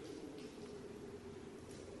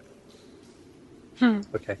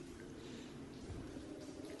 Okay.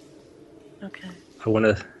 Okay. I want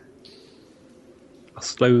to...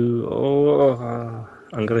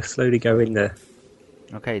 I'm going to slowly go in there.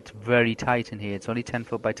 Okay, it's very tight in here. It's only 10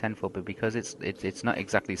 foot by 10 foot, but because it's not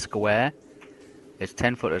exactly square, it's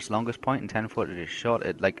 10 foot at its longest point and 10 foot at its short.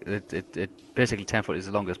 Basically 10 foot is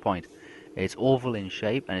the longest point. It's oval in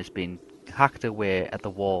shape and it's been hacked away at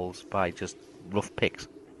the walls by just rough picks.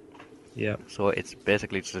 Yeah. So it's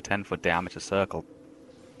basically just a 10 foot diameter circle.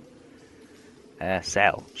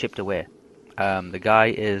 Cell chipped away. The guy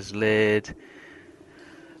is laid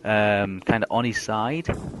kind of on his side.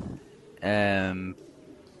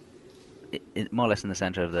 more or less in the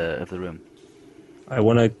center of the room. I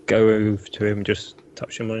want to go over to him, just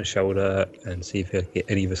touch him on his shoulder, and see if I get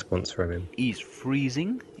any response from him. He's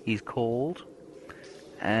freezing. He's cold.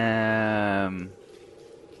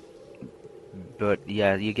 But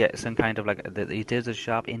yeah, you get some kind of like he does a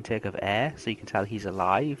sharp intake of air, so you can tell he's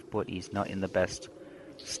alive, but he's not in the best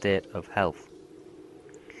state of health.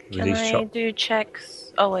 Can I do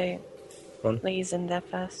checks? Oh wait, On? Lee's in there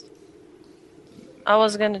first. I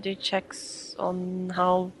was gonna do checks on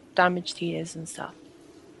how damaged he is and stuff.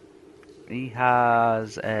 He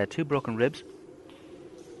has 2 broken ribs.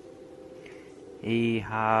 He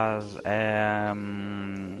has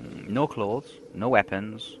no clothes, no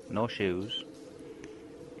weapons, no shoes.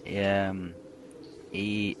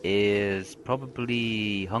 He is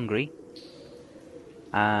probably hungry,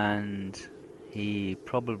 and he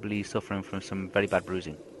probably suffering from some very bad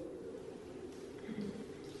bruising.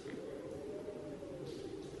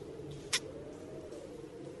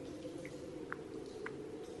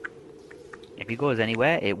 If he goes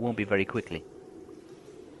anywhere, it won't be very quickly.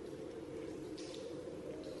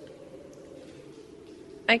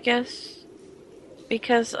 I guess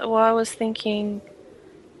because I was thinking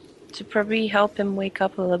to probably help him wake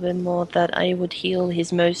up a little bit more, that I would heal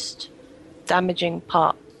his most damaging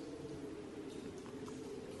part.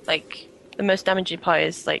 Like the most damaging part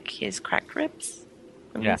is like his cracked ribs.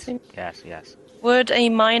 I'm Yes, guessing. yes. Would a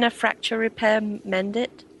minor fracture repair mend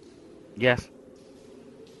it? Yes.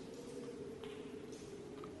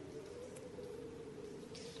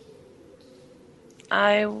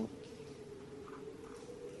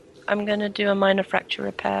 I'm gonna do a minor fracture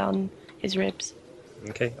repair on his ribs.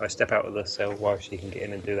 Okay, I step out of the cell while she can get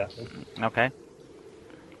in and do that. Okay.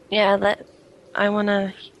 Yeah, I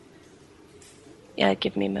wanna. Yeah,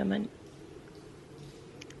 give me a moment.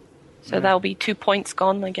 So that'll be 2 points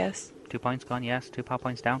gone, I guess. 2 points gone, yes. 2 power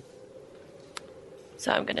points down.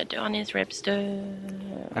 So I'm gonna do on his ribs too.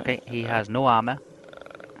 Okay, he has no armor.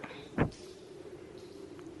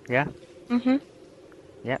 Yeah? Mm-hmm.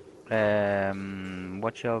 Yep.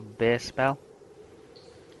 What's your base spell?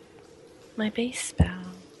 My base spell.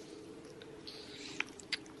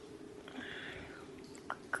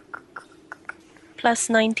 Plus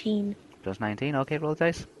 19. Plus 19. Okay, roll the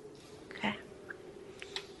dice. Okay.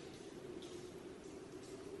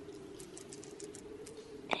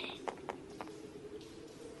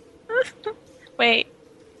 Wait.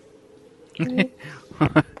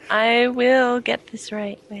 I will get this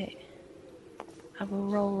right. Wait. I will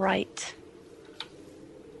roll right.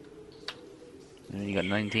 You got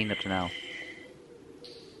 19 up to now.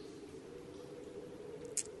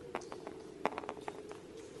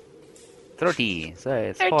 $30. So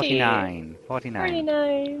it's 30. 49.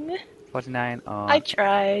 49. 49 on... I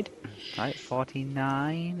tried. Right,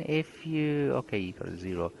 49 if you... Okay, you got a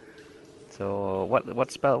 0. So,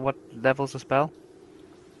 what spell... What level's the spell?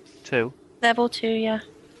 2. Level 2, yeah.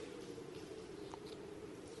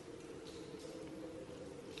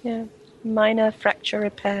 Yeah. Minor fracture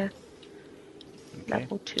repair. Okay.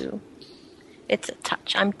 Level 2. It's a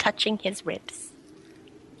touch. I'm touching his ribs.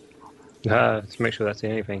 Let's make sure that's the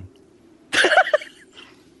only thing.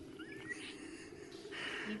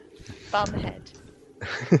 Bumhead.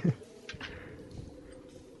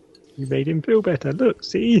 You made him feel better. Look,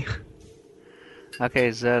 see? Okay,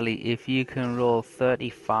 Zerly, if you can roll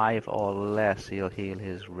 35 or less, he'll heal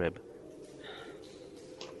his rib.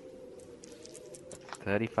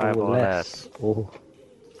 35 or less. Oh.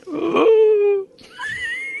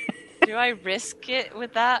 Do I risk it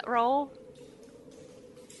with that roll?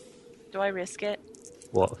 Do I risk it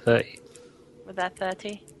What, 30? with that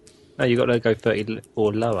 30? No, you got to go 30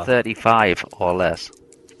 or lower. 35 or less.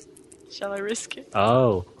 Shall I risk it?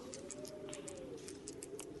 Oh.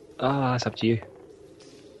 Ah, that's up to you.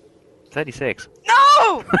 36.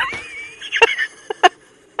 No!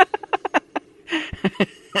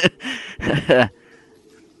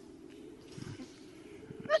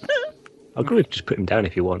 I'll go just put him down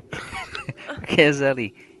if you want. Okay,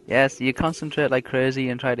 Zelly. Yes, you concentrate like crazy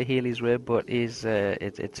and try to heal his rib, but it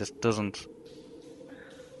just doesn't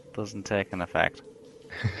take an effect.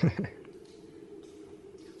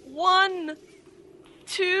 1,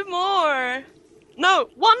 2 more. No,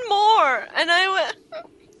 1 more, and I went.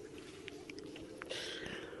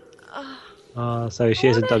 So she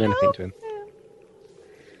hasn't done anything to him.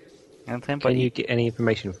 Anything, but Can you get any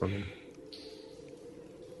information from him?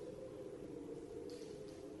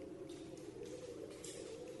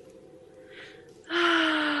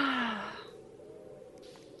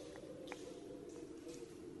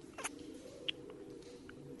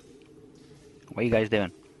 What are you guys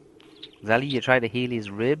doing? Zelly, you try to heal his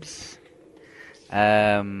ribs,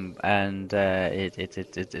 and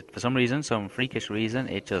it for some reason, some freakish reason,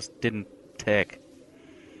 it just didn't take.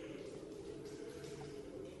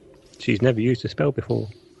 She's never used a spell before.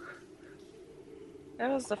 That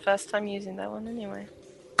was the first time using that one anyway.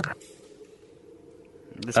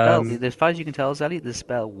 The spell, as far as you can tell, Zelly, the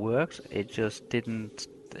spell worked. It just didn't.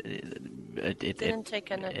 It Didn't take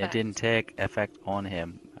an effect. It didn't take effect on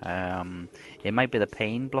him. It might be the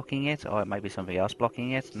pain blocking it, or it might be something else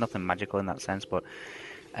blocking it. Nothing magical in that sense, but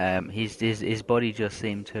his body just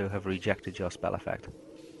seemed to have rejected your spell effect.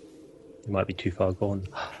 It might be too far gone.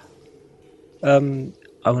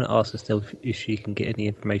 I want to ask her still if she can get any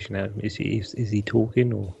information out of him. Is he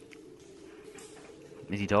talking or?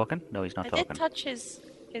 Is he talking? No, he's not I talking. did touch his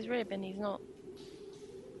rib and he's not.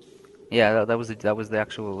 Yeah, that was the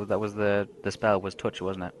spell was touch,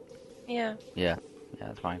 wasn't it? Yeah. Yeah,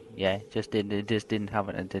 that's fine. Yeah, it just didn't have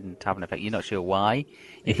an effect. You're not sure why.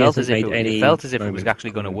 He It felt as hasn't if made it any was moment.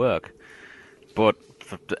 actually going to work, but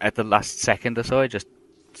at the last second or so,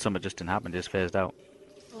 something just didn't happen. Just phased out.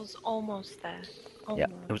 It was almost there. Yeah,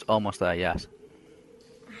 it was almost there. Yes.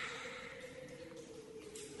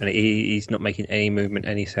 And he's not making any movement,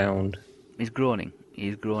 any sound. He's groaning.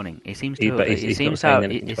 He seems He- to. but He he's not seems to. saying Have,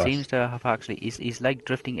 anything he to us. seems to have actually. He's like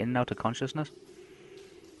drifting in and out of consciousness.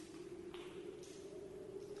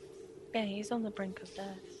 Yeah, he's on the brink of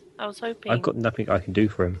death. I was hoping. I've got nothing I can do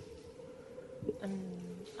for him.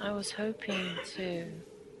 I was hoping to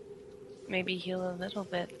maybe heal a little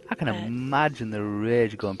bit. I can but imagine the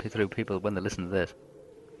rage going through people when they listen to this.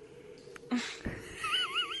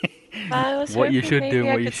 I was What you hoping should maybe do and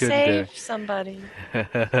I what you could shouldn't do. save somebody,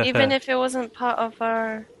 even if it wasn't part of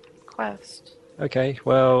our quest. Okay,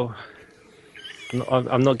 well,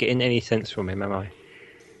 I'm not getting any sense from him, am I?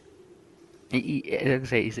 Like I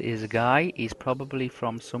say, he's a guy. He's probably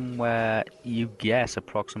from somewhere. You guess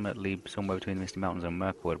approximately somewhere between the Misty Mountains and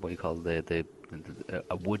Mirkwood. What you call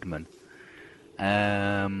a woodman.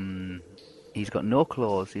 He's got no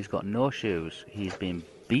clothes. He's got no shoes. He's been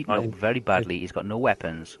beaten up very badly. He's got no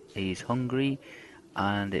weapons. He's hungry,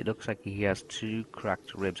 and it looks like he has two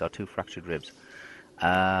cracked ribs or two fractured ribs.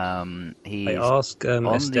 He's I ask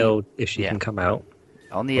Estelle if she can come out.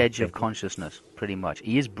 on the edge of consciousness, pretty much.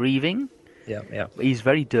 He is breathing. Yeah. But he's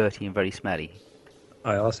very dirty and very smelly.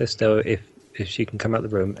 I asked Estelle if she can come out the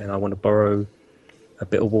room, and I want to borrow a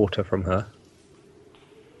bit of water from her.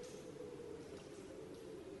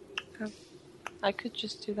 I could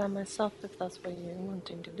just do that myself if that's what you're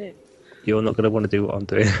wanting to do. You're not going to want to do what I'm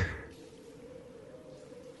doing.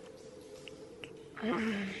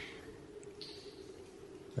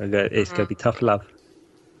 It's going to be tough love.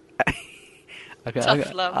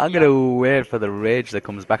 Tough love, I'm yeah. going to wait for the rage that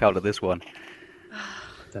comes back out of this one. I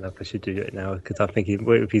don't know if I should do it now, because I'm thinking,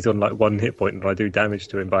 what if he's on like 1 hit point and I do damage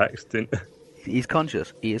to him by accident? He's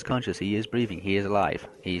conscious. He is conscious. He is breathing. He is alive.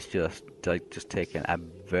 He's just taken a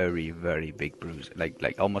very, very big bruise,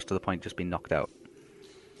 like almost to the point of just being knocked out.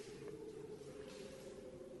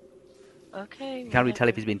 Okay. You can't really tell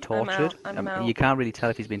if he's been tortured. I'm out. You can't really tell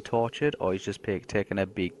if he's been tortured or he's just taken a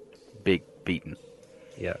big beating.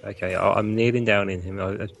 Yeah, okay. I'm kneeling down in him.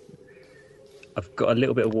 I've got a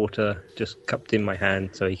little bit of water just cupped in my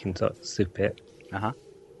hand so he can sort of sip it. Uh-huh.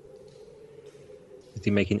 Is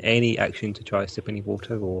he making any action to try to sip any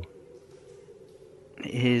water, or?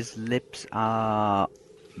 His lips are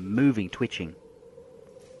moving, twitching.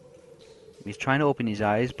 He's trying to open his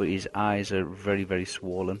eyes, but his eyes are very, very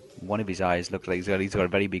swollen. One of his eyes looks like he's got a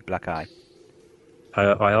very big black eye.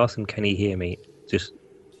 I asked him, can he hear me? Just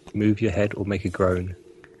move your head or make a groan.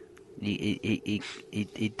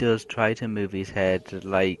 He does try to move his head,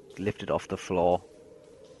 like lift it off the floor.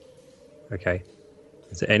 Okay.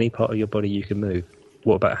 Is there any part of your body you can move?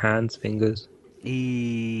 What about hands, fingers?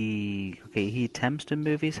 He attempts to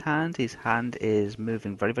move his hand. His hand is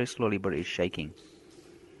moving very, very slowly, but it is shaking.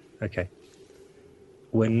 Okay.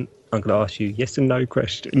 When I'm going to ask you yes and no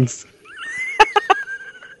questions.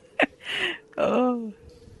 Oh,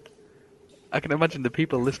 I can imagine the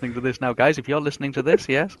people listening to this now, guys. If you're listening to this,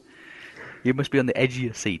 yes, you must be on the edge of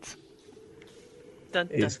your seats. Dun,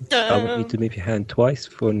 dun, Is, dun. I want you to move your hand twice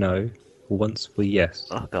for no, or once for yes.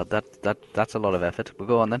 Oh God, that's a lot of effort. We'll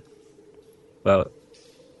go on then. Well,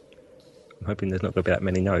 I'm hoping there's not going to be that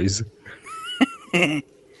many no's.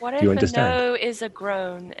 What Do if you a understand? no is a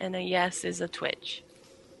groan and a yes is a twitch?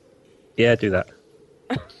 Yeah, do that.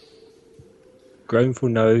 Groan for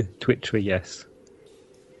no, twitch for yes.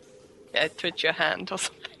 Yeah, twitch your hand or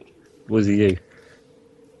something. Was it you?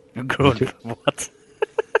 Grown. What?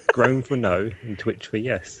 Groan for no and twitch for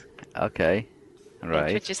yes. Okay. And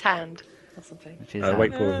Right. twitch his hand or something. Which is,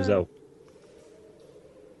 Wait for a result.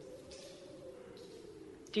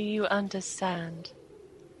 Do you understand?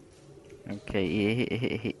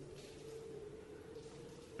 Okay,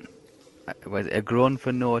 was it a groan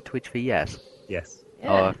for no, a twitch for yes? Yes. Oh,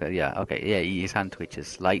 Yeah. okay, yeah, okay, yeah. His hand twitches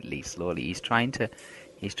slightly, slowly. He's trying to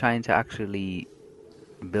actually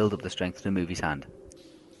build up the strength to move his hand.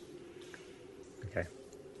 Okay.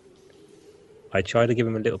 I try to give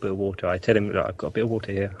him a little bit of water. I tell him, look, I've got a bit of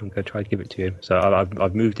water here. I'm going to try to give it to him. So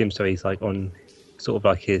I've moved him so he's like on sort of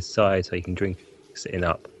like his side so he can drink sitting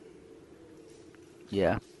up.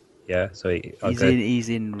 Yeah, Yeah. So he's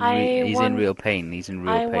in real pain. He's in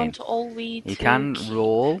real I pain. want Olwe He to can keep-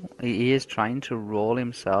 roll. He is trying to roll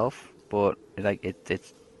himself, but like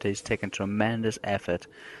it's taken tremendous effort,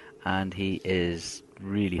 and he is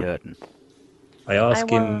really hurting. I I ask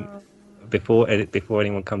him want. before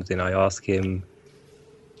anyone comes in. I ask him.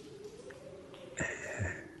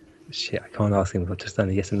 Shit, I can't ask him. I've just done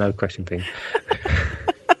a yes and no question thing.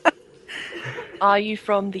 Are you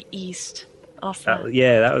from the east? Ask that.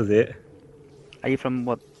 Yeah, that was it. Are you from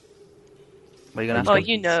what? What are you gonna ask Oh, him?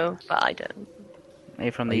 you know, but I don't. Are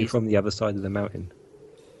you from Are the you east? from the other side of the mountain?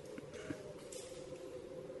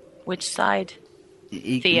 Which side?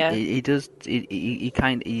 He Theo. does.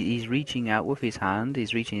 He's reaching out with his hand.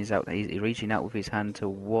 He's reaching out with his hand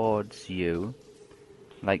towards you,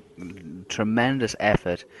 like tremendous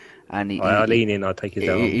effort, and I lean in. I take his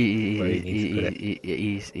arm where he needs to put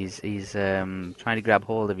it. he's trying to grab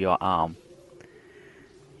hold of your arm.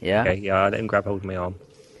 Yeah, Okay, yeah, I let him grab hold of my arm.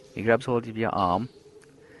 he grabs hold of your arm,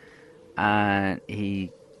 and He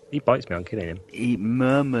bites me. I'm killing him. he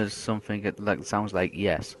murmurs something that like sounds like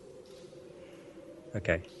yes.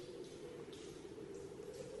 Okay.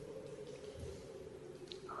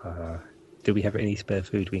 Do we have any spare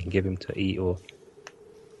food we can give him to eat, or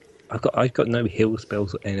I've got no heal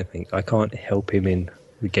spells or anything. I can't help him in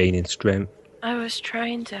regaining strength. I was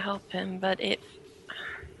trying to help him, but it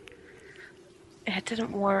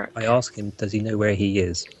didn't work. I ask him, does he know where he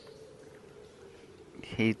is?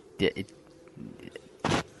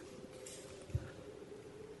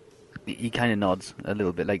 He kind of nods a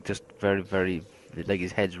little bit, like just very, very, like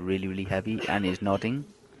his head's really, really heavy, and he's nodding.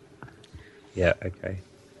 Yeah. Okay.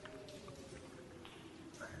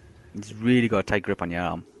 He's really got a tight grip on your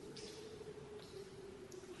arm.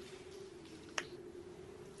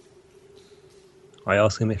 I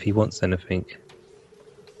ask him if he wants anything,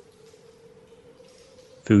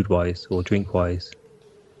 food-wise or drink-wise.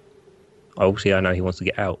 Obviously, I know he wants to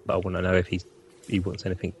get out, but I want to know if he wants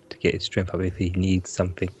anything to get his strength up. If he needs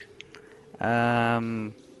something,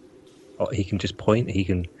 or he can just point. He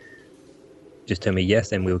can just tell me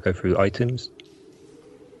yes, and we'll go through items.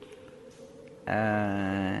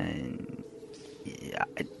 Yeah,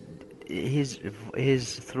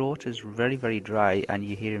 his throat is very, very dry, and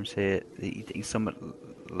you hear him say something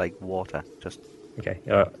like water, just Okay.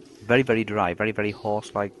 very, very dry, very, very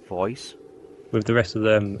hoarse-like voice. With the rest of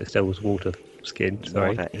them, Estelle's water skin.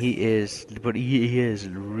 Sorry. Water. He is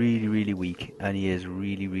really, really weak, and he is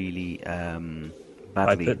really, really I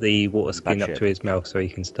badly. put the water skin bad up shape. to his mouth so he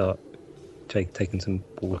can start taking some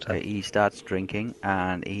water. Okay, he starts drinking,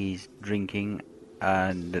 and he's drinking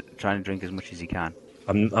and trying to drink as much as he can.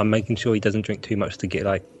 I'm making sure he doesn't drink too much to get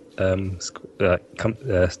like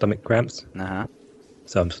stomach cramps. Uh-huh.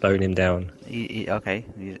 So I'm slowing him down. Okay,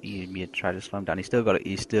 you try to slow him down. He's still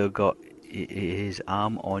got his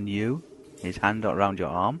arm on you, his hand around your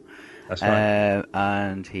arm. That's right.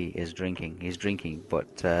 And he is drinking. He's drinking, but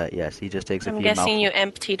yes, he just takes a I'm few guessing you mouthfuls.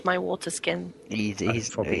 emptied my water skin.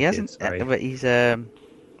 Probably He hasn't, did, sorry. but he's a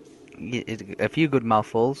few good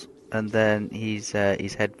mouthfuls, and then his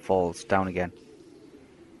head falls down again.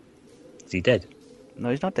 Is he dead? No,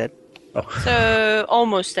 he's not dead. Oh, So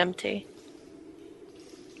almost empty.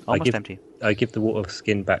 Almost empty. I give the water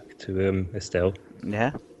skin back to Estelle.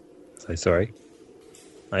 Yeah. So sorry.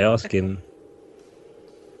 I ask him.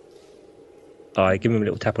 I give him a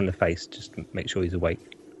little tap on the face just to make sure he's awake.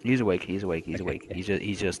 He's awake. He's awake. He's Okay, awake. yeah.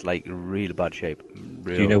 He's just like real bad shape.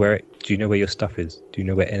 Real... Do you know where your stuff is? Do you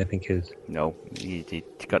know where anything is? No, he's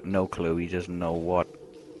got no clue. He doesn't know what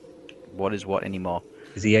is what anymore.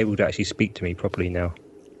 Is he able to actually speak to me properly now?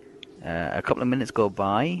 A couple of minutes go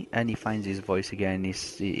by, and he finds his voice again.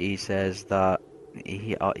 He says that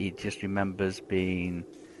he just remembers being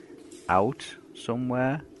out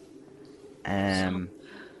somewhere, then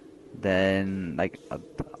like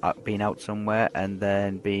being out somewhere, and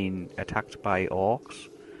then being attacked by orcs,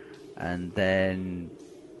 and then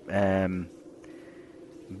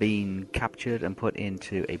being captured and put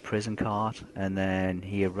into a prison cart, and then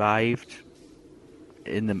he arrived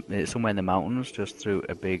in somewhere in the mountains, just through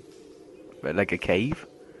a big, like a cave,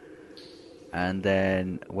 And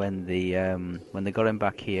then when they got him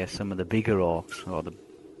back here, some of the bigger orcs, or the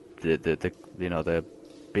the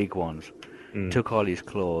big ones, took all his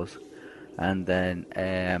clothes, and then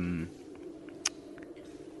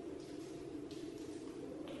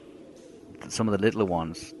some of the littler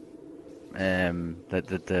ones,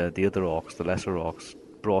 the other orcs, the lesser orcs,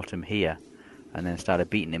 brought him here, and then started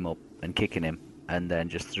beating him up and kicking him, and then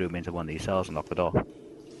just threw him into one of these cells and locked the door.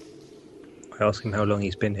 I asked him how long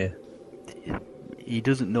he's been here. He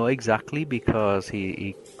doesn't know exactly because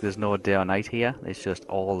there's no day or night here. It's just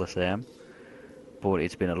all the same. But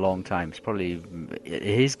it's been a long time. It's probably,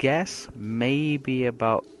 his guess, maybe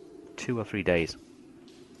about 2 or 3 days.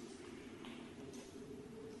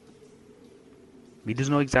 He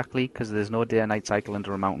doesn't know exactly because there's no day or night cycle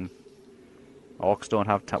under a mountain. Orcs don't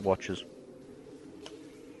have watches.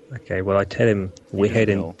 Okay, well I tell him we're doesn't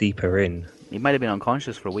heading know. deeper in. He might have been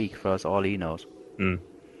unconscious for a week, for us all he knows.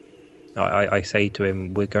 I say to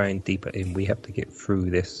him, we're going deeper in. We have to get through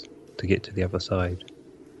this to get to the other side.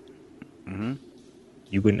 Mm-hmm.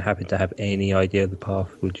 You wouldn't happen to have any idea of the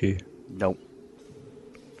path, would you? Nope.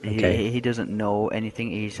 Okay. He doesn't know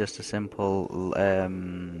anything. He's just a simple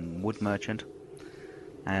wood merchant.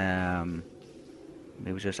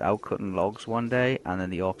 He was just out cutting logs one day, and then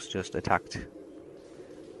the orcs just attacked.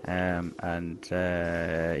 And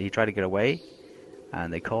he tried to get away,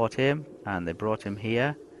 and they caught him, and they brought him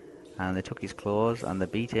here, and they took his clothes, and they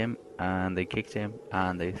beat him, and they kicked him,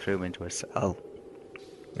 and they threw him into a cell.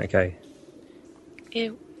 Okay.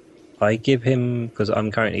 Ew. I give him, because I'm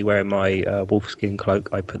currently wearing my wolfskin cloak,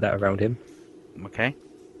 I put that around him. Okay.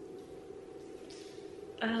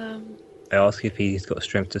 I ask if he's got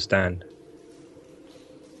strength to stand.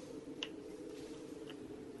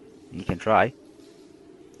 You can try.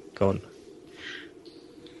 Go on.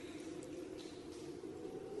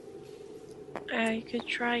 You could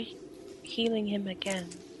try healing him again.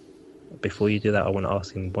 Before you do that, I want to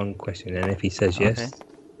ask him one question, and if he says yes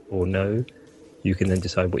or no, you can then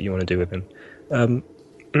decide what you want to do with him.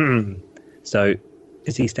 So,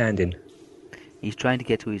 is he standing? He's trying to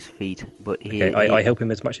get to his feet, but I help him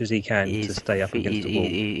as much as he can to stay up against the wall.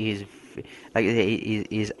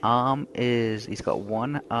 His arm is, he's got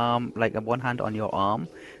one arm, like one hand on your arm,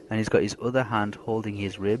 and he's got his other hand holding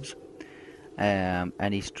his ribs,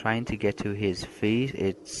 and he's trying to get to his feet.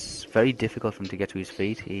 It's very difficult for him to get to his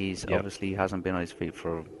feet. He's obviously hasn't been on his feet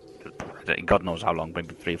for God knows how long,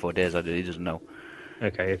 maybe 3 or 4 days. He doesn't know.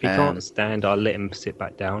 Okay, if he can't stand, I'll let him sit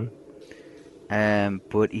back down.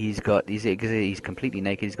 But he's completely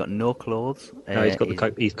naked. He's got no clothes. No, he's got the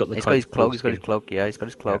cloak. He's got his cloak. He's got his cloak. Yeah, he's got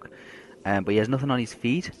his cloak. Yeah. But he has nothing on his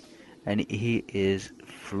feet, and he is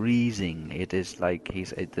freezing. It is like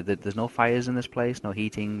there's no fires in this place, no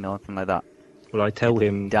heating, nothing like that. Well, I tell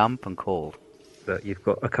him damp and cold. That you've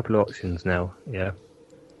got a couple of options now. Yeah,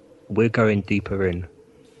 we're going deeper in.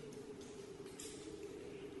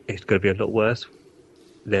 It's going to be a lot worse.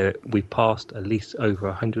 We've passed at least over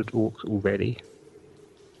 100 orcs already.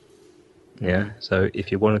 Yeah, so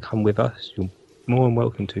if you want to come with us, you're more than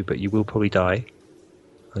welcome to, but you will probably die.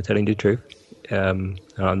 I'm telling you the truth. And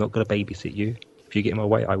I'm not going to babysit you. If you get in my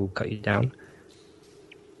way, I will cut you down.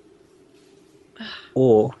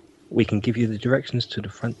 Or we can give you the directions to the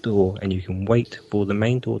front door, and you can wait for the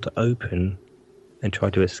main door to open and try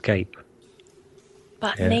to escape.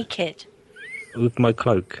 But naked. With my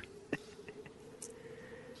cloak.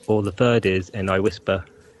 Or the third is, and I whisper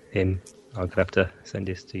him, I'm going to have to send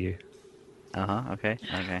this to you. Okay.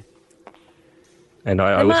 And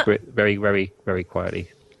I whisper it very, very, very quietly.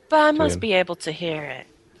 But I must be able to hear it.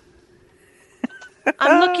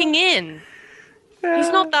 I'm looking in. He's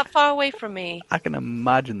not that far away from me. I can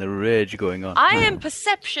imagine the rage going on. I am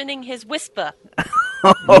perceptioning his whisper.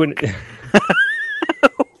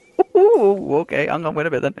 Ooh, okay, hang on, wait a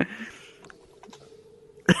bit then.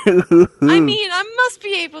 I mean, I must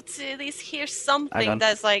be able to at least hear something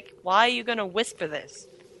that's like, why are you going to whisper this?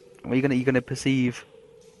 Well, you're gonna perceive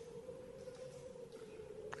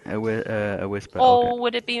a whisper. Oh, okay.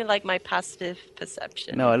 would it be like my passive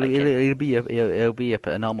perception? No, it'll be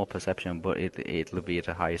a normal perception, but it'll be at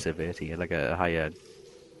a higher severity, like a higher.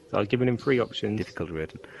 So I've given him 3 options. Difficulty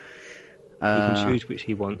rating. He can choose which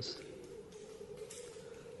he wants.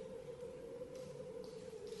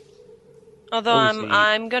 Although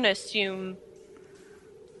I'm gonna assume.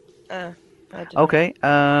 Okay.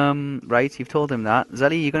 Right. You've told him that.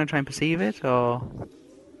 Zelly, you gonna try and perceive it, or?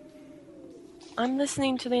 I'm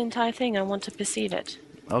listening to the entire thing. I want to perceive it.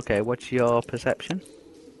 Okay. What's your perception?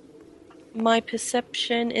 My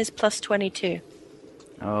perception is plus 22.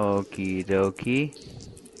 Okie dokie.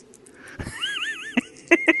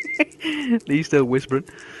 He's still whispering.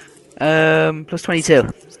 Plus 22.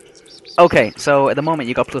 Okay, so at the moment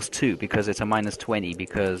you got plus 2 because it's a minus 20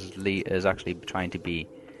 because Lee is actually trying to be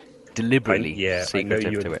deliberately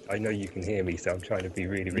secretive to it. I know you can hear me, so I'm trying to be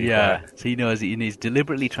really, really Yeah, quiet. so he knows that he's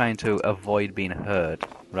deliberately trying to avoid being heard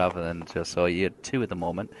rather than just. So you're 2 at the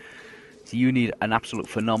moment. So you need an absolute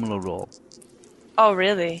phenomenal roll. Oh,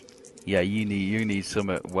 really? Yeah, you need some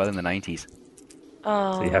well in the 90s.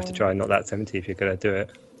 Oh. So you have to try and knock that 70 if you're going to do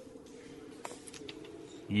it.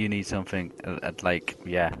 You need something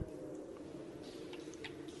yeah.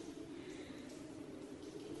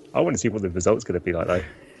 I want to see what the result's going to be like, though.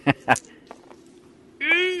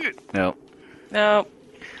 No. No.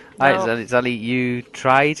 Alright, Zali, you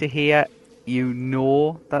try to hear. You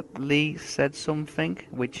know that Lee said something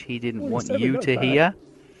which he didn't want 47, you not to bad. hear.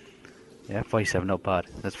 Yeah, 47, not bad.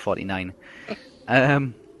 That's 49.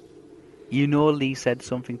 You know Lee said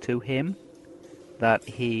something to him that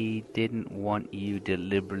he didn't want you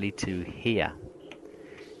deliberately to hear.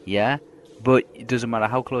 Yeah? But it doesn't matter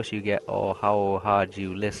how close you get or how hard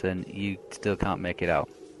you listen, you still can't make it out.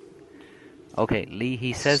 Okay, Lee,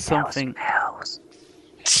 he says something.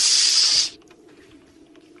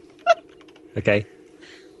 Okay.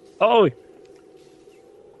 Oh!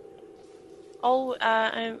 Oh,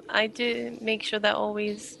 I do make sure they're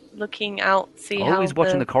always looking out, see how Always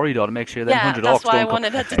watching the corridor to make sure them Yeah, 100 that's orcs what I don't come.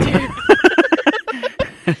 wanted her to do.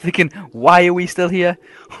 Thinking, why are we still here?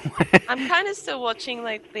 I'm kind of still watching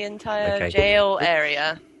like the entire Okay. jail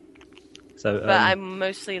area, So, but I'm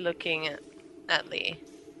mostly looking at Lee.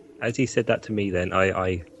 as he said that to me, then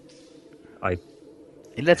I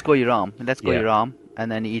He lets go your arm. He lets go Yeah. your arm,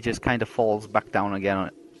 and then he just kind of falls back down again on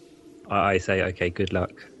it. I say, okay, good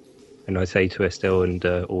luck. And I say to Estelle and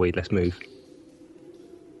Ori, let's move.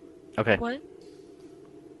 Okay. What?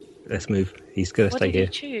 Let's move. He's going to What stay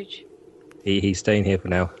did here. he choose? He's staying here for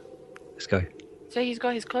now. Let's go. So he's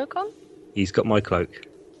got his cloak on? He's got my cloak.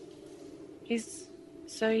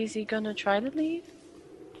 So is he gonna try to leave?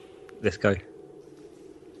 Let's go.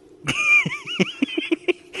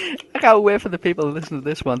 I can't wait for the people to listen to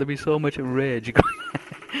this one. There'll be so much rage.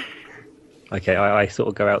 Okay, I sort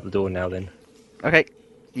of go out the door now then. Okay,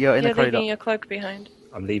 you're in the You're corridor. leaving your cloak behind.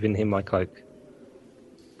 I'm leaving him my cloak.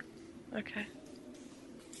 Okay.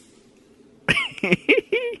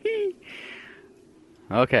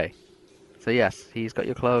 Okay. So yes, he's got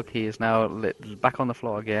your cloak. He is now back on the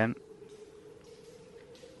floor again.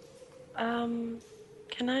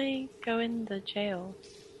 Can I go in the jail?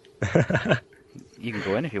 You can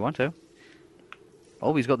go in if you want to.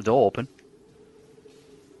 Oh, he's got the door open.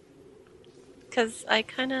 Because I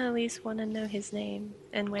kind of at least want to know his name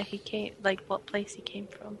and where he came, like what place he came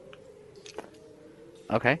from.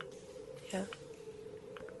 Okay. Yeah.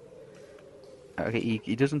 Okay,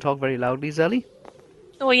 he doesn't talk very loudly, Zelly?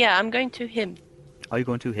 Oh yeah, I'm going to him. Are you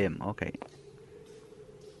going to him? Okay.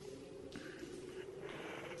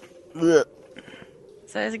 Ugh.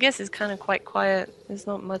 So I guess it's kind of quite quiet. There's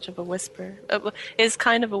not much of a whisper. It's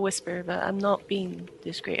kind of a whisper, but I'm not being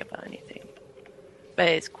discreet about anything. But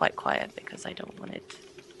it's quite quiet because I don't want it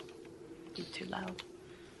to be too loud.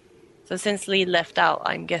 So since Lee left out,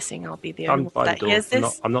 I'm guessing I'll be the I'm only one by the that door. hears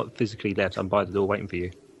this. I'm not physically left. I'm by the door waiting for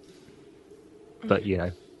you. But, you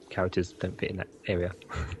know, characters don't fit in that area.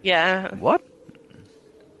 Yeah. What?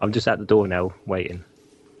 I'm just at the door now, waiting.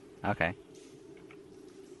 Okay.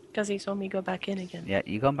 Because he saw me go back in again. Yeah,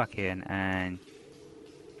 you come back in and...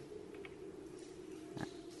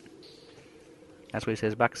 That's what he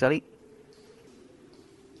says back, Zelly.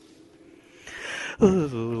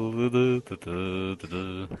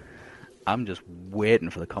 I'm just waiting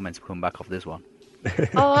for the comments to come back off this one.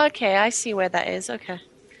 Oh, okay. I see where that is. Okay.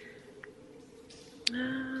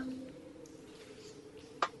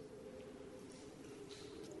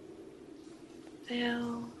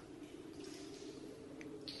 Bill.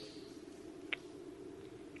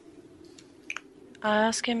 I'll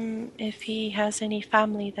ask him if he has any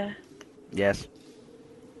family there. Yes.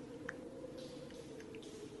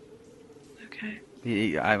 Okay.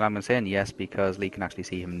 I'm saying yes because Lee can actually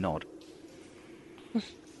see him nod.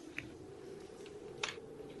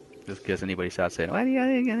 Just in case anybody starts saying, well,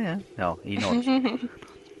 yeah. No, he nods.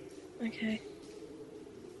 Okay.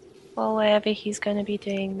 Well, whatever he's going to be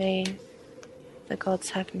doing, may the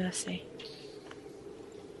gods have mercy.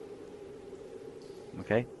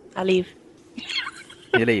 Okay. I leave.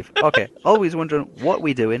 You leave. Okay. Always wondering what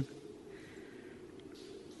we doing.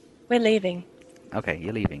 We're leaving. Okay,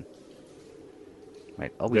 you're leaving.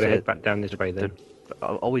 Right. I'm Always going to say, head back down this way then.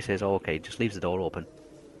 always says, oh, okay, just leaves the door open.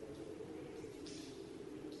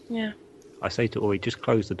 Yeah. I say to Ori, just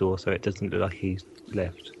close the door so it doesn't look like he's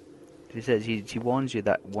left. She says she warns you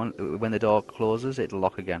that when the door closes, it'll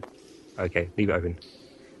lock again. Okay, leave it open.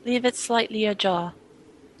 Leave it slightly ajar.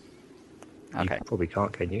 Okay. You probably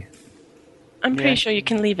can't, can you? I'm Yeah. pretty sure you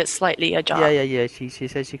can leave it slightly ajar. Yeah. She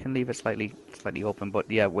says she can leave it slightly open, but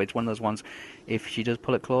yeah, it's one of those ones. If she does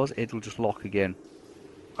pull it close, it'll just lock again.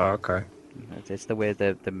 Oh, okay. It's the way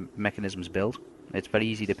the mechanism's built. It's very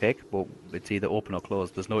easy to pick, but it's either open or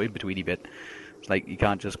closed. There's no in-betweeny bit. It's like you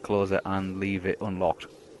can't just close it and leave it unlocked.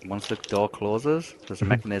 Once the door closes, there's a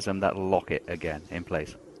mechanism that'll lock it again in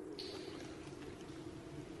place.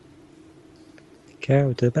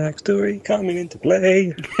 Character backstory coming into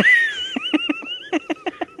play.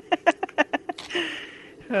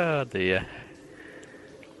 Oh dear.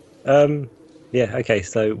 Yeah, okay,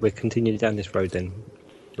 so we're continuing down this road then.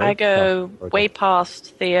 I go Road. way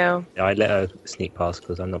past Theo, I let her sneak past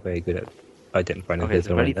because I'm not very good at identifying if Okay, there's it's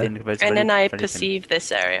no very one there. thin. But it's and very, then I very thin. perceive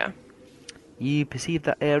this area. You perceive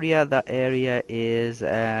that area. That area is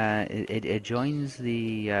it joins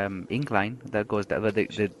the incline that goes down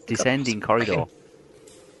the descending corridor.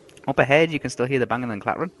 Up ahead, you can still hear the banging and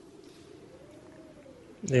clattering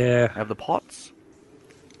Yeah. of the pots.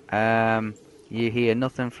 You hear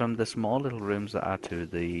nothing from the small little rooms that are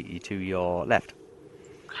to your left.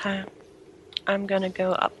 Okay. I'm gonna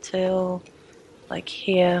go up till like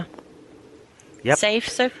here. Yep. Safe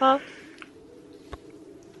so far?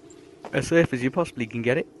 As safe as you possibly can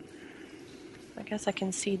get it. I guess I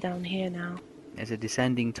can see down here now. It's a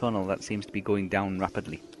descending tunnel that seems to be going down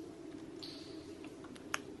rapidly.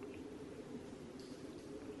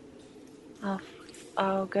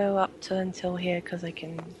 I'll go up to until here because I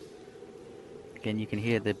can. Again, you can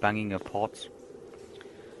hear the banging of pots.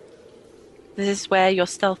 This is where your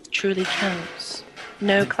stealth truly counts.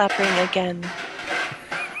 No clappering again.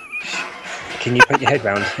 Can you put your head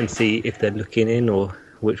round and see if they're looking in or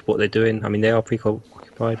what they're doing? I mean, they are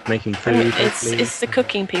preoccupied making I food. mean, hopefully. it's the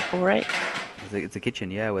cooking people, right? It's a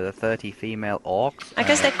kitchen, yeah, with 30 female orcs. I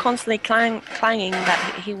guess they're constantly clanging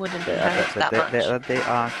that he wouldn't have that much. They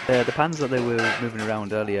are the pans that they were moving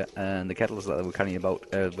around earlier, and the kettles that they were carrying about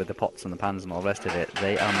with the pots and the pans and all the rest of it.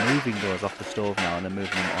 They are moving those off the stove now, and they're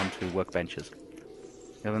moving them onto workbenches.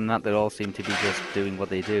 Other than that, they all seem to be just doing what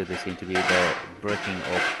they do. They seem to be either breaking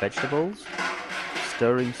up vegetables,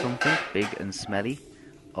 stirring something big and smelly,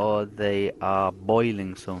 or they are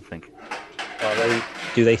boiling something.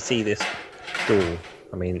 Do they see this door?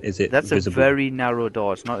 I mean, is it That's visible? a very narrow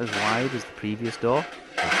door. It's not as wide as the previous door.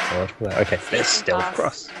 Oh, well, okay, let's stealth Pass.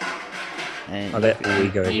 cross. And I'll let we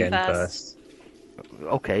go You again first. first.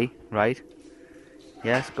 Okay, right.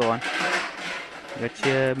 Yes, go on. What's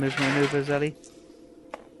your movement maneuvers, Ellie?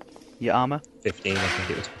 Your armor? 15, I think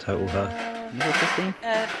it was the total her. You got 15?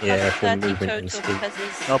 Yeah, plus for 30 movement total and speed. because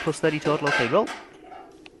it's, Oh, plus 30 total. Okay, roll.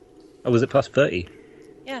 Oh, was it plus 30?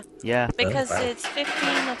 Yeah, because wow. it's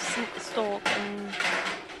 15 of stalk and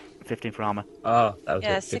 15 for armor. Oh, that was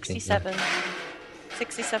yeah, it, 15, 67.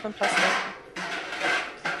 67 plus 30.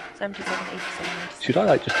 77, 87, 97. Should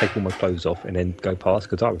I just take all my clothes off and then go past?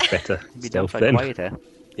 Because I was better Be stealth downside then. quieter.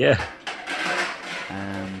 Yeah.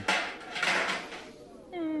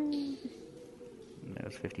 It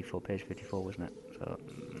was 54, page 54, wasn't it? So,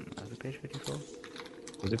 was it page 54?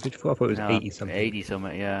 Was it 54? I thought it was No, 80 something. 80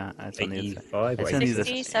 something, yeah. It's on the other side. 85 or It's only 80? the-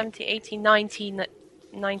 60, 70, 80, 90,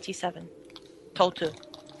 97. Total.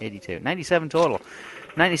 82. 97 total.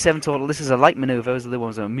 97 total. This is a light maneuver. The other one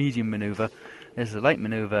was a medium maneuver. This is a light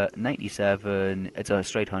maneuver. 97. It's a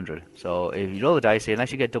straight 100. So if you roll the dice here,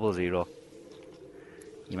 unless you get 00,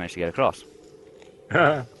 you manage to get across.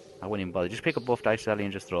 I wouldn't even bother. Just pick up both dice, Sally,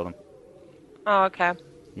 and just throw them. Oh, okay.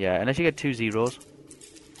 Yeah, unless you get 2 zeros.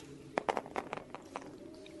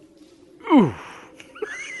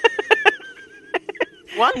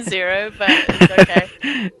 1-0, but it's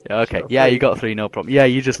okay. Okay. Yeah, you got 3, no problem. Yeah,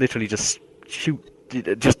 you just literally just shoot,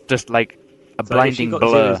 just like a So blinding if she got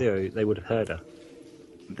blur. 0-0, they would have heard her.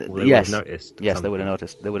 Or they Yes. would have noticed. Yes, they something, would have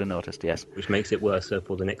noticed. They would have noticed. Yes. Which makes it worse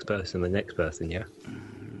for the next person, yeah?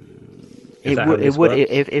 It that how would. this It would.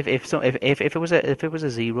 works? If it was a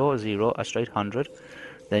 0, a straight 100,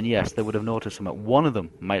 then yes, they would have noticed something. One of them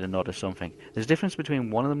might have noticed something. There's a difference between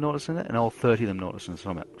one of them noticing it and all 30 of them noticing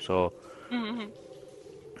something. So,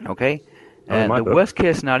 okay. Oh, in my The book. worst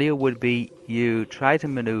case scenario would be you try to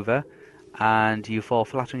maneuver and you fall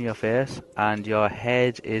flat on your face and your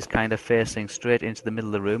head is kind of facing straight into the middle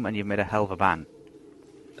of the room and you've made a hell of a bang.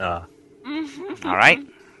 Ah. All right.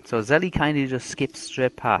 So Zelly kind of just skips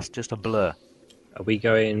straight past, just a blur. Are we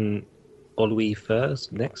going Olwe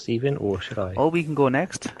first, next even, or should I? Or we can go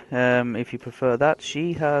next, if you prefer that.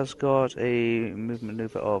 She has got a movement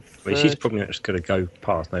maneuver of. I mean, she's 30. probably not just going to go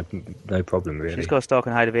past, no problem really. She's got a stalk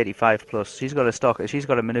and height of 85 plus. She's got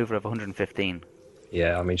a maneuver of 115.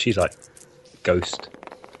 Yeah, I mean, she's like ghost.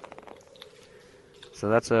 So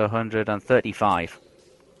that's 135.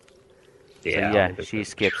 So Yeah, yeah, I'm a bit- she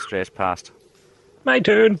skips straight past. My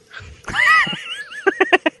turn.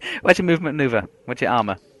 What's your movement maneuver? What's your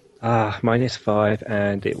armor? -5,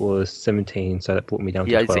 and it was 17, so that brought me down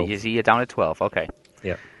Yeah, to I see. 12. You see, you're down at 12. Okay.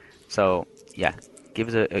 Yeah. So yeah, give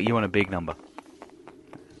us a. You want a big number.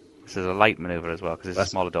 This is a light maneuver as well because it's a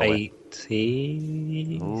That's smaller doorway.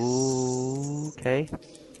 80. Ooh, okay.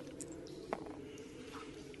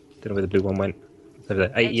 Don't know where the blue one went. It's over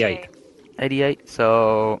there. 88. 88.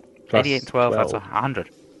 So Plus 88 and 12. That's 12. 100.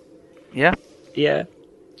 Yeah. Yeah.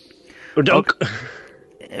 Oh, dunk.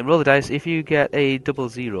 Roll the dice. If you get a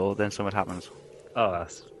 00, then something happens. Oh,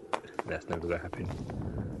 that's never going to happen.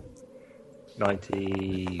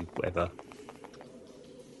 90, whatever.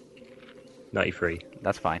 93.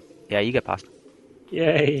 That's fine. Yeah, you get past.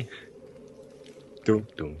 Yay! Dun,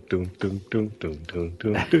 dun, dun, dun, dun, dun, dun,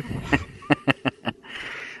 dun, dun.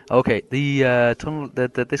 Okay, the tunnel,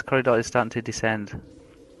 this corridor is starting to descend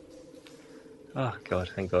Oh, God,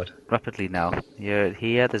 thank God. rapidly now. You're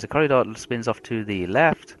here. There's a corridor that spins off to the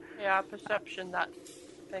left. Yeah, perception, that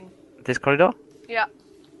thing. This corridor? Yeah.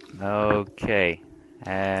 Okay.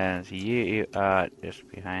 And you are just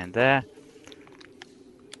behind there.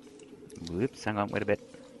 Whoops, hang on, wait a bit.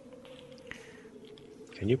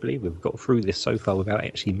 Can you believe we've got through this so far without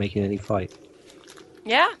actually making any fight?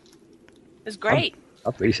 Yeah. It's great.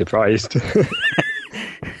 I'm pretty surprised.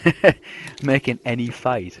 Making any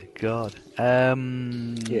fight. God. Yeah,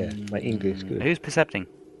 my English good. Who's percepting?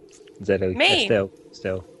 Zello. Me.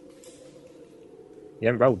 Still. You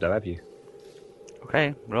haven't rolled though, have you?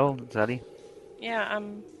 Okay, roll, Zaddy. Yeah,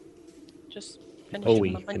 I'm just Or finishing we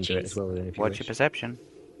my can do it as munchies. well then if you What's wish. your perception?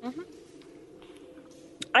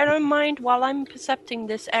 I don't mind while I'm percepting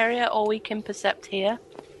this area, or we can percept here.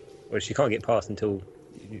 Well, she can't get past until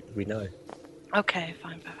we know. Okay,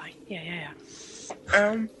 fine. Yeah.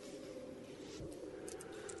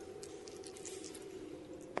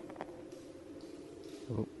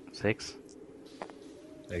 6.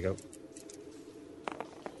 There you go.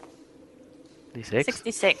 D6.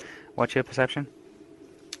 66. What's your perception?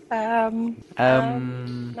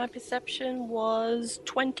 My perception was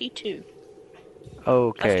 22.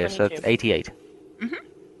 Okay, That's so it's 22. 88. Mhm.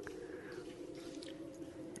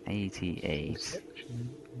 88.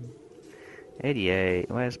 88.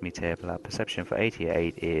 Where's my table at? Perception for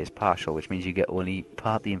 88 is partial, which means you get only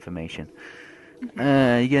part the information.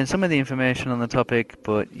 You get some of the information on the topic,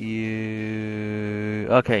 but you...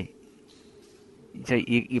 Okay. So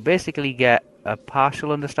you basically get a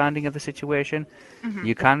partial understanding of the situation.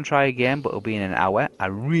 You can try again, but it'll be in an hour. I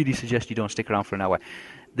really suggest you don't stick around for an hour.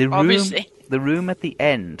 The room, Obviously. the room at the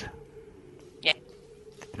end, Yeah.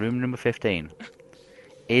 room number 15,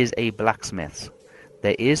 is a blacksmith's.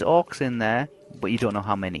 There is orcs in there, but you don't know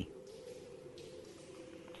how many.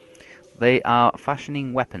 They are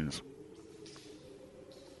fashioning weapons.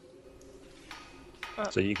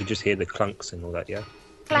 So you could just hear the clunks and all that, yeah?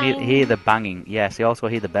 You hear the banging. Yes, you also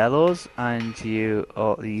hear the bellows, and you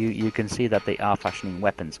can see that they are fashioning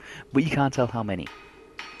weapons, but you can't tell how many.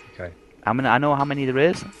 Okay. I know how many there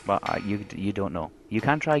is, but you don't know. You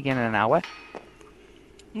can try again in an hour.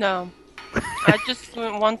 No. I just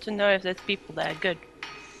want to know if there's people there. Good.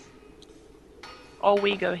 Or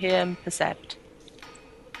we go here and percept.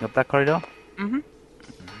 Up that corridor? Mm-hmm.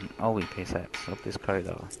 All we percepts up this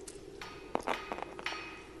corridor.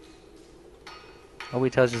 All we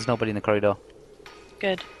tells you there's nobody in the corridor.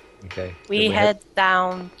 Good. Okay. We Then head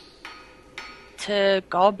down to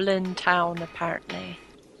Goblin Town, apparently.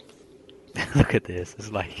 Look at this.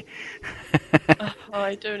 It's like Oh,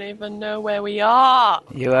 I don't even know where we are.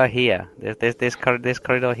 you are here. There's this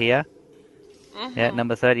corridor here. Yeah,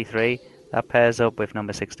 number 33. That pairs up with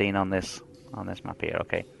number 16 on this map here.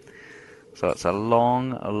 Okay. So it's a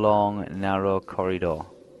long, narrow corridor. Oh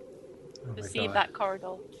my Perceive God. that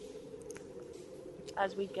corridor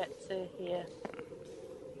as we get to here.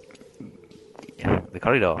 Yeah, the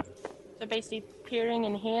corridor. So basically, peering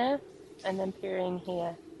in here and then peering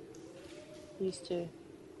here. These two.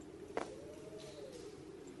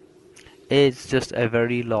 It's just a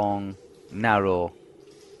very long, narrow,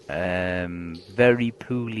 very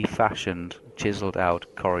poorly fashioned, chiseled out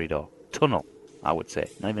corridor. Tunnel, I would say.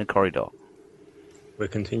 Not even a corridor. We'll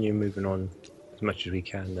continue moving on as much as we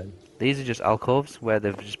can then. These are just alcoves where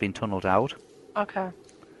they've just been tunneled out. Okay.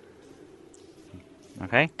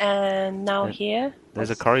 Okay? And now Uh, here. There's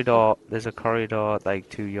a corridor like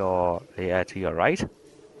to your right.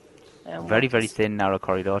 And Very, what very is- thin, narrow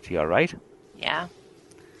corridor to your right. Yeah.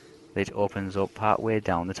 It opens up part way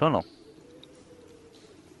down the tunnel.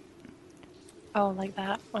 Oh, like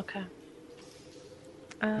that. Okay.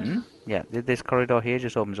 Yeah, this corridor here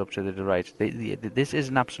just opens up to the right. This is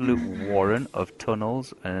an absolute warren of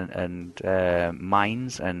tunnels and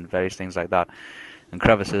mines and various things like that, and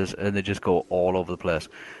crevices, and they just go all over the place.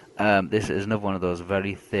 This is another one of those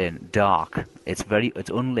very thin, dark. It's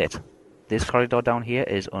unlit. This corridor down here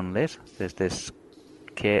is unlit. There's this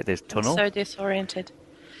I'm tunnel. so disoriented.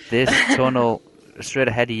 This tunnel straight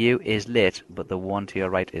ahead of you is lit, but the one to your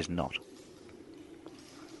right is not.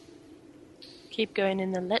 Keep going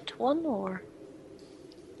in the lit one, or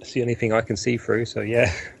It's the only thing I can see through, so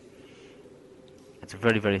yeah. It's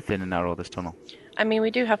very, very thin and narrow, this tunnel. I mean,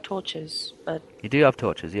 we do have torches, but You do have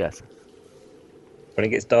torches, yes. When it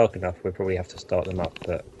gets dark enough, we'll probably have to start them up,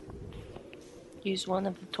 but use one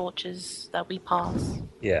of the torches that we pass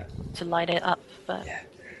yeah. to light it up. But Yeah.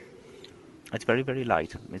 It's very, very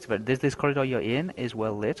light. This corridor you're in is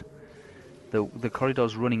well lit. The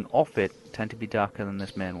corridors running off it tend to be darker than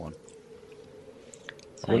this main one,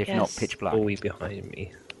 so I if not guess pitch black. Always behind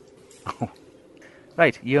me.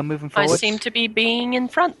 Right, you're moving I forward. seem to be being in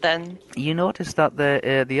front then. You notice that the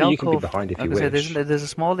Well, you alcove. can be behind if like you I said, wish. there's a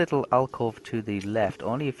small little alcove to the left,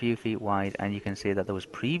 only a few feet wide, and you can see that there was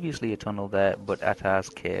previously a tunnel there, but it has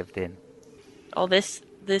caved in. Oh, this.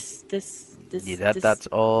 Yeah, that's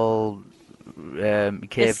all caved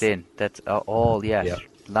This- in. That's all. Yes, Yeah.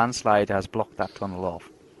 landslide has blocked that tunnel off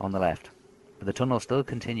on the left, but the tunnel still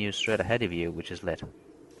continues straight ahead of you, which is lit.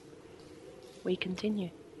 We continue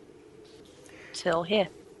till here.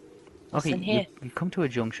 What's Okay, in here? you come to a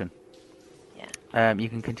junction. Yeah. You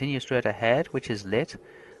can continue straight ahead, which is lit,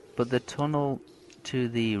 but the tunnel to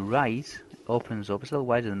the right opens up. It's a little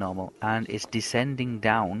wider than normal, and it's descending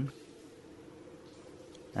down,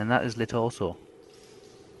 and that is lit also.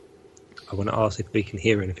 I want to ask if we can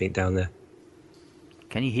hear anything down there.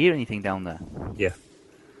 Can you hear anything down there? Yeah.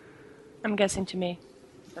 I'm guessing to me.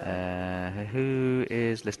 Who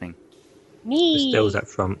is listening? Me. Estelle's up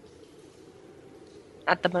front.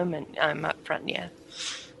 At the moment, I'm up front. Yeah.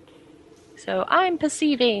 So I'm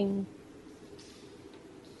perceiving.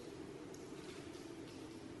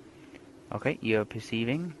 Okay, you're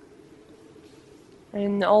perceiving.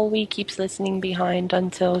 And Olwe keeps listening behind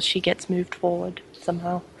until she gets moved forward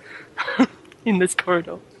somehow in this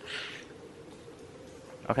corridor.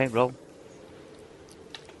 Okay, roll.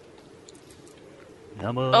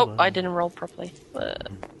 Number Oh, one. I didn't roll properly. There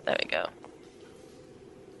we go.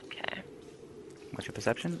 Okay. What's your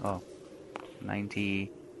perception? Oh,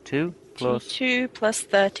 92 plus. 2 plus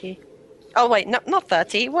 30. Oh, wait, no, not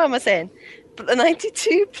 30. What am I saying?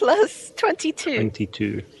 92 plus 22.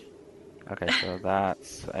 22. Okay, so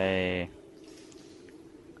that's a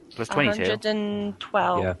plus 22.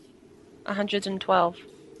 112. Yeah. 112.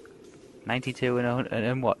 92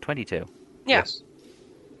 and what? 22. Yeah. Yes.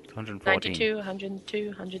 114. 92, 102,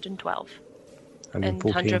 112. And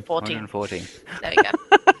 114. 114. 114. There we go.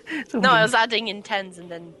 So No, I was adding in tens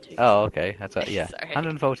and then 2. Oh, okay. That's yeah. Sorry.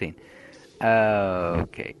 114.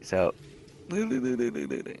 Okay, so.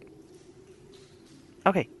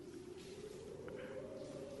 Okay.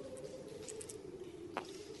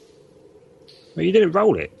 Well, you didn't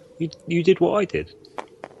roll it. You did what I did.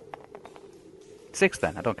 6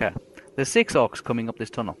 then. I don't care. There's 6 orcs coming up this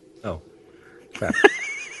tunnel. Oh. Crap.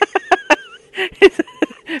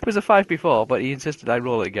 It was a 5 before, but he insisted I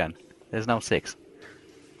roll it again. There's now 6.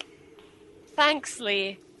 Thanks,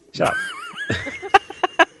 Lee. Shut up.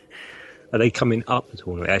 Are they coming up at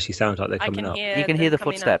all? It actually sounds like they're I coming can up. hear. You can hear the them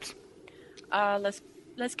coming footsteps. up.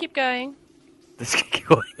 Let's keep going. Let's keep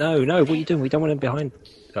going. No, what are you doing? We don't want them behind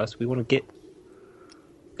us. We want to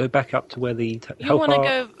go back up to where the... You how want to far-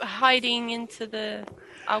 go hiding into the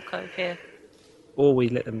alcove here? Or we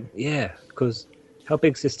let them... Yeah, because how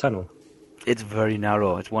big's this tunnel? It's very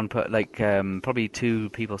narrow. It's one per probably 2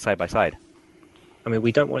 people side by side. I mean,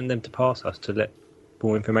 we don't want them to pass us to let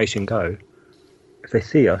more information go. If they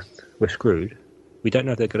see us, we're screwed. We don't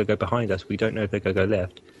know if they're going to go behind us. We don't know if they're going to go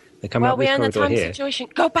left. They're coming Well, up this we're in a corridor time here. situation.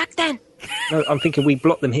 Go back then. No, I'm thinking we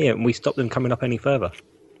block them here and we stop them coming up any further.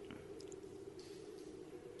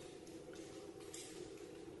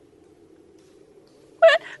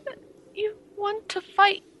 You want to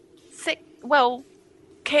fight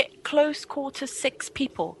close quarter 6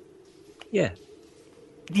 people. Yeah.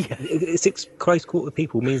 Yeah. 6 close quarter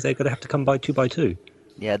people means they're going to have to come by 2 by 2.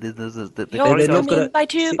 Yeah, the You're they're not coming gonna- by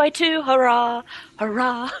 2 si- by 2. Hurrah!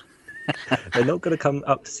 Hurrah! They're not going to come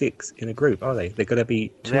up to 6 in a group, are they? They're going to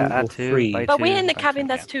be 2 Yeah, or 2 3. by But 2 we're in the by cabin 2,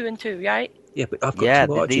 that's 2 and 2, right? Yeah, but I've got Yeah,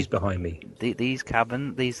 2 archers these- behind me. These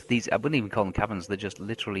cabin, these I wouldn't even call them cabins. They're just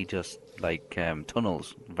literally just like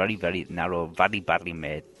tunnels, very very narrow, very badly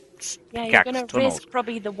made Yeah, you're pickaxe gonna tunnels. risk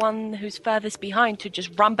probably the one who's furthest behind to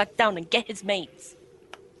just run back down and get his mates.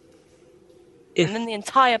 If And then the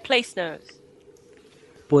entire place knows.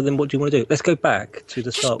 well, then what do you want to do? Let's go back to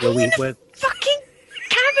the Just start go where in the where fucking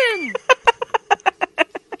cabin!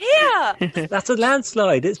 Here! that's a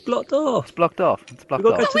landslide. It's blocked off. It's blocked off. It's blocked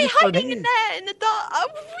We've got off. to We're this one hiding here. in there in the dark. We're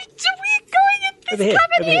going in this Over here,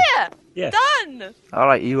 cabin over here. here! Yeah. Done! All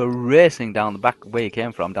right, you were racing down the back where you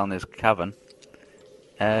came from, down this cavern,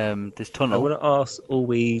 this I tunnel. want to ask all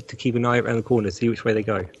we to keep an eye around the corner, see which way they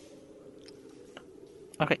go.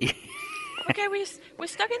 Okay. Okay, we're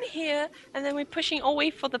stuck in here, and then we're pushing all the way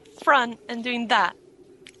for the front and doing that.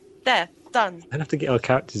 There, done. I'd have to get our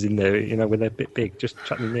characters in there, when they're a bit big. Just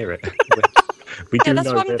chuck them near it. We Yeah, do that's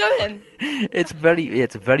know what I'm that- doing. It's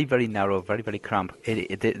very, very narrow, very, very cramped.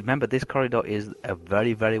 Remember, this corridor is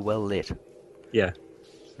very, very well lit. Yeah,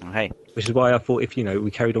 Okay. which is why I thought if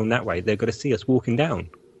we carried on that way, they're going to see us walking down.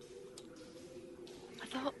 I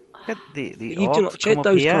thought, Look at the You do orcs not come check up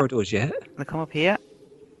those here. corridors yet. They come up here,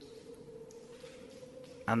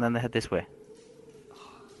 and then they head this way.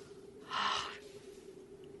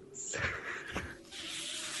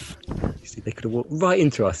 You see, they could have walked right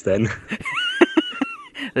into us then.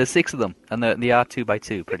 There's 6 of them, and they are 2 by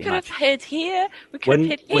 2, we pretty could have much. hid here. We could When-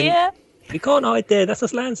 have hid when- here. We can't hide there. That's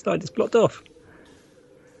a landslide. It's blocked off.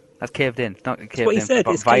 That's caved in. It's not caved what he in said,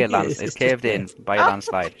 but it's via caved in, land. it's It's just caved in there. by a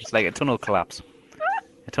landslide. It's like a tunnel collapse.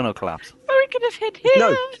 A tunnel collapse. But we could have hid here.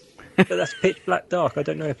 No, but that's pitch black dark. I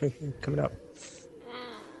don't know if anything's coming up.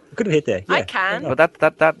 We could have hid there. I yeah, can. fair But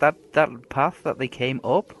enough. that path that they came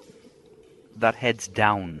up, that heads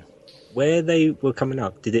down. Where they were coming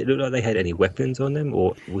up, did it look like they had any weapons on them,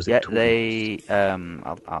 or was it? Yeah, tools? they.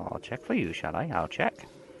 I'll check for you, shall I? I'll check.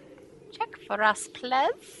 Check for us,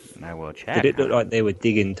 please. I will check. Did it look like they were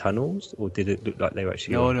digging tunnels, or did it look like they were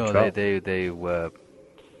actually? No, on no, trail? they were.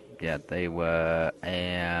 Yeah, they were.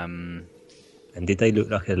 And did they look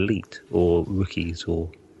like elite or rookies, or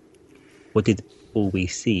what did all we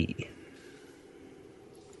see?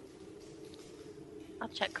 I'll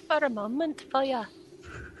check for a moment for you.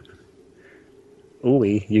 All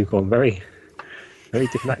you've got a very, very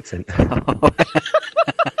different accent.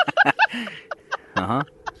 Uh-huh.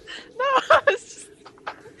 No,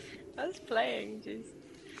 I was playing. Jeez.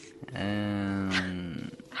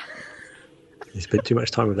 You spent too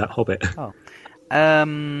much time with that hobbit.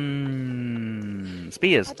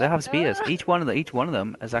 Spears. They have spears. Each one of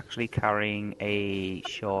them is actually carrying a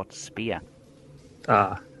short spear.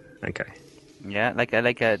 Ah, okay. Yeah, like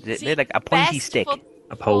a See, they're like a pointy best stick. for-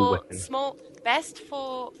 A pole for weapon. best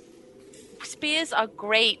for spears are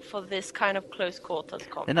great for this kind of close quarters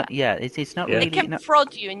combat. They're not. Yeah, it's not Yeah. really. They can not-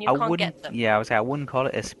 prod you and you I can't wouldn't. get them. Yeah, I wouldn't call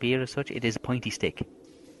it a spear as such. It is a pointy stick.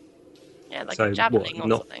 Yeah, like So a javelin or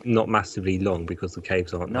not something. not massively long because the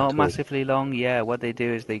caves aren't. Not that tall. massively long. Yeah, what they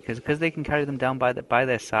do is because they can carry them down by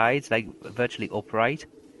their sides, like virtually upright.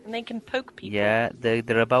 And they can poke people. Yeah,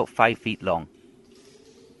 they're about 5 feet long.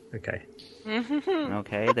 Okay,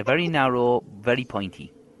 Okay, they're very narrow, very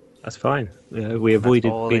pointy. that's fine. We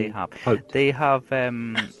avoided all they being have. poked. They have.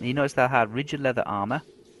 You notice they have rigid leather armor,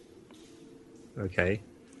 Okay,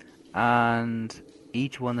 and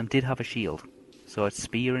each one of them did have a shield. So it's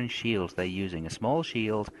spear and shield they're using. A small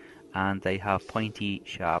shield, and they have pointy,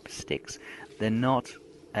 sharp sticks. They're not.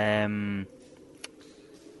 It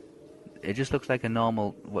just looks like a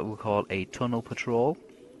normal, what we call a tunnel patrol.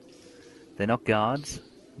 They're not guards.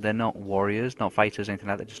 They're not warriors, not fighters, anything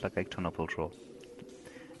like that. They just look like tunnel patrol.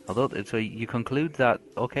 Although, so you conclude that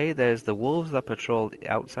okay, there's the wolves that patrol the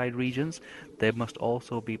outside regions. There must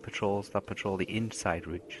also be patrols that patrol the inside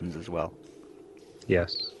regions as well.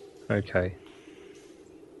 yes. Okay.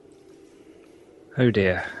 Oh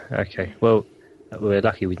dear. Okay. Well, we're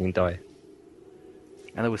lucky we didn't die.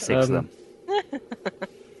 And there were 6 of Um, them.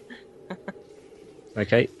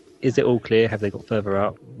 Okay. Is it all clear? Have they got further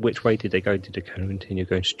out? Which way did they go? Did they continue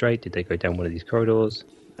going straight? Did they go down one of these corridors?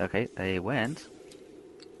 Okay, they went.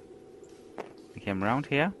 They came round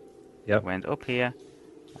here. Yep. Went up here,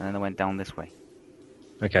 and then they went down this way.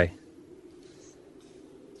 Okay.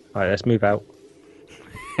 Alright, let's move out.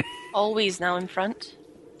 Always now in front.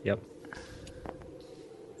 Yep.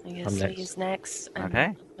 I guess I'm next. he's next. And Okay.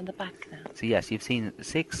 I'm in the back now. So yes, you've seen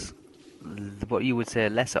 6, what you would say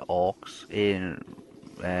lesser orcs in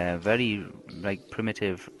very like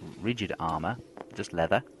primitive, rigid armor, just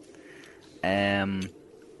leather,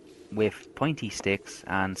 with pointy sticks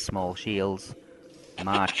and small shields,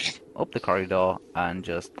 march up the corridor and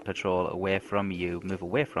just patrol away from you, move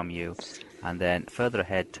away from you, and then further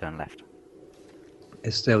ahead, turn left.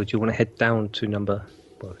 Estelle, do you want to head down to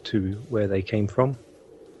to where they came from?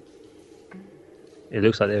 It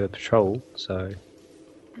looks like they're a patrol, so...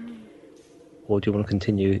 Or do you want to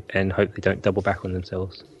continue and hope they don't double back on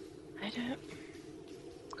themselves? I don't.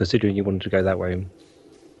 Considering you wanted to go that way.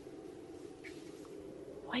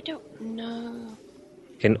 I don't know.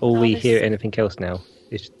 Can all Oh, we this- hear anything else now?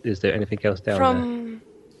 Is there anything else down there? From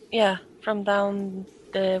yeah, from down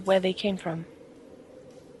where they came from.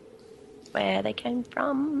 Where they came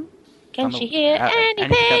from? Can On the- she hear anything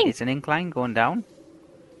else? anything? It's an incline going down.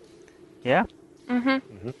 Yeah?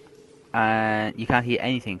 Mm-hmm. And you can't hear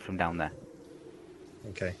anything from down there.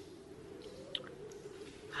 Okay.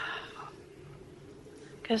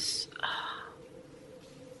 Because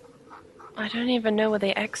I don't even know where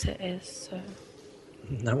the exit is. So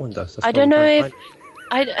No one does. That's I why don't we know can't if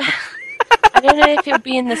find- I don't know if it'll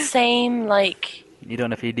be in the same like You don't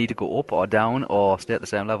know if you need to go up or down or stay at the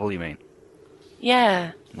same level, you mean?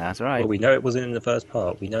 yeah. That's all right. Well, we know it wasn't in the first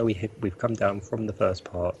part. We know we've come down from the first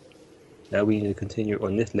part. Now we need to continue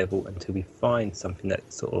on this level until we find something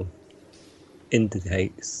that sort of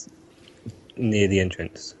indicates near the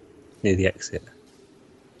entrance, near the exit.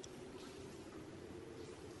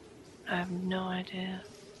 I have no idea.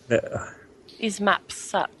 Uh, These maps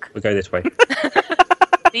suck. We'll go this way.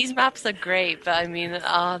 These maps are great, but I mean, this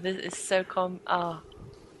is so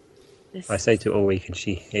this. I say to Ori, can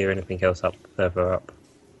she hear anything else up further up?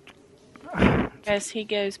 Guess he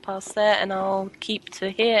goes past there, and I'll keep to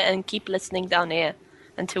here and keep listening down here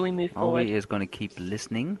until we move forward Ollie is going to keep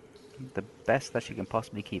listening. The best that she can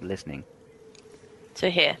possibly keep listening. to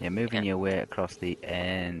here. You're moving your way across the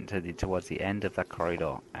end towards the end of that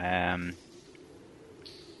corridor.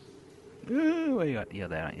 Where you at? You're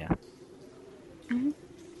there, aren't you? Mhm.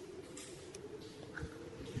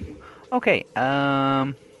 Okay.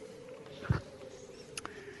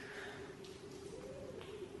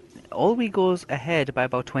 Ollie goes ahead by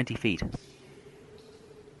about 20 feet.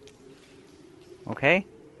 Okay.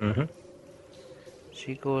 Mm-hmm.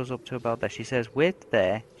 She goes up to about there. She says, "Wait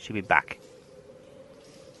there. She'll be back."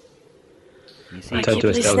 You see, I turn keep to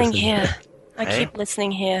Estelle, listening listen. here. I Hey? keep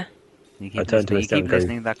listening here. you I keep turn to listening. You Estelle keep and go,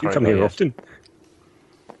 listening to that you corridor. come here yeah. often?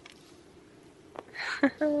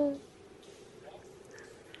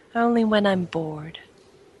 Only when I'm bored.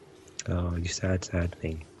 Oh, you sad, sad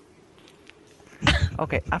thing.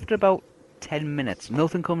 Okay, after about 10 minutes,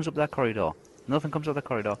 nothing comes up that corridor. Nothing comes up that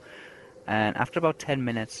corridor. And after about 10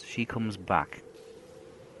 minutes, she comes back.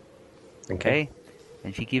 Okay?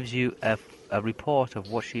 And she gives you a report of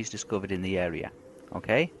what she's discovered in the area.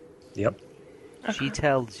 Okay? Yep. She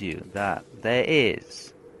tells you that there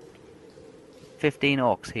is 15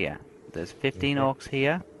 orcs here. There's 15 Okay. orcs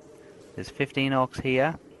here. There's 15 orcs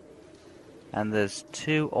here. And there's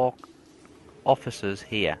 2 orc officers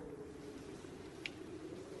here.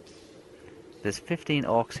 There's 15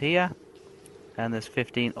 orcs here. And there's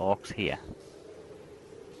 15 orcs here.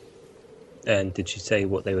 And did she say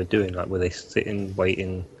what they were doing? Like, were they sitting,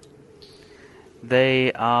 waiting?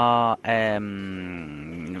 They are,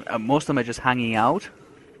 most of them are just hanging out.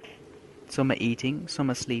 Some are eating, some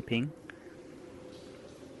are sleeping.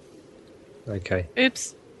 Okay.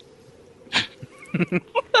 Oops.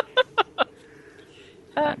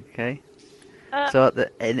 Okay. So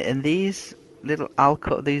in these little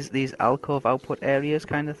alcove, these alcove output areas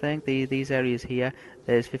kind of thing, these areas here,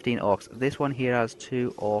 there's 15 orcs. This one here has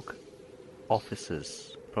 2 orc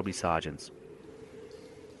officers, probably sergeants.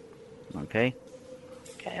 Okay.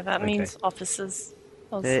 Okay, that Okay. means officers.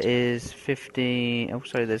 There is 15. Oh,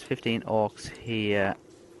 sorry. There's 15 orcs here,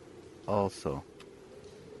 also.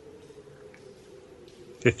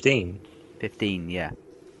 15? 15, yeah.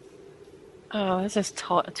 Oh, this is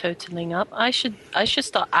totaling up. I should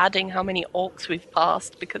start adding how many orcs we've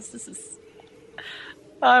passed because this is.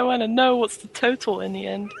 I want to know what's the total in the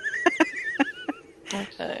end.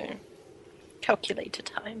 Okay. Calculator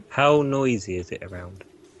time. How noisy is it around?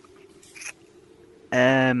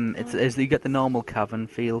 It's you get the normal cavern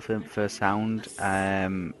feel for sound.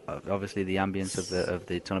 Obviously the ambience of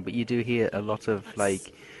the tunnel, but you do hear a lot of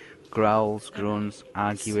like growls, grunts,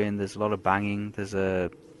 arguing. There's a lot of banging.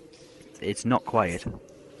 It's not quiet.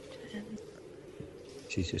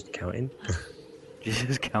 She's just counting. She's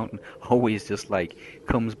just counting. Always just like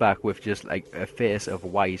comes back with just like a face of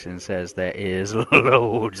white and says there is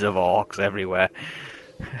loads of orcs everywhere.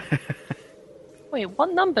 Wait,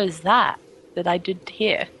 what number is that I did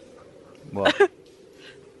hear? What?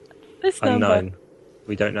 This number. Unknown.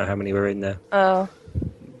 We don't know how many were in there. Oh,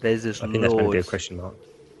 There's just I think that's going to be a loads. question mark.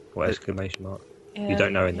 Or exclamation mark. yeah. You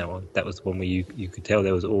don't know in that one. That was the one where you could tell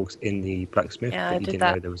there was orcs in the blacksmith, Yeah, I but you did didn't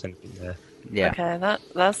that. know there was anything there. Yeah. Okay,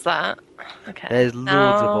 that's that. Okay. There's loads of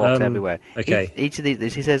Now- orcs Um, everywhere. okay. Each of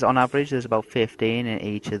these, she says on average, there's about 15 in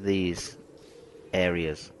each of these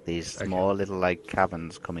areas, these small little like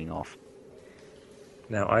caverns coming off.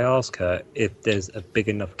 Now, I ask her if there's a big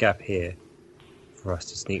enough gap here for us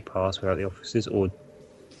to sneak past without the officers, or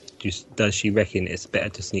does she reckon it's better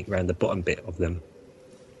to sneak around the bottom bit of them?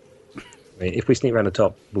 I mean, if we sneak around the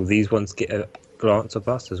top, will these ones get a glance of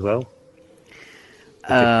us as well?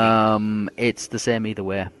 It's the same either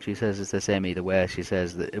way. She says it's the same either way. She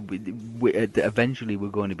says that eventually we're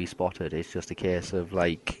going to be spotted. It's just a case of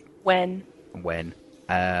like When?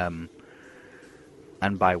 and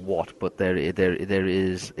by what. But there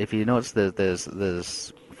is. If you notice,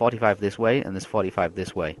 there's 45 this way and there's 45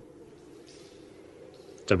 this way.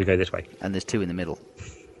 So we go this way. And there's 2 in the middle.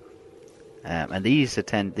 And these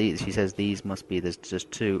attend. She says these must be. There's just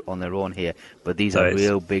 2 on their own here, but these are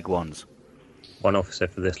real big ones. One officer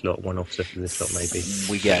for this lot, one officer for this lot, maybe.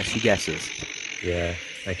 She guesses. Yeah.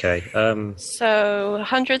 Okay. So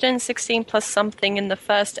 116 plus something in the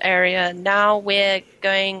first area. Now we're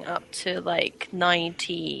going up to like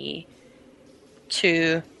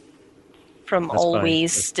 92 from That's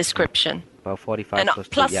Always fine. description. About 45 And plus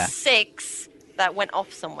 2, plus yeah. 6 that went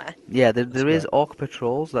off somewhere. Yeah, there is orc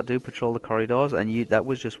patrols that do patrol the corridors, and that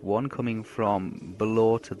was just one coming from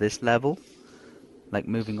below to this level, like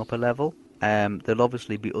moving up a level. There'll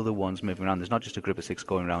obviously be other ones moving around. There's not just a group of 6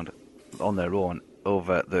 going around on their own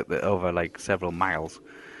over over like several miles.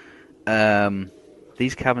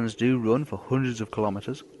 These caverns do run for hundreds of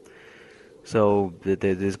kilometers, so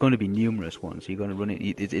there's going to be numerous ones. You're going to run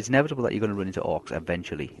it's inevitable that you're going to run into orcs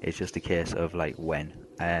eventually. It's just a case of like when.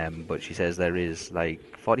 But she says there is like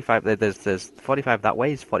 45. There's 45 that way.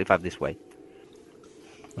 There's 45 this way.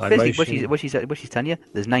 Basically, what she's telling you,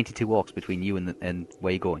 there's 92 orcs between you and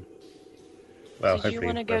where you're going. Well, Did you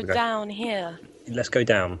want to go down here? Let's go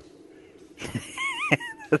down.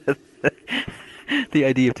 The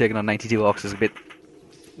idea of taking on 92 orcs is a bit.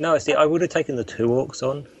 No, see, I would have taken the 2 orcs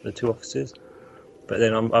on, the 2 officers, but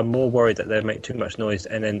then I'm more worried that they'll make too much noise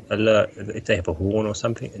and then alert if they have a horn or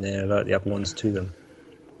something, and then alert the other ones to them.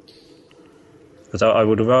 Because I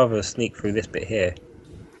would rather sneak through this bit here.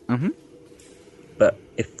 Mm-hmm. But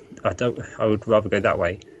if I don't, I would rather go that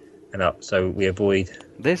way and up, so we avoid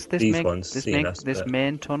these ones seeing us. This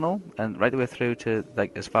main tunnel, and right the way through to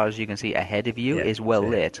like as far as you can see ahead of you, is well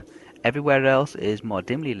lit. Everywhere else is more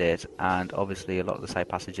dimly lit, and obviously a lot of the side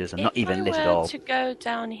passages are not even lit at all. If I were to go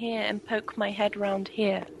down here and poke my head round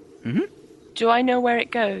here, Mm-hmm. do I know where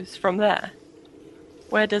it goes from there?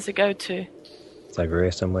 Where does it go to? It's over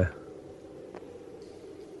here somewhere.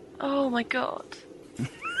 Oh my god.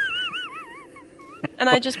 And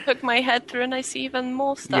I just poke my head through and I see even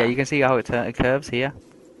more stuff. Yeah, you can see how it curves here.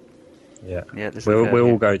 Yeah. Yeah,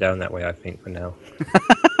 we'll all go down that way, I think, for now.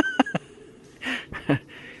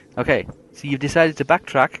 Okay, so you've decided to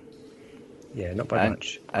backtrack. Yeah, not by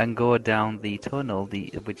much. And go down the tunnel,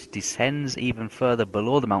 which descends even further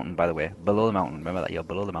below the mountain, by the way. Below the mountain. Remember that, you're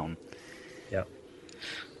below the mountain. Yeah.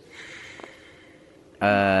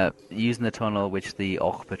 Using the tunnel which the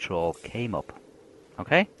Orc Patrol came up.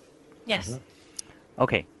 Okay? Yes. Mm-hmm.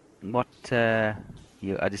 Okay. What,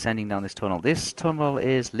 you are descending down this tunnel. This tunnel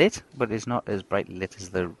is lit, but it's not as brightly lit as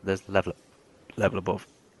the level above.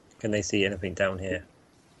 Can they see anything down here?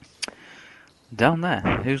 Down there.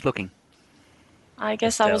 Who's looking? I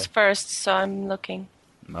guess I was first, so I'm looking.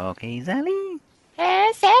 Okay, Zally.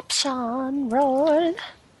 Perception roll.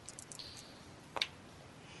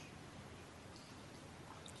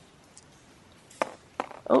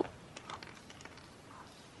 Oh.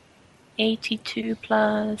 82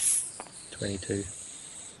 plus 22.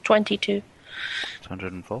 22. It's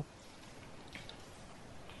 104.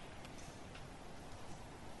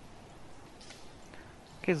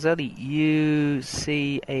 Okay, Zally, you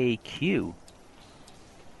see a queue.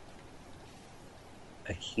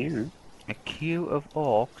 A queue? A queue of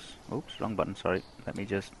orcs. Oops, wrong button, sorry. Let me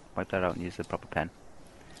just wipe that out and use the proper pen.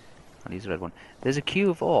 I'll use the red one. There's a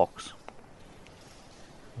queue of orcs.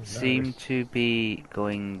 Seem to be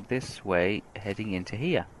going this way, heading into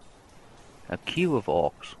here. A queue of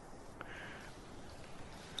orcs.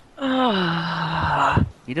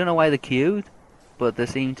 You don't know why they're queued, but they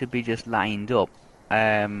seem to be just lined up.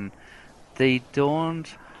 They don't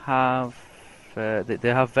have... they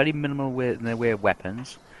have very minimal in their way of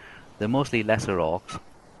weapons. They're mostly lesser orcs.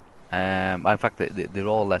 In fact, they're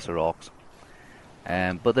all lesser orcs.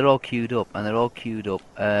 But they're all queued up,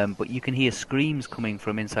 but you can hear screams coming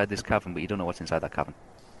from inside this cavern, but you don't know what's inside that cavern.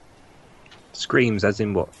 Screams, as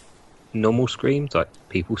in what? Normal screams? Like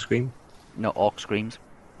people scream? No, orc screams.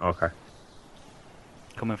 Okay.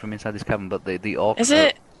 Coming from inside this cavern, but the orcs Is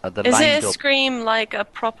it a up. scream like a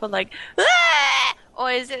proper like, "Ah!"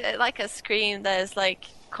 Or is it like a scream that is like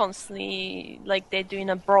constantly like they're doing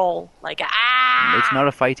a brawl, like ah. It's not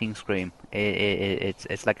a fighting scream.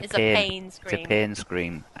 It's like It's a pain. a pain scream. It's a pain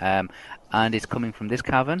scream. And it's coming from this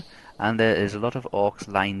cavern, and there is a lot of orcs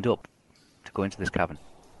lined up to go into this cavern.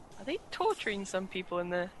 Are they torturing some people in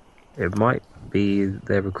there? It might be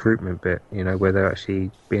their recruitment bit, you know, where they're actually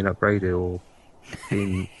being upgraded or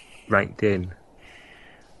being ranked in.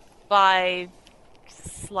 By I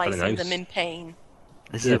slicing don't know. them in pain.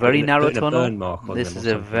 This is a very narrow Putting a tunnel. burn mark on This them or is a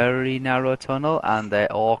something. very narrow tunnel, and the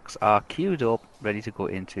orcs are queued up, ready to go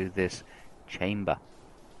into this chamber.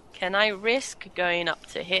 Can I risk going up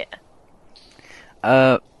to here?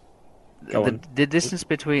 Go on. The distance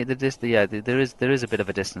between there is a bit of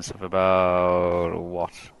a distance of about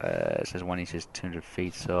what it says 1 inch is 200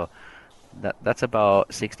 feet, so that's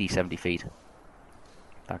about 60, 70 feet.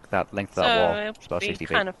 That length of that wall is So about it'd 60 be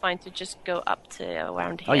feet. kind of fine to just go up to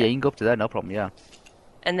around here. Oh yeah, you can go up to there, no problem. Yeah,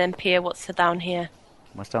 And then peer what's down here.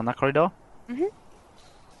 what's down that corridor?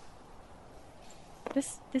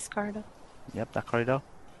 This corridor. Yep, that corridor.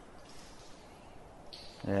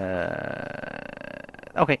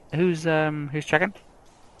 Okay, who's checking?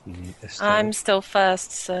 Estelle. I'm still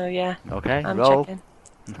first, so yeah. Okay, I'm roll. checking.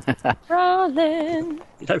 Rolling.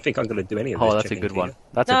 You don't think I'm going to do any of this? Oh, that's a checking, good do you? one.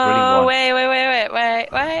 That's a No, brilliant one. wait.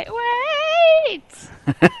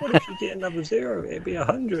 What if you get another 0? It'd be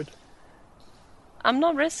 100. I'm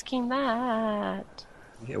not risking that.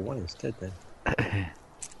 You get a 1 instead then.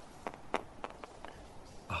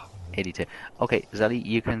 82. Okay, Zelly,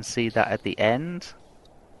 you can see that at the end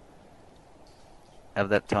of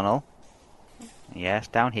that tunnel. Yes,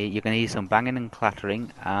 down here you can hear some banging and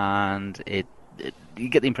clattering, and you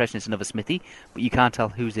get the impression it's another smithy, but you can't tell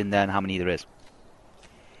who's in there and how many there is.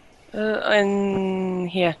 And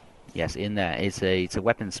here. Yes, in there it's a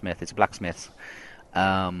weaponsmith. It's a blacksmith.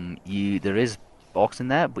 There is orcs in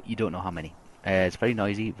there, but you don't know how many. It's very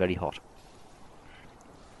noisy, very hot.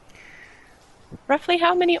 Roughly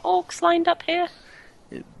how many orcs lined up here?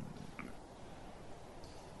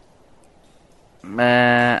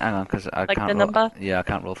 Hang on, because I Like can't. the number? Yeah, I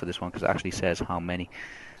can't roll for this one because it actually says how many.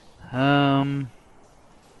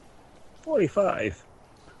 45.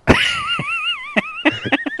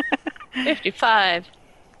 55.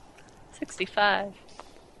 65.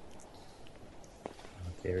 Oh,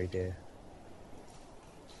 dearie dear.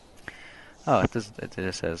 Oh, it does. It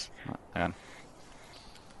just says. Hang on.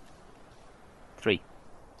 3.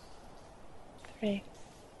 3.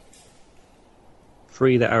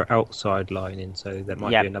 3 that are outside lining, so there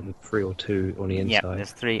might Yep. be another 3 or 2 on the Yeah, inside.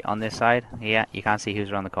 there's 3 on this side. Yeah, you can't see who's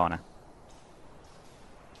around the corner.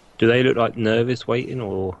 Do they look like nervous waiting,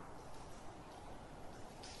 or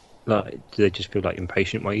like do they just feel like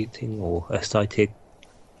impatient waiting, or excited?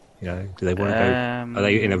 You know, do they want to go? Are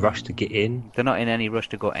they in a rush to get in? They're not in any rush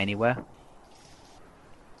to go anywhere.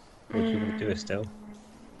 What do you want to do, Estelle? Do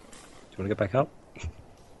you want to go back up?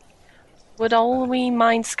 Would all we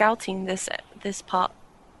mind scouting this part?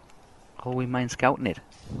 Oh, we mind scouting it.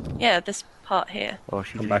 Yeah, this part here. Or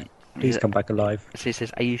she Come back. Please come back alive. She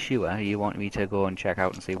says, "Are you sure you want me to go and check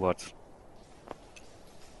out and see what's?"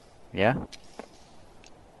 Yeah.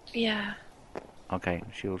 Yeah. Okay.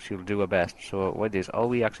 She'll do her best. So what it is,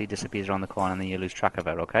 Ollie actually disappears around the corner, and then you lose track of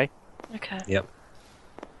her. Okay. Okay. Yep.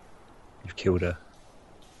 You've killed her.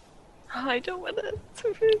 Oh, I don't want to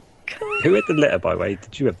come. Who had the letter, by the way?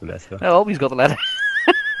 Did you have the letter? No, Ollie's got the letter.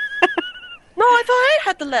 No, I thought I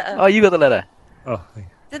had the letter. Oh, you got the letter. Oh,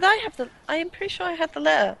 Did I have the... I am pretty sure I had the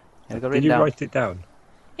letter. Yeah, got did written you down. write it down?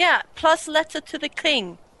 Yeah, plus letter to the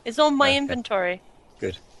king. It's on my Okay. inventory.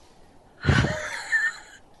 Good.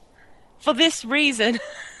 For this reason.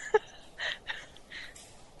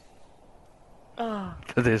 Oh,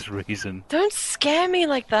 For this reason. don't scare me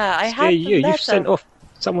like that. I Scare had the you. letter. You've sent off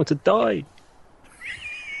someone to die.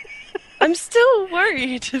 I'm still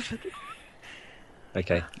worried.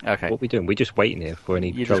 Okay. Okay. What are we doing? We're just waiting here for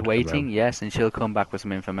any You're troll just to come waiting, round. yes, and she'll come back with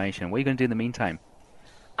some information. What are you going to do in the meantime?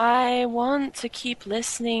 I want to keep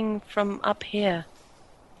listening from up here.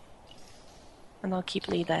 And I'll keep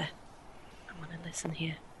Lee there. I want to listen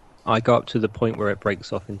here. I go up to the point where it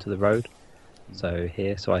breaks off into the road. So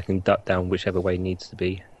here, so I can duck down whichever way needs to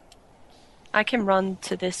be. I can run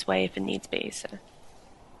to this way if it needs be, so...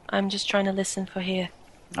 I'm just trying to listen for here,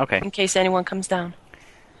 Okay. in case anyone comes down.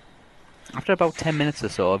 After about 10 minutes or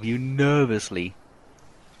so of you nervously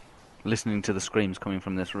listening to the screams coming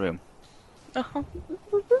from this room, Uh-huh.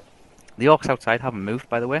 the orcs outside haven't moved,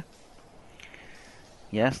 by the way.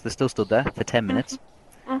 Yes, they're still stood there for 10 minutes.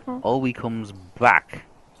 Olwe comes back.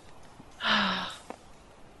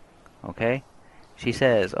 Okay? She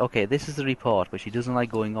says, okay, this is the report, but she doesn't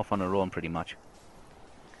like going off on her own, pretty much.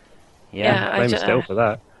 Yeah, I Blame ju- Estelle for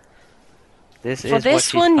that. This for is what this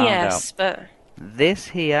she's one, found yes, out. but This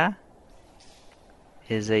here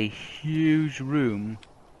is a huge room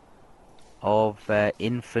of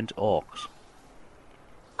infant orcs.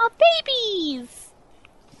 oh, babies!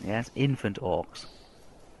 Yes, infant orcs.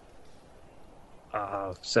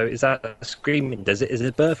 So is that screaming? Is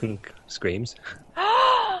it birthing screams?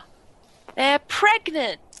 They're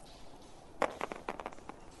pregnant.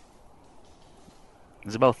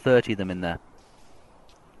 There's about 30 of them in there,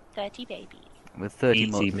 30 babies. with 30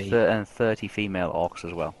 Easy, mate. and 30 female orcs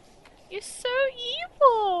as well. You're so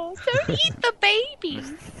evil. Don't eat the There's babies.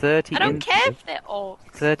 30 I don't care if they're orcs.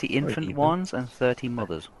 30 infant even. ones and 30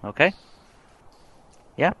 mothers. Okay.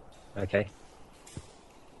 Yeah. Okay.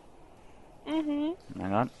 Hang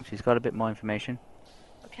on. She's got a bit more information.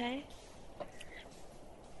 Okay.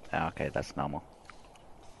 Okay, that's normal.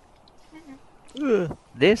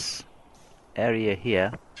 This area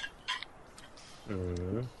here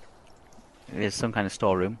Mm. is some kind of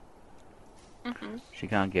storeroom. She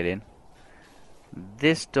can't get in.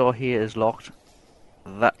 This door here is locked.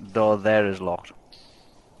 That door there is locked.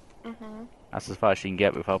 That's as far as she can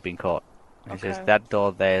get without being caught. She says Okay. that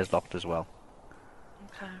door there is locked as well.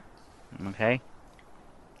 Okay. Okay?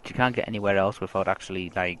 She can't get anywhere else without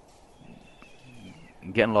actually, like,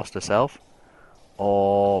 getting lost herself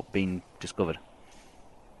or being discovered.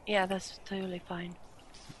 Yeah, that's totally fine.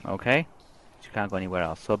 Okay? She can't go anywhere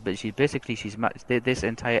else. So, but she's this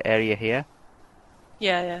entire area here.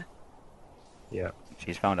 Yeah. Yeah.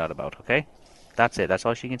 She's found out about. Okay, that's it. That's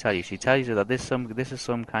all she can tell you. She tells you that this is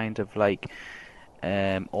some kind of like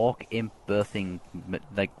orc imp birthing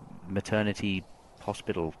like maternity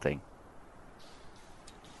hospital thing.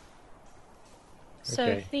 So,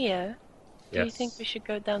 Okay. Theo, do you Yes. think we should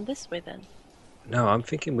go down this way then? No, I'm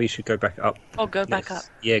thinking we should go back up. Or go back Yes.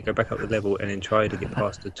 up? Yeah, go back up the level and then try to get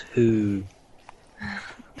past the two.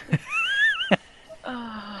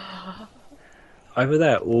 Oh. Either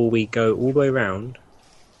that, or we go all the way around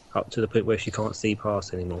up to the point where she can't see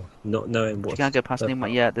past anymore, not knowing what. She can't get past anymore.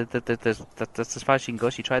 Yeah, that's as far as she can go.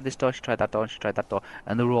 She tried this door, she tried that door, and she tried that door,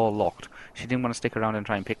 and they were all locked. She didn't want to stick around and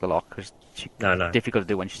try and pick the lock because No. it's difficult to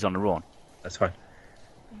do when she's on her own. That's fine.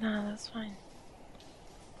 No, that's fine.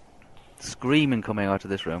 Screaming coming out of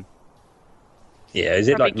this room. Yeah, is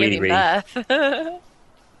it Probably like really, giving really? birth.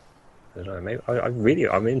 I don't know. Maybe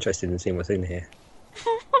I'm interested in seeing what's in here.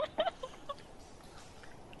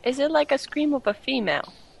 Is it like a scream of a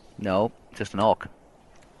female? No, just an orc.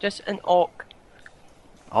 Just an orc.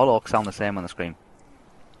 All orcs sound the same on the screen.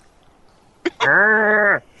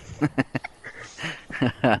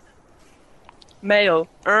 Male.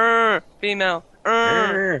 Female.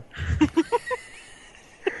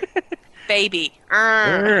 Baby.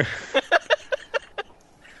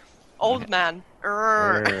 Old man.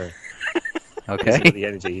 Okay. The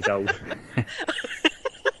energy, he's old.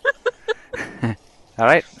 All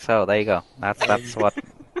right. So there you go. That's what.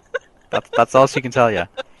 That's all she can tell you.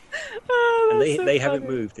 And they haven't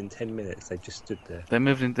moved in 10 minutes. They've just stood there. They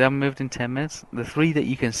haven't moved in 10 minutes. The three that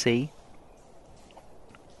you can see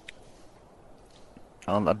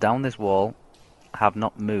down this wall have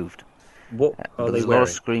not moved. What But are they there's a lot wearing? of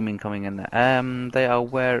screaming coming in there. They are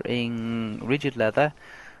wearing rigid leather,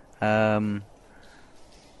 and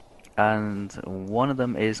one of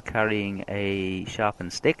them is carrying a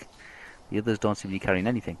sharpened stick. The others don't seem to be carrying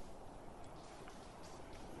anything.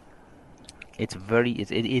 It's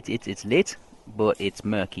it's lit, but it's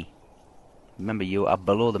murky. Remember, you are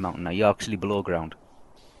below the mountain now. You're actually below ground.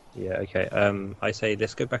 Yeah, okay. I say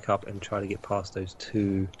let's go back up and try to get past those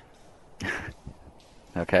two.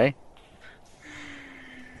 Okay.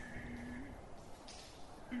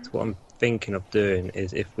 So what I'm thinking of doing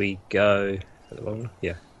is if we go, is that the wrong one?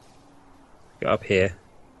 Yeah, go up here,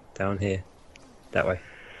 down here, that way.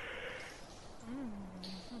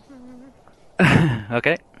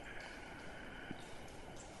 Okay.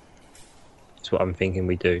 That's what I'm thinking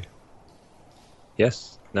we do.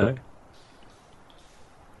 Yes? No?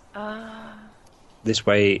 This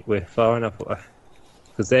way we're far enough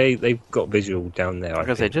because they've got visual down there. Like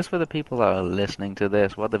I say, just for the people that are listening to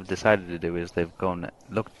this, what they've decided to do is they've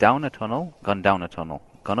looked down a tunnel, gone down a tunnel,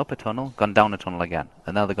 gone up a tunnel, gone down a tunnel again,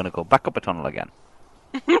 and now they're going to go back up a tunnel again.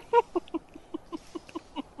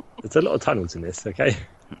 There's a lot of tunnels in this, okay?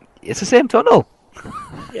 It's the same tunnel.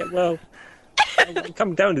 Yeah, well,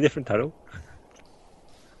 come down a different tunnel.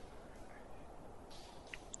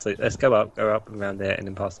 So let's go up and around there, and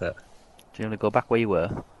then past that. Do you want to go back where you were?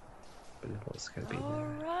 What's going to be there?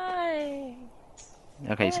 Alright.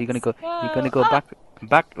 Okay, so you're gonna Let's go. You're gonna go go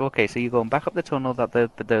back. Okay, so you're going back up the tunnel that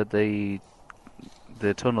the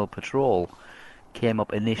tunnel patrol came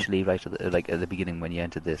up initially right at the beginning when you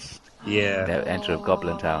entered this Yeah. enter of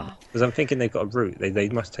Goblin Town. Because I'm thinking they've got a route. They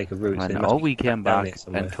must take a route. So And they must be we came down back here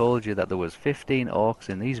somewhere. and told you that there was 15 orcs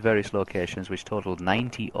in these various locations, which totaled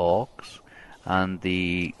 90 orcs, and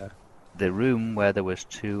the room where there was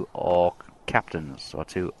 2 orc captains or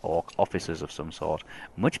 2 orc officers of some sort,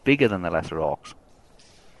 much bigger than the lesser orcs.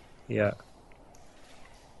 Yeah.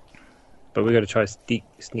 But we're going to try to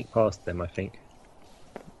sneak past them, I think.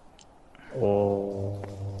 Or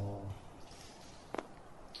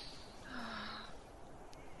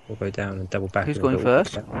we'll go down and double back. Who's a little going bit.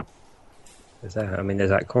 first? There's that. I mean, there's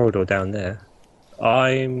that corridor down there.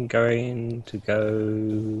 I'm going to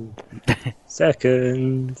go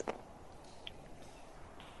second.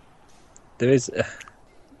 There is.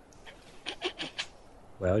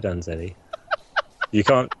 Well done, Zelly. You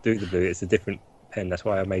can't do the blue. It's a different pen. That's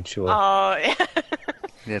why I made sure. Oh, yeah.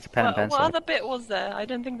 Yeah, it's a pen and pencil. What other bit was there? I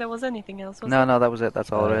don't think there was anything else. Was No, there? no, that was it.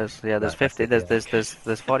 That's all there is. Yeah, there's 50.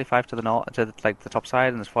 There's 45 to the north, to the top side,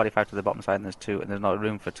 and there's 45 to the bottom side, and there's 2, and there's not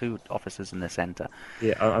room for 2 officers in the centre.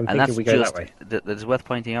 Yeah, I'm And thinking that's we go just. that way. That's worth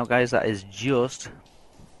pointing out, guys. That is just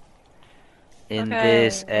in Okay.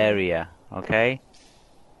 this area. Okay.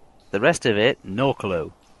 The rest of it, no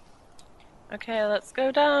clue. Okay, let's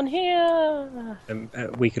go down here.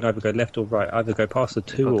 We can either go left or right. Either go past the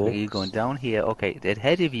 2 Okay, orcs. you're going down here. Okay,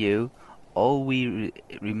 ahead of you, all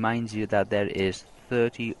reminds you that there is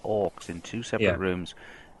 30 orcs in 2 separate rooms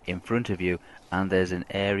in front of you, and there's an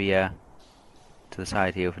area to the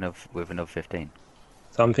side here with another 15.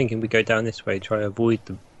 So I'm thinking we go down this way, try to avoid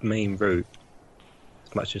the main route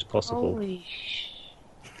as much as possible. Holy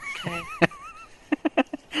Okay.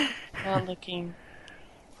 Not looking.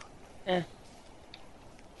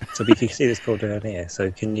 So we can see this corridor down here. So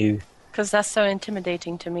can you? Because that's so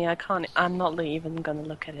intimidating to me. I'm not even going to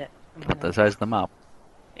look at it. But the size of the map,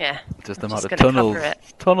 Yeah. just the I'm amount just of gonna tunnels, cover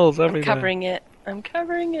it. tunnels I'm everywhere. I'm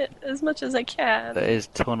covering it as much as I can. There is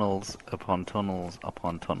tunnels upon tunnels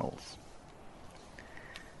upon tunnels.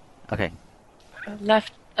 Okay,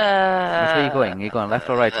 Left. which way are you going? You're going left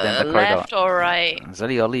or right to the end of the corridor? Left or right?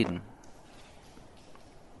 Zelly, you're leading.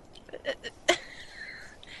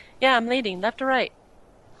 Yeah, I'm leading. Left or right?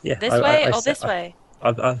 Yeah. This way or this way?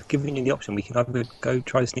 I've given you the option. We can either go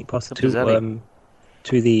try to sneak past the Up to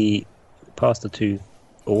Zelly. past the 2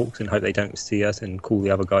 orcs and hope they don't see us and call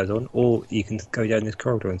the other guys on, or you can go down this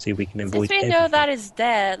corridor and see if we can avoid. Since we know that is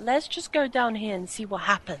there, let's just go down here and see what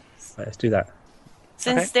happens. Right, let's do that.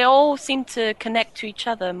 Since Okay. they all seem to connect to each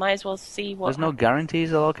other, might as well see what There's no happens.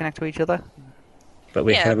 guarantees they'll all connect to each other. But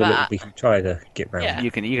we Yeah, can have a but look. We can try to get round. Yeah. You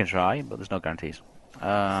can try, but there's no guarantees.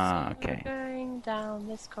 Okay. We're going down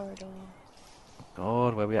this corridor.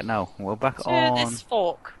 God, where are we at now? We're back To on. this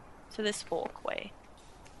fork. To this fork way.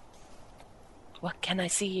 What can I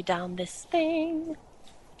see down this thing?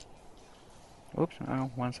 Oops, oh,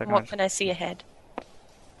 1 second. What can I see ahead?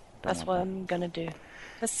 That's want what that. I'm gonna do.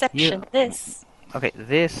 Perception. This. Okay,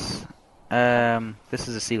 this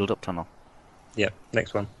is a sealed up tunnel. Yeah.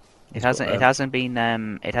 Next one. It That's hasn't what,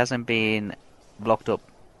 it hasn't been blocked up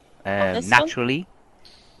this one? naturally.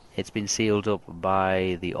 It's been sealed up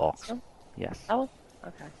by the orcs. one? Yes, Oh.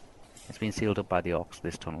 Okay. it's been sealed up by the orcs.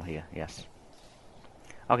 This tunnel here. Yes.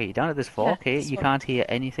 Okay, you're down at this fork Yeah, here. this You one. can't hear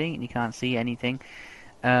anything and you can't see anything.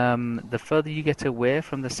 The further you get away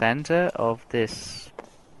from the center of this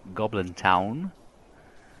goblin town,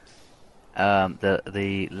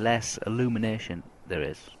 the less illumination there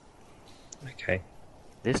is. Okay.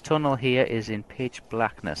 This tunnel here is in pitch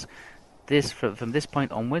blackness. This from this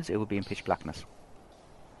point onwards, it will be in pitch blackness.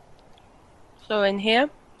 So in here,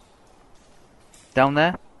 Down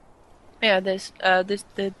there, yeah, there's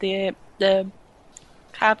the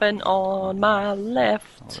cabin on my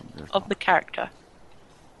left of the character.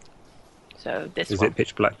 So this Is one. it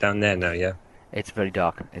pitch black down there now? Yeah. it's very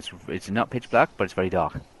dark. It's not pitch black, but it's very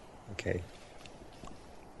dark. Okay.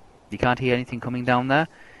 You can't hear anything coming down there.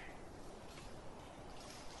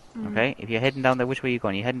 Mm. Okay, if you're heading down there, which way are you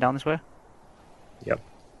going? You heading down this way? Yep.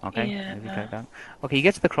 Okay. Yeah. Maybe go down. Okay, you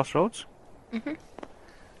get to the crossroads, Mhm.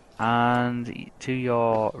 and to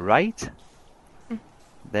your right, Mm.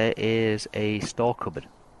 there is a store cupboard,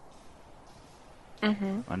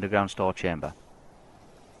 Mhm. underground store chamber.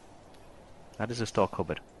 That is a store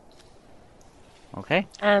cupboard. Okay,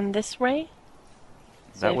 And this way.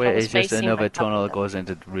 So that if way I was is just facing another right up tunnel that and goes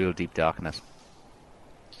into real deep darkness.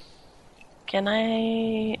 Can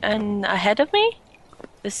I? And ahead of me,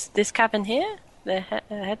 this cabin here,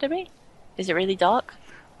 ahead of me, is it really dark?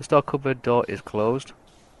 The store cupboard door is closed.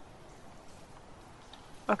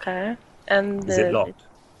 Okay. And Is it locked?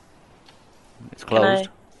 It's Can I- closed.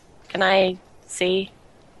 Can I see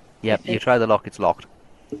Yep, If you it- try the lock, it's locked.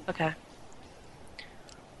 Okay.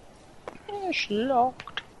 It's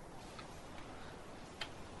locked.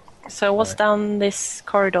 So what's Right. down this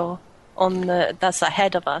corridor that's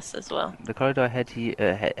ahead of us as well? The corridor ahead,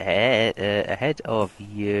 ahead of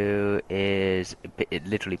you is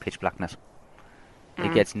literally pitch blackness.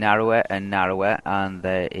 It gets narrower and narrower, and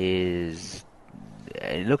there is.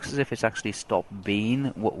 It looks as if it's actually stopped being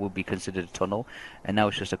what would be considered a tunnel, and now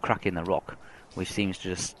it's just a crack in the rock, which seems to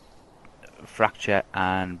just fracture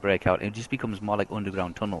and break out. It just becomes more like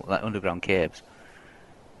underground tunnel, like underground caves.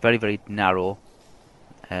 Very, very narrow,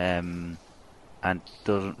 and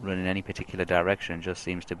doesn't run in any particular direction. Just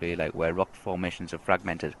seems to be like where rock formations are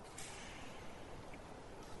fragmented.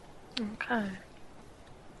 Okay.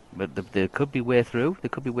 But there could be way through. There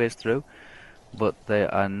could be ways through, but they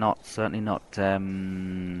are certainly not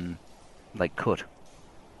like cut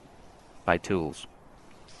by tools.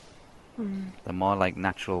 They're more like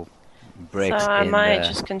natural breaks So I in might the.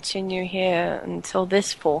 just continue here until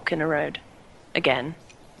this fork in the road. Again.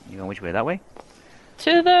 You going which way? That way?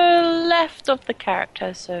 To the left of the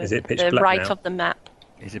character, so Is it pitch the black right now? of the map.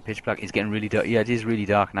 Is it pitch black? It's getting really dark. Yeah, it is really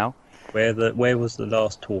dark now. Where was the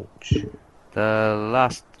last torch? The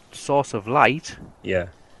last source of light Yeah.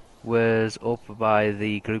 was up by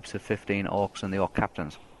the groups of 15 orcs and the orc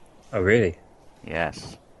captains. Oh, really?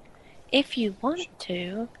 Yes. If you want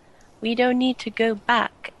to, we don't need to go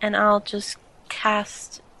back, and I'll just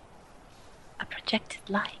cast a projected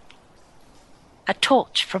light. A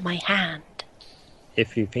torch from my hand.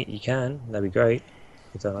 If you think you can, that'd be great.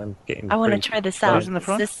 Because I'm getting. I want to pretty try this close. out. Who's in the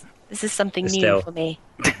front? This is something new Estelle. for me.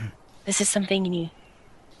 This is something new.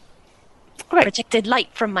 Okay. Projected light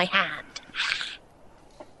from my hand.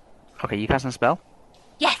 Okay, you cast a spell?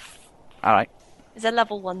 Yes! Alright. It's a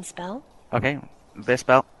level 1 spell. Okay. Base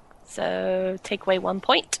spell. So take away 1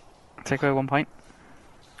 point. Take away 1 point.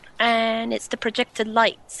 And it's the projected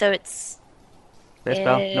light, so it's... Base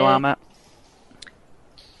spell. No armor.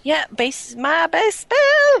 Yeah, my base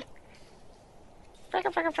spell!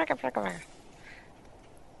 Fragga.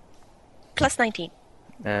 Plus 19.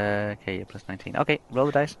 Okay, you're plus 19. Okay, roll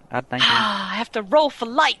the dice. Add 19. I have to roll for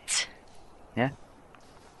light! Yeah.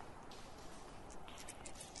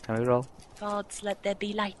 Can we roll? Gods, let there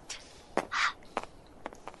be light.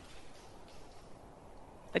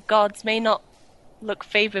 The gods may not look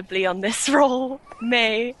favorably on this roll.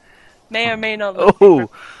 May or may not look Oh!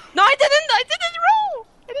 No, I didn't roll!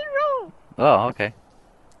 I didn't roll! Oh, okay.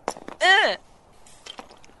 Uh,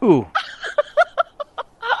 Ooh.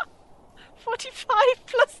 45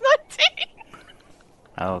 plus 19!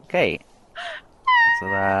 Okay. So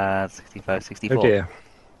that's 65, 64. Oh dear.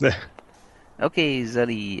 Okay,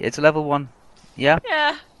 Zelly. It's a level 1. Yeah?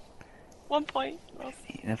 Yeah. 1 point.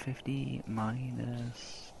 50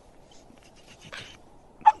 minus...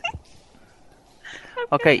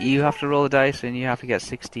 Okay, you have to roll the dice and you have to get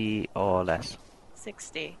 60 or less.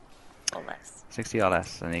 60 or less. 60 or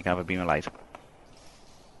less, and you can have a beam of light.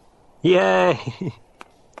 Yay!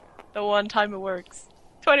 The one time it works.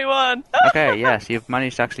 21! Okay, yes, you've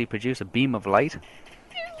managed to actually produce a beam of light.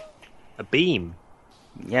 A beam.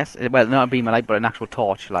 Yes, well, not a beam of light, but an actual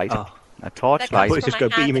torch light. Oh. A torch That I light. thought comes it just from go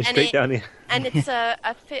my hand, beaming and straight it- down here. And it's a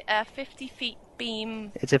 50 feet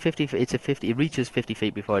beam. It's a 50. It reaches 50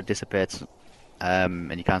 feet before it dissipates,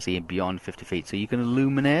 and you can't see it beyond 50 feet. So you can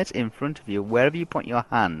illuminate in front of you wherever you point your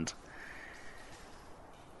hand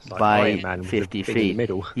It's like by Iron Man with the 50 thing in the feet.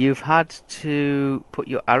 middle. You've had to put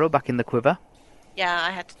your arrow back in the quiver. Yeah,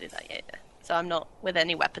 I had to do that, yeah. So I'm not with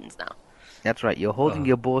any weapons now. That's right. You're holding Oh.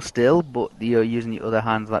 your bow still, but you're using your other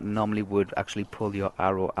hand that normally would actually pull your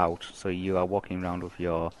arrow out. So you are walking around with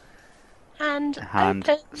your Hand hand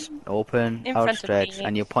open. open, In front of outstretched, me.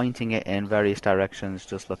 and you're pointing it in various directions,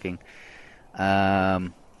 just looking.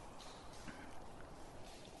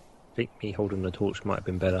 I think me holding the torch might have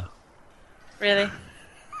been better. Really?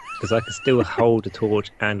 Because I can still hold the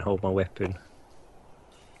torch and hold my weapon.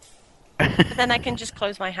 But then I can just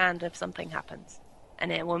close my hand if something happens.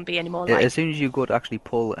 And it won't be any more light. As soon as you go to actually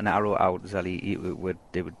pull an arrow out, Zelly,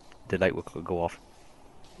 the light would go off.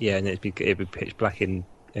 Yeah, and it'd be pitch black and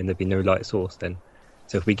there'd be no light source then.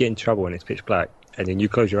 So if we get in trouble and it's pitch black, and then you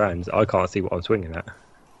close your hands, I can't see what I'm swinging at.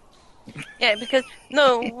 Yeah, because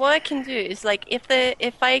what I can do is like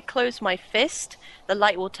if I close my fist, the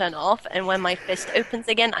light will turn off, and when my fist opens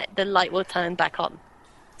again, the light will turn back on.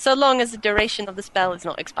 So long as the duration of the spell is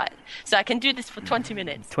not expired. So I can do this for 20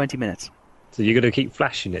 minutes. 20 minutes. So you're going to keep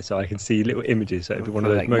flashing it so I can see little images. So it'd be one of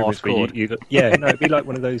those Like moments Morse where code. it'd be like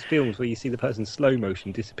one of those films where you see the person slow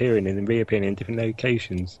motion disappearing and then reappearing in different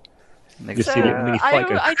locations. Just So see little mini fight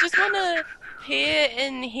go. I just want to peer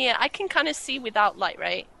in here. I can kind of see without light,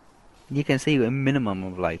 right? You can see a minimum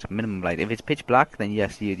of light. Minimum light. If it's pitch black, then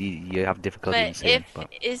yes, you have difficulty in But seeing. if But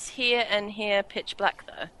is here and here pitch black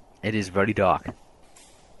though? it is very dark.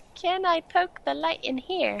 Can I poke the light in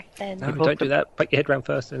here then? No, You both don't do that. Put your head round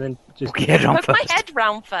first, and then just. Okay, head on Poke my first. head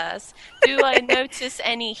round first. Do I notice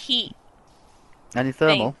any heat Any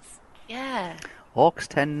thermal? things? Yeah, Orcs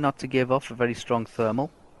tend not to give off a very strong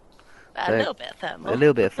thermal. a They're- little bit of thermal. A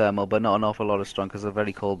little bit of thermal, but not an awful lot of strong because they're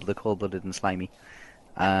very cold. They're cold-blooded and slimy.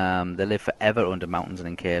 They live forever under mountains and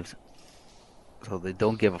in caves, so they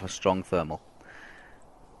don't give off a strong thermal.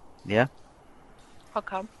 Yeah. How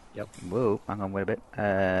come? Whoa, hang on, wait a bit.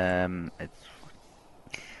 It's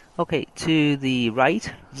okay to the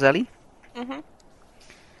right, Zelly. Mhm.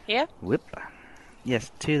 Here. Whip.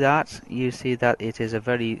 Yes, to that you see that it is a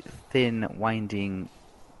very thin, winding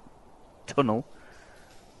tunnel.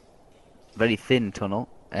 Very thin tunnel,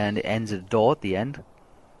 and it ends at a door at the end.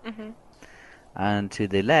 Mhm. And to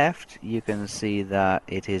the left, you can see that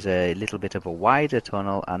it is a little bit of a wider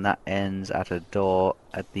tunnel, and that ends at a door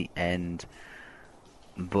at the end.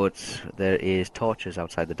 But there is torches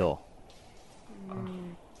outside the door.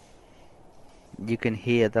 You can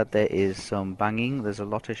hear that there is some banging. There's a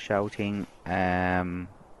lot of shouting, and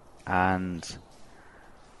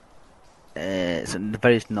some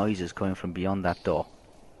various noises coming from beyond that door.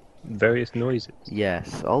 Various noises.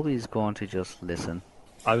 Yes, always going to just listen.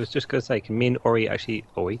 I was just going to say, can me and Ori actually,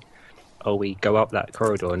 Ori go up that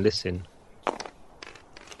corridor and listen?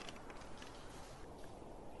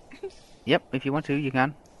 Yep, if you want to, you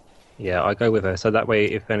can. Yeah, I go with her, so that way,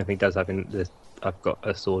 if anything does happen, I've got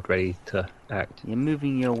a sword ready to act. You're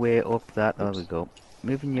moving your way up that. There we go.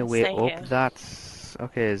 Moving your way Stay up here. that.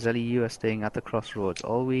 Okay, Zelly, you are staying at the crossroads.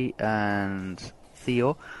 Olwe and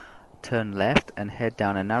Theo turn left and head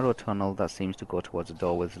down a narrow tunnel that seems to go towards a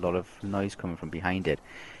door with a lot of noise coming from behind it.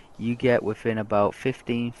 You get within about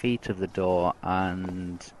 15 feet of the door,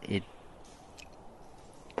 and it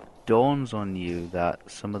dawns on you that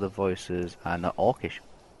some of the voices are not Orcish.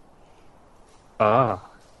 Ah.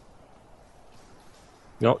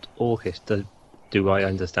 Not Orcish. Do I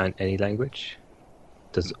understand any language?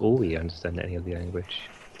 Does Ori understand any of the language?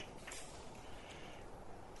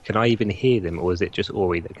 Can I even hear them, or is it just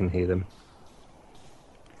Ori that can hear them?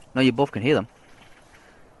 No, you both can hear them.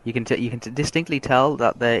 You can distinctly tell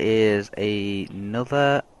that there is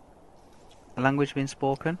another language being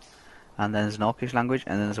spoken, and then there's an Orcish language,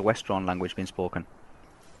 and then there's a Westron language being spoken.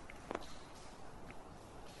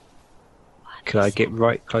 Can I get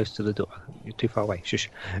right close to the door? You're too far away. Shush.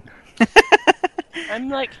 I'm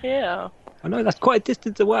like here. I know that's quite a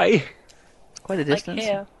distance away. It's quite a Like distance.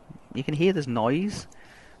 here. You can hear there's noise,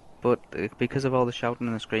 but because of all the shouting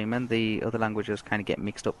and the screaming, the other languages kind of get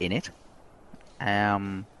mixed up in it.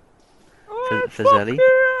 For Zelly.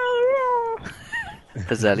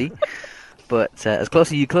 For Zelly. But as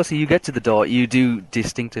closer you get to the door, you do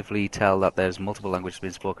distinctively tell that there's multiple languages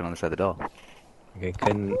being spoken on the side of the door. Okay,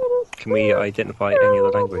 can we identify any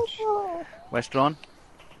other language? Westron,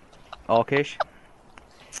 Orcish,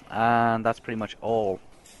 and that's pretty much all.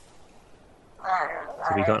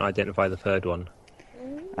 So we can't identify the third one.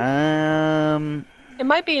 It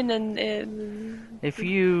might be in If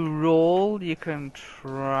you roll, you can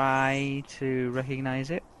try to recognize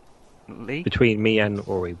it. Lee? Between me and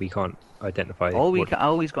Ori, we can't identify.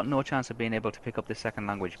 Always got no chance of being able to pick up the second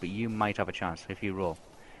language, but you might have a chance if you roll.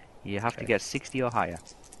 You have to get 60 or higher.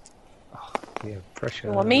 Yeah, pressure.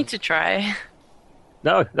 You want me to try?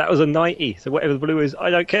 No, that was a 90. So whatever the blue is, I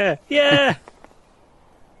don't care. Yeah,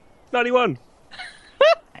 91.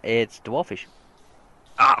 It's Dwarfish.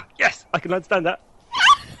 Ah, yes, I can understand that.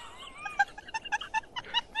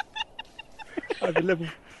 I'm a level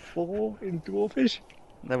 4 in Dwarfish.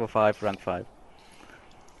 Level 5, rank 5.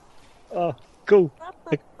 Oh, cool.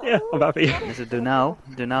 Yeah, I'm happy. It's a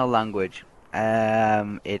Dunal language.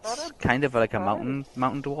 It's kind of like a mountain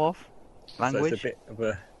dwarf language. So it's a bit of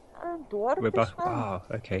a robust. Oh,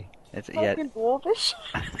 okay. It's, yeah,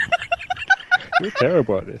 You're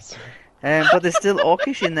terrible at this. but there's still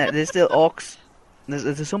Orcish in there. There's still orcs.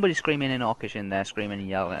 There's somebody screaming in Orcish in there, screaming and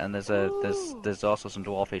yelling, and there's also some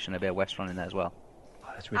Dwarfish and a bit of Westron in there as well. Oh,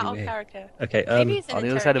 that's really Out of weird. character. Okay, Maybe it's an on the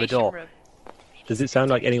other side of a door. interrogation room. does it sound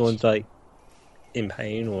like anyone's like in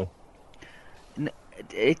pain or?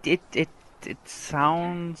 It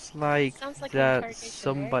sounds like Sounds like an that interrogation,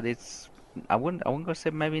 somebody's. I wouldn't go say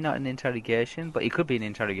maybe not an interrogation, but it could be an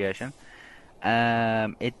interrogation.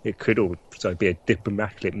 It could also be a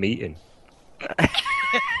diplomatic meeting.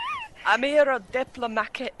 I'm here on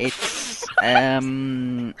diplomatic. It's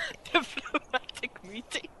Diplomatic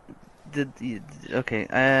meeting. okay.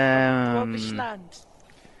 Rubbish land.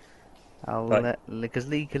 I'll Right. because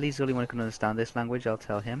Lee's the only one who can understand this language. I'll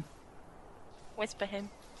tell him. Whisper him.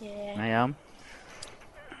 Yeah. I am.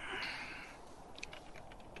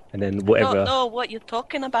 And then I don't whatever. know what you're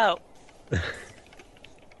talking about.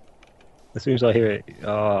 As soon as I hear it,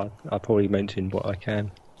 I'll probably mention what I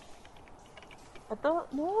can. I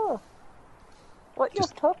don't know what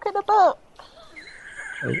Just- you're talking about.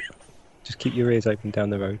 Oh, just keep your ears open down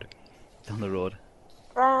the road. Down the road.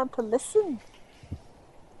 Trying to listen.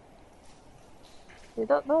 You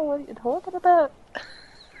don't know what you're talking about.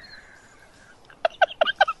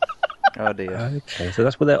 Oh dear. Okay, so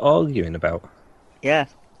that's what they're arguing about. Yeah.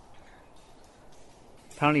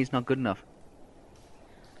 Apparently it's not good enough.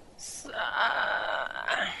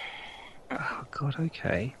 Oh God,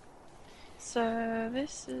 okay. So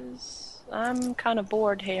this is. I'm kind of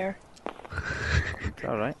bored here. It's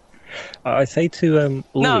all right. I say to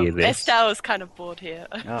No, Uli this. Estelle's kind of bored here.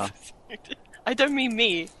 Oh. I don't mean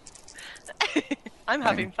me. I'm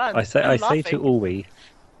having fun. I say I'm to laughing. Uli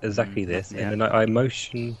exactly Mm, this, yeah. and then I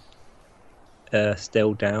motion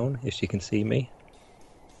Stell down if she can see me.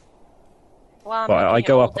 Well, I'm But I looking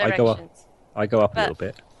go in all up- I go up. directions. I go up a But- little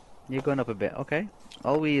bit. You're going up a bit. Okay.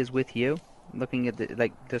 Alwi is with you, looking at the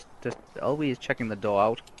just Alwi is checking the door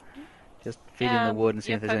out, just feeling Yeah, the wood and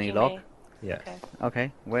seeing if you're there's any poking lock. me. Yeah, Okay.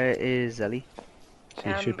 Okay. Where is Ellie?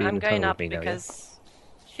 she should be in I'm the going tunnel up with me now. Yeah? because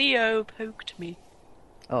Theo poked me.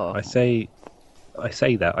 Oh. I say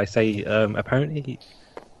that. I say apparently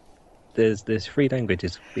there's 3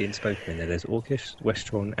 languages being spoken in there. There's Orcish,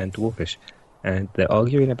 Westron, and Dwarfish, and they're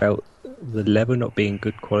arguing about the leather not being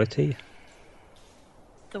good quality.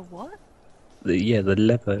 The what? The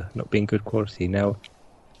leather not being good quality now,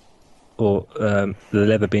 or the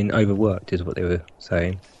leather being overworked is what they were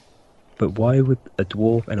saying. But why would a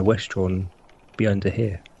dwarf and a Westron be under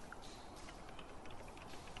here?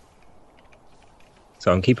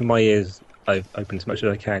 So I'm keeping my ears open as much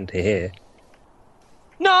as I can to hear.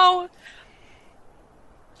 No!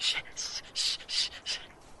 Shh, shh, shh, shh, shh.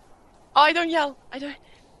 Oh, I don't yell. I don't.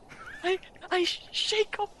 I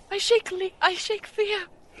shake up. I shake Lee. I shake Theo.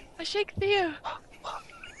 I shake Theo.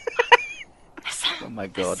 Oh my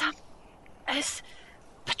God. There's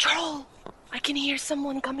patrol. I can hear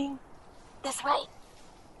someone coming this way.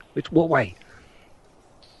 What way?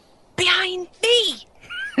 Behind me.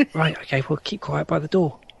 Right, okay, well keep quiet by the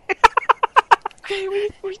door. Okay,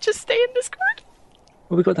 we just stay in this corridor.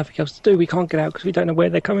 Well, we've got nothing else to do. We can't get out because we don't know where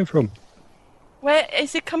they're coming from. Where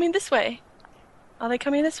is it coming this way? Are they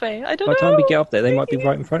coming this way? I don't By know. the time we get up there, they might be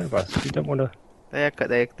right in front of us. We don't want to...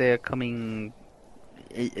 They're coming.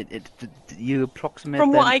 You approximate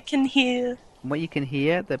From them. what I can hear, From what you can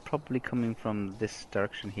hear, they're probably coming from this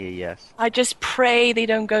direction here. Yes. I just pray they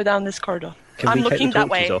don't go down this corridor. Can I'm we take looking the that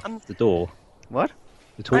torches way. off the door? What?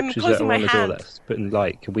 The torches that closing are my on the door hand. that's putting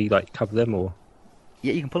light, can we cover them or...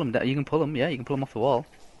 Yeah, you can pull them down. You can pull them. Yeah, you can pull them off the wall.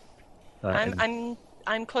 I'm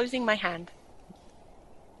closing my hand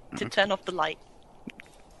to turn off the light.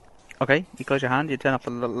 Okay, you close your hand. You turn off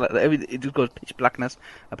it just goes pitch blackness,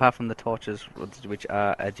 apart from the torches which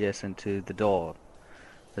are adjacent to the door.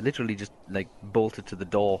 They're literally just like bolted to the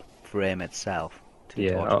door frame itself. Two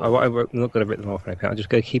Yeah, torch I'm not going to rip them off or anything. I'm just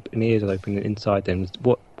going to keep an ears open inside them.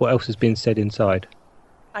 What else has been said inside?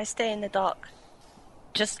 I stay in the dark,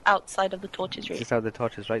 just outside of the torches room, Just out the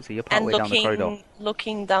torches, right? So you're part and way down the corridor.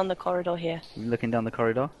 looking down the corridor here. Looking down the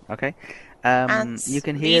corridor. Okay. And You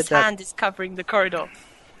can hear Lee's that. hand is covering the corridor.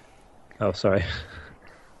 Oh, sorry.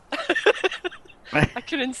 I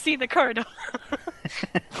couldn't see the corridor.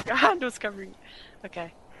 Your hand was covering.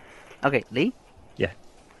 Okay. Okay, Lee.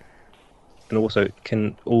 And also,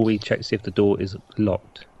 can all we check to see if the door is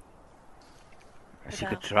locked? She Without-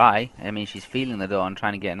 could try. I mean, she's feeling the door and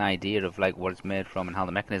trying to get an idea of like what it's made from and how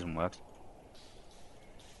the mechanism works.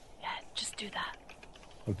 Yeah, just do that.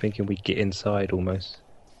 I'm thinking we get inside almost.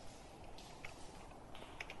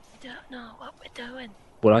 We don't know what we're doing.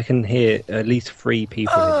 Well, I can hear at least 3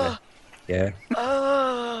 people in there. Yeah,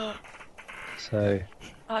 Oh, so...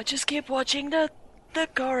 just keep watching the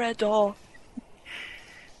corridor.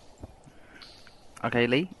 Okay,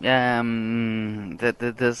 Lee. There's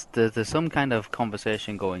some kind of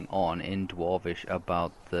conversation going on in Dwarvish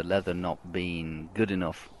about the leather not being good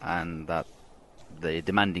enough and that they're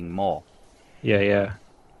demanding more. Yeah.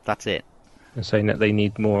 That's it. And saying that they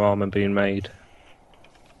need more armour being made.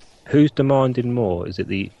 Who's demanding more? Is it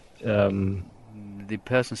the... The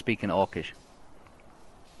person speaking Orcish.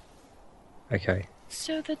 Okay.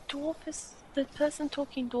 So the person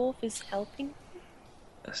talking dwarf is helping.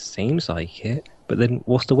 Seems like it. But then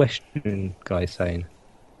what's the Western guy saying?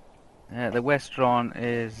 The Westron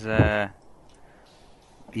is.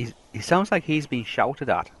 He sounds like he's being shouted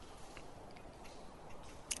at.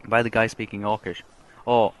 by the guy speaking Orcish,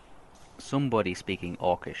 or somebody speaking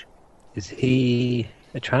Orcish. Is he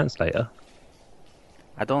a translator?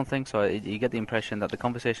 I don't think so. You get the impression that the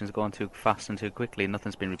conversation is going too fast and too quickly, and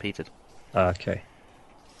nothing's been repeated. Okay.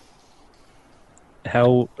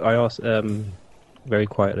 How I asked very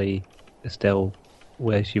quietly, Estelle,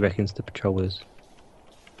 where she reckons the patrol is.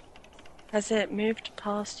 Has it moved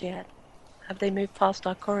past yet? Have they moved past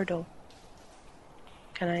our corridor?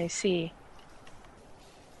 Can I see?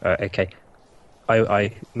 Okay.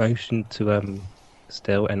 I motioned to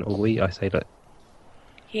Estelle and Ori. I say that.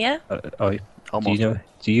 Here? Almost.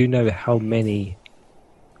 Do you know how many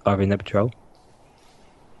are in the patrol?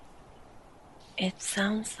 It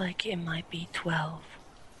sounds like it might be 12.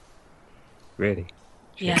 Really?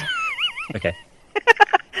 Yeah. Okay.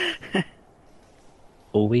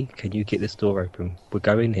 Ori, can you get this door open? We'll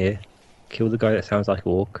go in here, kill the guy that sounds like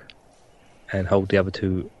Orc, and hold the other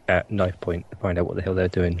two at knife point to find out what the hell they're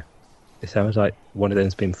doing. It sounds like one of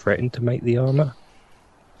them's been threatened to make the armor,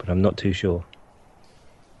 but I'm not too sure.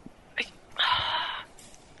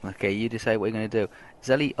 Okay, you decide what you're going to do.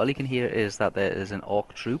 Zelly, all you can hear is that there is an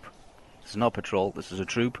Orc troop. This is not patrol, this is a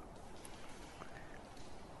troop.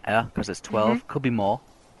 Yeah, because it's 12, could be more.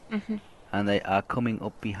 Mm-hmm. And they are coming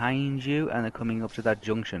up behind you, and they're coming up to that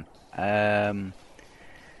junction.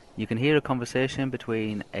 You can hear a conversation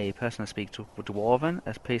between a person that speaks Dwarven,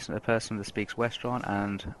 a person that speaks Westron,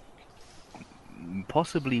 and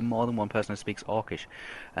possibly more than one person that speaks Orcish.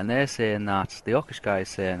 And they're saying that, the Orcish guy is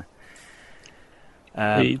saying...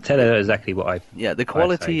 Tell her exactly what I... Yeah, the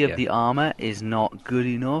quality say, of the armor is not good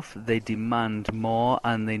enough. They demand more,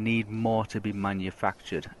 and they need more to be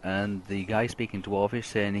manufactured. And the guy speaking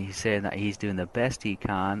Dwarvish he's saying that he's doing the best he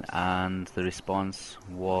can, and the response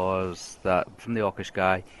was that from the Orcish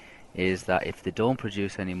guy is that if they don't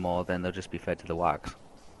produce any more, then they'll just be fed to the wags.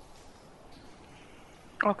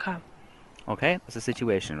 Okay. Okay, that's the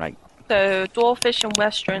situation, right? So, Dwarfish and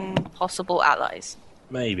Western possible allies.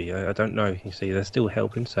 Maybe, I don't know. You see, they're still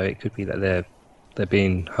helping, so it could be that they're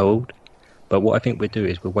being held. But what I think we'll do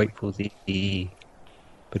is we'll wait for the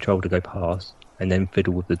patrol to go past, and then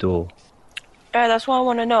fiddle with the door. Yeah, that's what I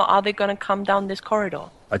want to know. Are they going to come down this corridor?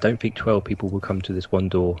 I don't think 12 people will come to this one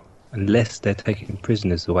door, unless they're taking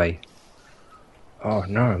prisoners away. Oh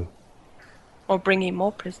no. Or bringing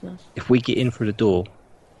more prisoners? If we get in through the door,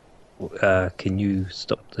 can you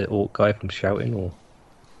stop the Orc guy from shouting, or...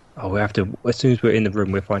 Oh, we have to. As soon as we're in the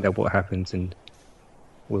room, we'll find out what happens, and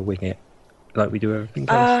we'll wing it, like we do everything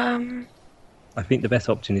else. I think the best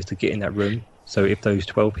option is to get in that room. So if those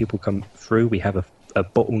 12 people come through, we have a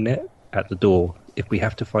bottleneck at the door. If we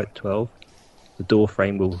have to fight 12, the door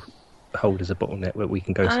frame will hold as a bottleneck where we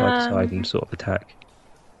can go side to side and sort of attack.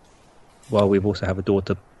 While we also have a door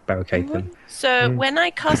to barricade them. So when I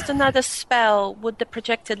cast another spell, would the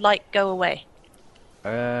projected light go away?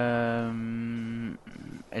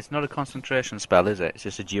 It's not a concentration spell, is it? It's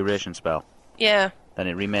just a duration spell. Yeah. Then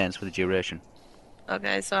it remains for the duration.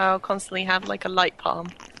 Okay, so I'll constantly have like a light palm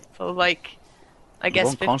for like, I You guess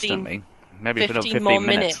won't 15, constantly. Maybe for 15 15 more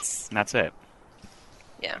minutes. That's it.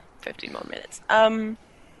 Yeah, 15 more minutes.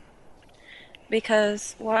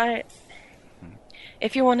 Because why?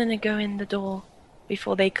 If you wanted to go in the door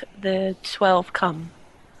before the 12 come,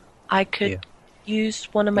 I could use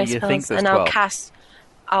one of my You think spells there's and I'll 12?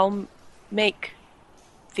 I'll make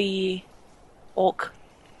the Orc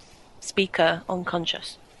speaker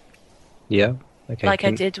unconscious. Yeah. Okay. Like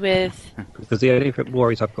I did with... Because the only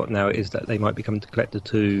worries I've got now is that they might become to collect the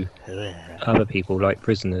two other people, like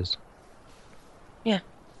prisoners. Yeah.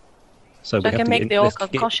 So I can make the Orc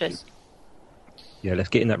unconscious. Yeah, let's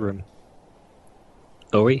get in that room.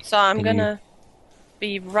 Ori? So I'm gonna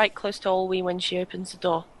be right close to Olwe when she opens the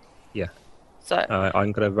door. Yeah. So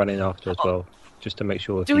I'm going to run in after as well, just to make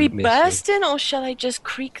sure. do we burst in, or shall I just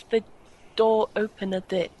creak the door open a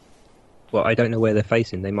bit? Well, I don't know where they're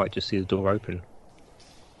facing. They might just see the door open.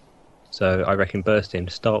 So I reckon burst in,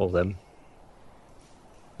 startle them,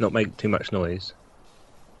 not make too much noise.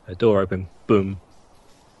 A door open, boom.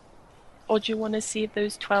 Or do you want to see if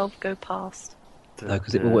those 12 go past? No,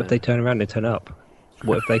 because what if they turn around and turn up?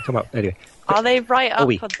 What if they come up? Anyway. Are they right up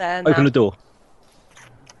Olwe, there now? open the door.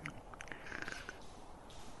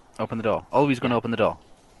 Open the door. Always going to open the door.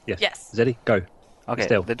 Yes. Yes. Zeddy, go. Okay,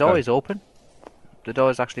 Still, the door go. is open. The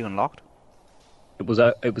door is actually unlocked. It was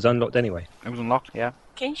unlocked anyway. It was unlocked, yeah.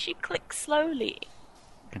 Can she click slowly?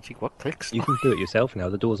 Can she what? Clicks? You can do it yourself now.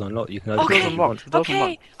 The door's unlocked. You can open Okay. it if you want. The door's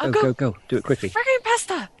Okay, unlocked. I'll Go. Do it quickly. friggin' past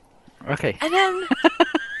her! Okay. And then...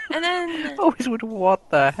 and then... Always would. What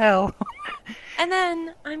the hell? And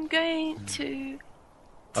then I'm going to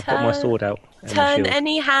I've got my sword out. And my turn shield.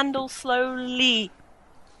 any handle slowly.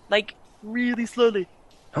 like really slowly.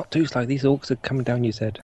 Not too slow. These orcs are coming down. You said.